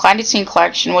operations, clandestine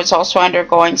collection was also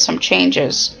undergoing some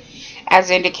changes.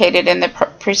 As indicated in the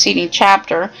preceding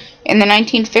chapter, in the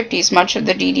 1950s, much of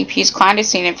the DDP's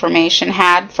clandestine information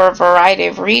had, for a variety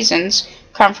of reasons,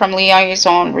 come from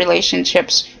liaison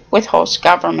relationships with host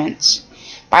governments.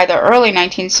 By the early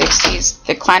 1960s,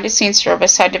 the clandestine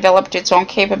service had developed its own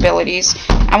capabilities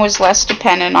and was less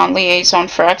dependent on liaison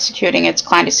for executing its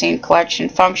clandestine collection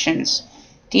functions.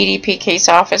 DDP case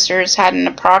officers had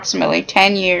approximately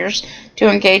 10 years to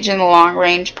engage in the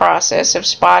long-range process of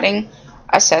spotting,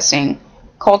 assessing,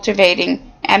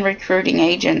 cultivating, and recruiting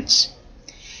agents.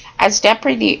 As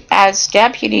Deputy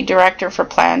Director for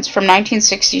Plans from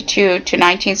 1962 to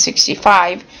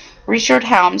 1965, Richard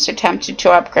Helms attempted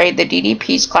to upgrade the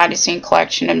DDP's clandestine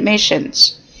collection and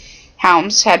missions.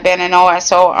 Helms had been an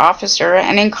OSO officer,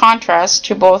 and in contrast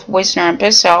to both Wisner and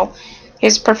Bissell,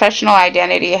 his professional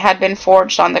identity had been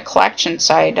forged on the collection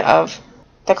side of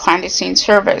the clandestine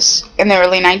service. In the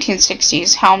early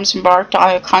 1960s, Helms embarked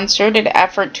on a concerted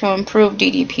effort to improve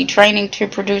DDP training to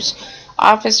produce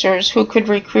officers who could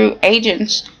recruit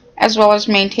agents as well as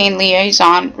maintain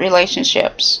liaison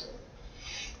relationships.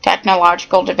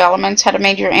 Technological developments had a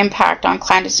major impact on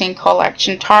clandestine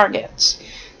collection targets,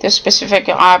 the specific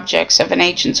objects of an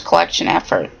agent's collection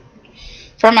effort.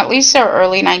 From at least the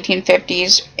early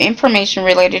 1950s, information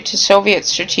related to Soviet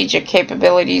strategic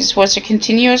capabilities was a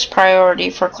continuous priority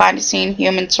for clandestine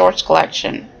human source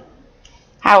collection.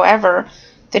 However,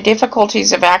 the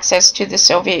difficulties of access to the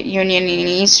Soviet Union in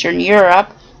Eastern Europe,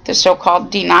 the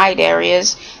so-called denied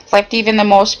areas, left even the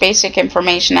most basic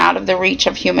information out of the reach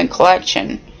of human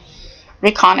collection.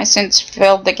 Reconnaissance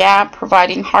filled the gap,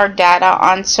 providing hard data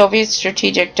on Soviet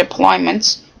strategic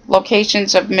deployments,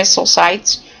 locations of missile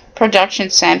sites, production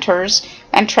centers,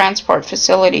 and transport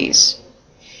facilities.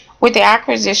 With the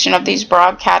acquisition of these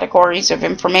broad categories of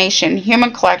information,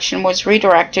 human collection was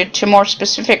redirected to more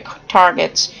specific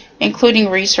targets, including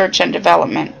research and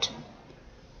development.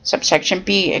 Subsection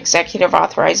B, Executive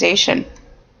Authorization.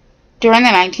 During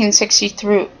the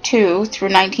 1962 through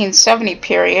 1970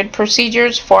 period,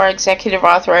 procedures for executive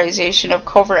authorization of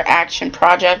covert action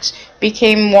projects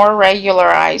became more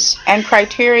regularized, and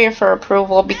criteria for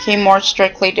approval became more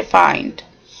strictly defined.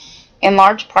 In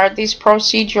large part, these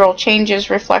procedural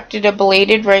changes reflected a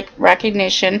belated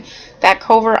recognition that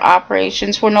covert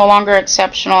operations were no longer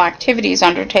exceptional activities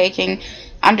undertaken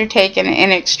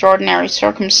in extraordinary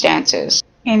circumstances.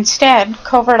 Instead,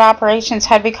 covert operations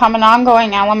had become an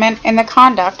ongoing element in the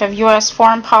conduct of U.S.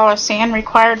 foreign policy and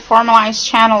required formalized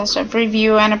channels of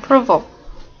review and approval.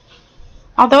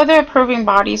 Although the approving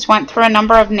bodies went through a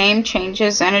number of name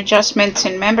changes and adjustments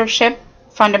in membership,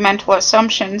 fundamental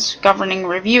assumptions governing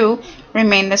review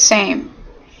remained the same.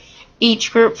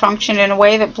 Each group functioned in a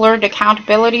way that blurred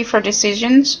accountability for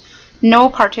decisions. No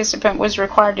participant was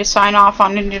required to sign off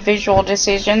on individual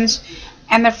decisions,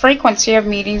 and the frequency of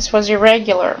meetings was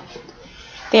irregular.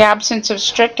 The absence of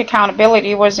strict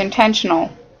accountability was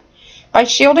intentional. By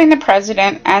shielding the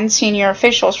president and senior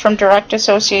officials from direct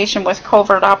association with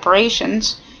covert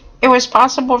operations, it was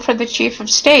possible for the chief of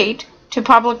state to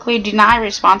publicly deny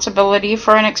responsibility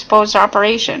for an exposed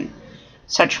operation.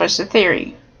 Such was the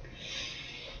theory.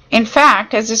 In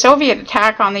fact, as the Soviet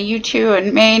attack on the U-2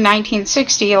 in May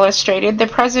 1960 illustrated, the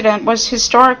president was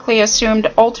historically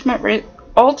assumed ultimate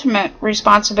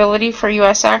responsibility for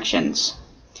U.S. actions.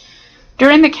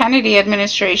 During the Kennedy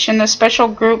administration, the special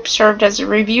group served as a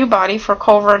review body for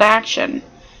covert action.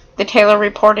 The Taylor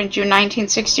Report in June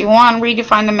 1961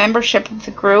 redefined the membership of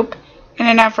the group in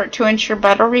an effort to ensure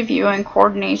better review and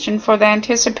coordination for the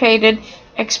anticipated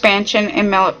expansion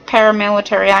in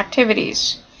paramilitary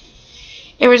activities.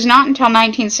 It was not until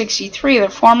 1963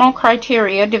 that formal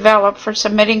criteria developed for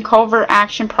submitting covert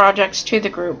action projects to the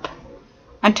group.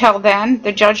 Until then,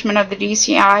 the judgment of the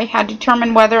DCI had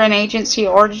determined whether an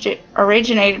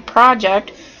agency-originated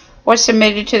project was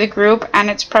submitted to the group and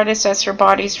its predecessor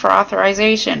bodies for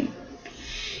authorization.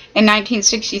 In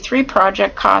 1963,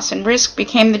 project costs and risk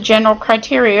became the general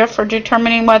criteria for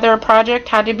determining whether a project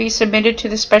had to be submitted to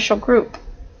the special group.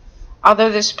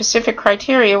 Although the specific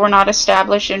criteria were not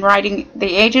established in writing,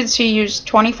 the agency used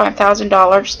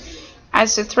 $25,000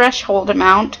 as the threshold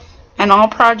amount, and all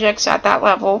projects at that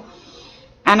level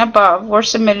and above were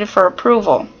submitted for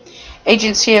approval.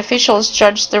 Agency officials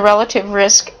judged the relative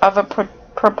risk of a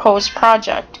proposed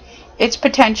project, its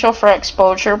potential for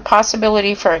exposure,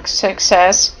 possibility for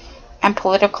success, and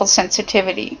political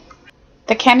sensitivity.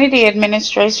 The Kennedy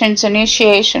administration's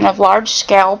initiation of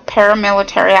large-scale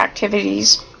paramilitary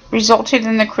activities resulted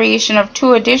in the creation of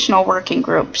two additional working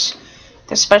groups,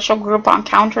 the Special Group on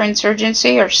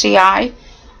Counterinsurgency, or CI,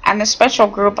 and the Special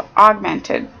Group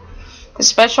Augmented. The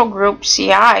Special Group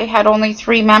CI had only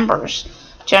 3 members: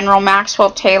 General Maxwell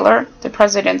Taylor, the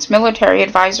President's military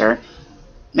advisor,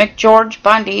 McGeorge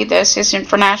Bundy, the Assistant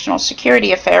for National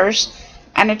Security Affairs,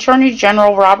 and Attorney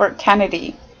General Robert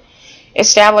Kennedy.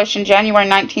 Established in January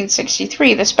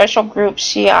 1963, the Special Group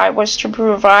CI was to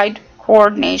provide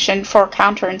coordination for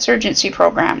counterinsurgency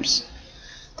programs.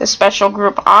 The Special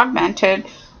Group Augmented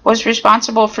was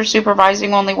responsible for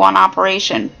supervising only one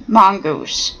operation,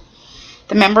 Mongoose.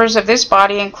 The members of this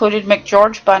body included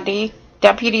McGeorge Bundy,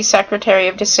 Deputy Secretary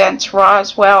of Defense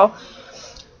Roswell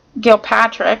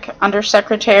Gilpatrick,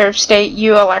 Undersecretary of State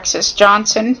U. Alexis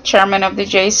Johnson, Chairman of the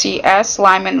JCS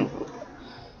Lyman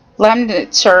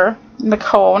Lemnitzer,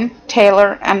 McCone,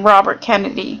 Taylor, and Robert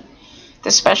Kennedy.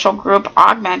 The Special Group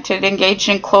Augmented engaged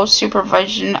in close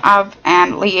supervision of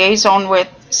and liaison with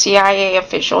CIA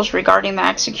officials regarding the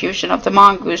execution of the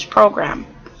Mongoose program.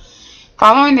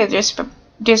 Following the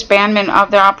disbandment of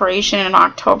the operation in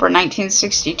October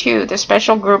 1962, the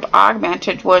Special Group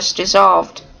Augmented was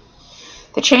dissolved.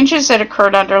 The changes that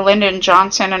occurred under Lyndon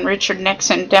Johnson and Richard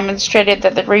Nixon demonstrated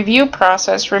that the review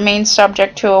process remained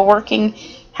subject to the working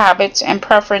habits and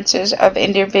preferences of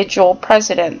individual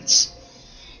presidents.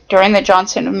 During the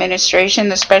Johnson administration,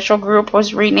 the special group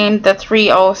was renamed the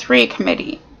 303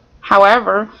 Committee.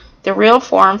 However, the real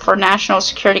forum for National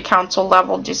Security Council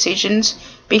level decisions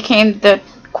became the,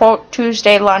 quote,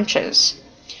 Tuesday lunches,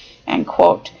 end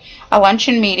quote, a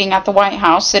luncheon meeting at the White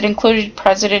House that included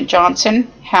President Johnson,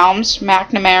 Helms,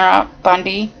 McNamara,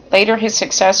 Bundy, later his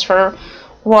successor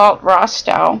Walt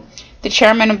Rostow, the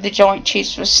chairman of the Joint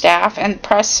Chiefs of Staff and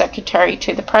press secretary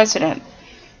to the President.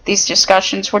 These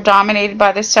discussions were dominated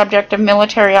by the subject of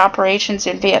military operations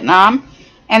in Vietnam,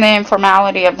 and the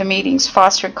informality of the meetings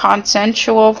fostered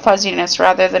consensual fuzziness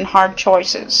rather than hard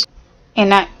choices.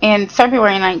 In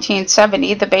February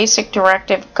 1970, the Basic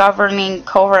Directive Governing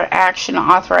Covert Action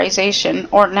Authorization,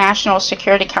 or National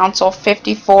Security Council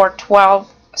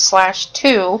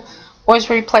 5412/2, was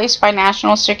replaced by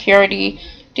National Security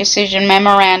Decision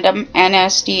Memorandum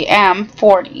NSDM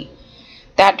 40.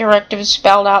 That directive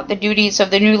spelled out the duties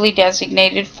of the newly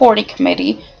designated 40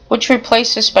 Committee, which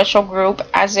replaced a special group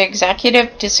as the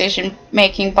executive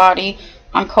decision-making body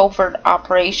on covert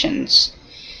operations.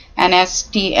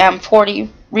 NSDM 40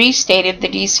 restated the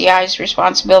DCI's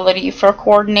responsibility for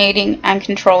coordinating and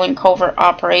controlling covert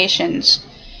operations.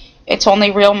 Its only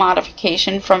real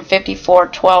modification from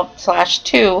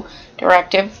 5412/2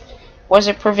 directive was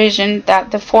a provision that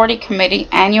the 40 Committee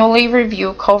annually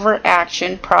review covert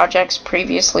action projects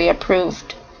previously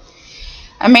approved.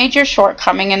 A major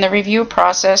shortcoming in the review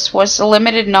process was the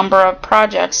limited number of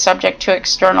projects subject to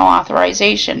external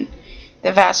authorization.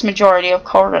 The vast majority of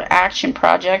covert action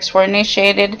projects were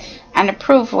initiated and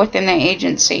approved within the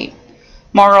agency.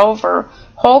 Moreover,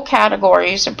 whole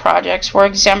categories of projects were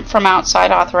exempt from outside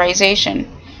authorization.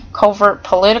 Covert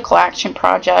political action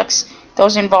projects,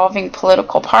 those involving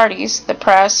political parties, the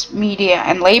press, media,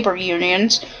 and labor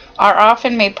unions, are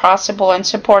often made possible and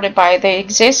supported by the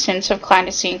existence of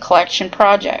clandestine collection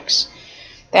projects.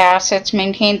 The assets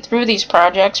maintained through these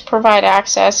projects provide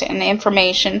access and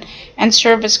information and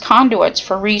serve as conduits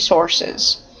for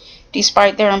resources.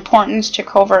 Despite their importance to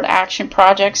covert action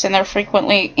projects and their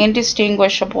frequently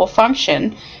indistinguishable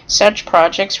function, such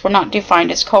projects were not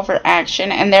defined as covert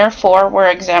action and therefore were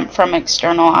exempt from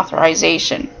external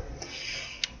authorization.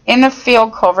 In the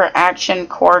field, covert action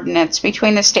coordinates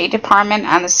between the State Department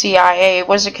and the CIA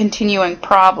was a continuing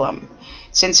problem.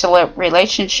 Since the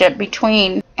relationship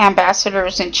between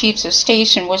ambassadors and chiefs of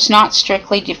station was not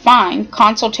strictly defined,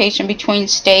 consultation between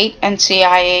state and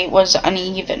CIA was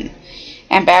uneven.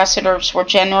 Ambassadors were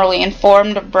generally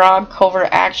informed of broad covert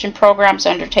action programs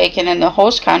undertaken in the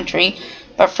host country,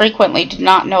 but frequently did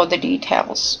not know the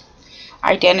details.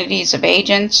 Identities of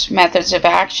agents, methods of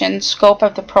action, scope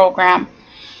of the program.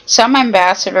 Some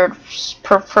ambassadors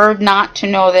preferred not to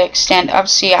know the extent of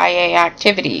CIA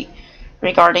activity,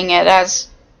 regarding it as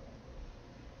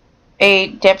a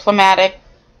diplomatic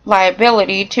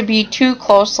liability to be too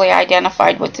closely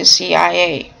identified with the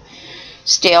CIA.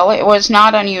 Still, it was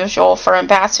not unusual for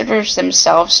ambassadors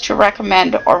themselves to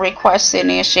recommend or request the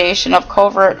initiation of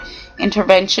covert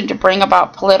intervention to bring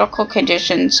about political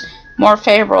conditions more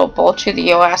favorable to the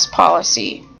U.S.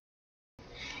 policy.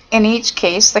 In each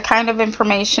case, the kind of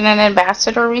information an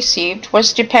ambassador received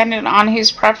was dependent on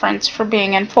his preference for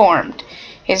being informed,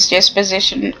 his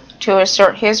disposition to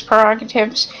assert his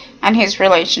prerogatives, and his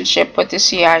relationship with the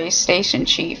CIA station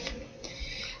chief.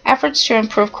 Efforts to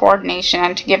improve coordination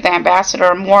and to give the ambassador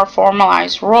a more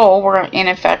formalized role were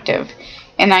ineffective.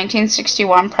 In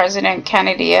 1961, President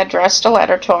Kennedy addressed a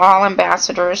letter to all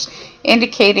ambassadors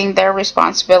indicating their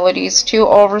responsibilities to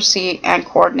oversee and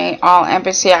coordinate all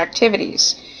embassy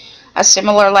activities. A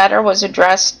similar letter was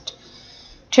addressed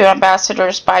to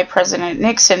ambassadors by President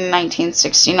Nixon in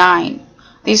 1969.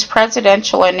 These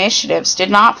presidential initiatives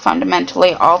did not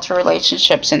fundamentally alter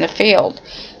relationships in the field.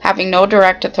 Having no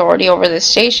direct authority over the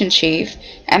station chief,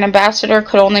 an ambassador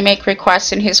could only make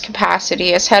requests in his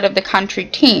capacity as head of the country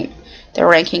team, the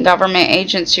ranking government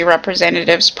agency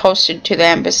representatives posted to the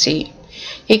embassy.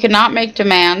 He could not make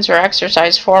demands or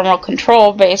exercise formal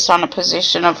control based on a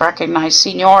position of recognized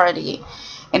seniority.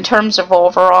 In terms of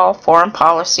overall foreign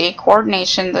policy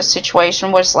coordination, the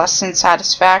situation was less than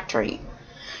satisfactory.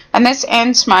 And this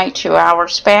ends my 2-hour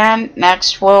span.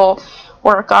 Next, we'll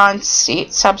work on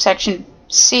subsection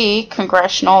C,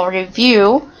 Congressional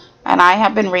Review, and I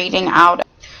have been reading out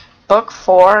Book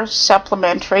 4,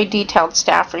 Supplementary Detailed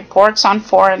Staff Reports on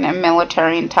Foreign and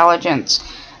Military Intelligence.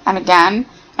 And again,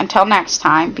 until next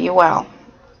time, be well.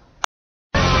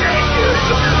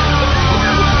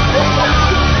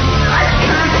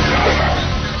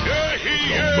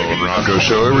 Rocco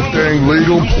Show, everything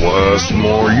legal plus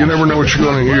more. You never know what you're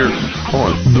going to hear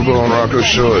on the Bill and Rocco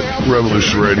Show at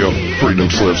Revolution Radio,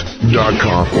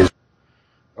 freedomslips.com.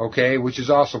 Okay, which is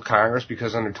also Congress,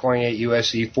 because under 28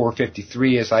 U.S.C.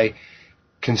 453, as I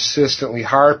consistently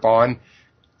harp on,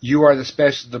 you are the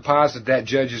special deposit that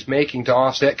judge is making to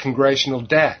offset congressional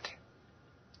debt.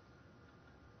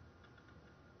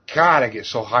 God, I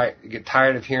get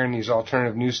tired of hearing these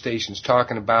alternative news stations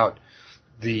talking about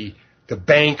the The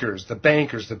bankers, the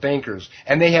bankers, the bankers.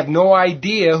 And they have no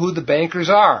idea who the bankers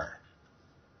are.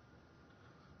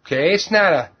 Okay, it's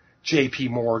not a J.P.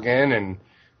 Morgan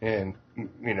and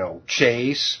you know,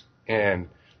 Chase and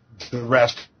the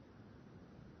rest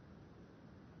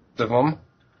of them.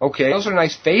 Okay, those are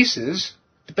nice faces.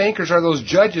 The bankers are those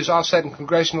judges offsetting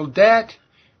congressional debt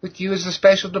with you as a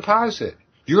special deposit.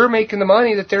 You're making the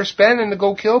money that they're spending to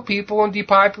go kill people and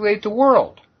depopulate the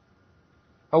world.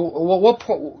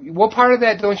 What part of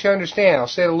that don't you understand? I'll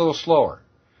say it a little slower.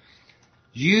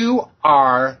 You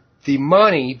are the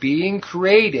money being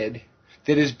created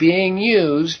that is being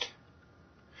used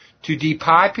to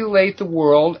depopulate the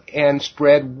world and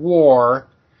spread war,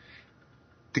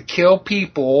 to kill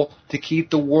people, to keep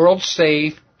the world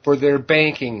safe for their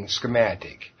banking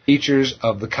schematic. Features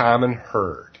of the common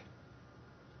herd.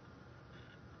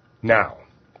 Now,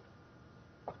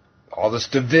 all this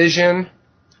division,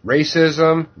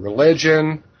 racism,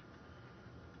 religion,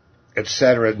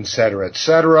 etc., etc.,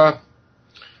 etc.,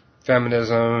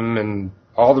 feminism, and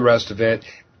all the rest of it,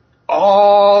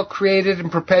 all created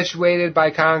and perpetuated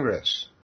by Congress.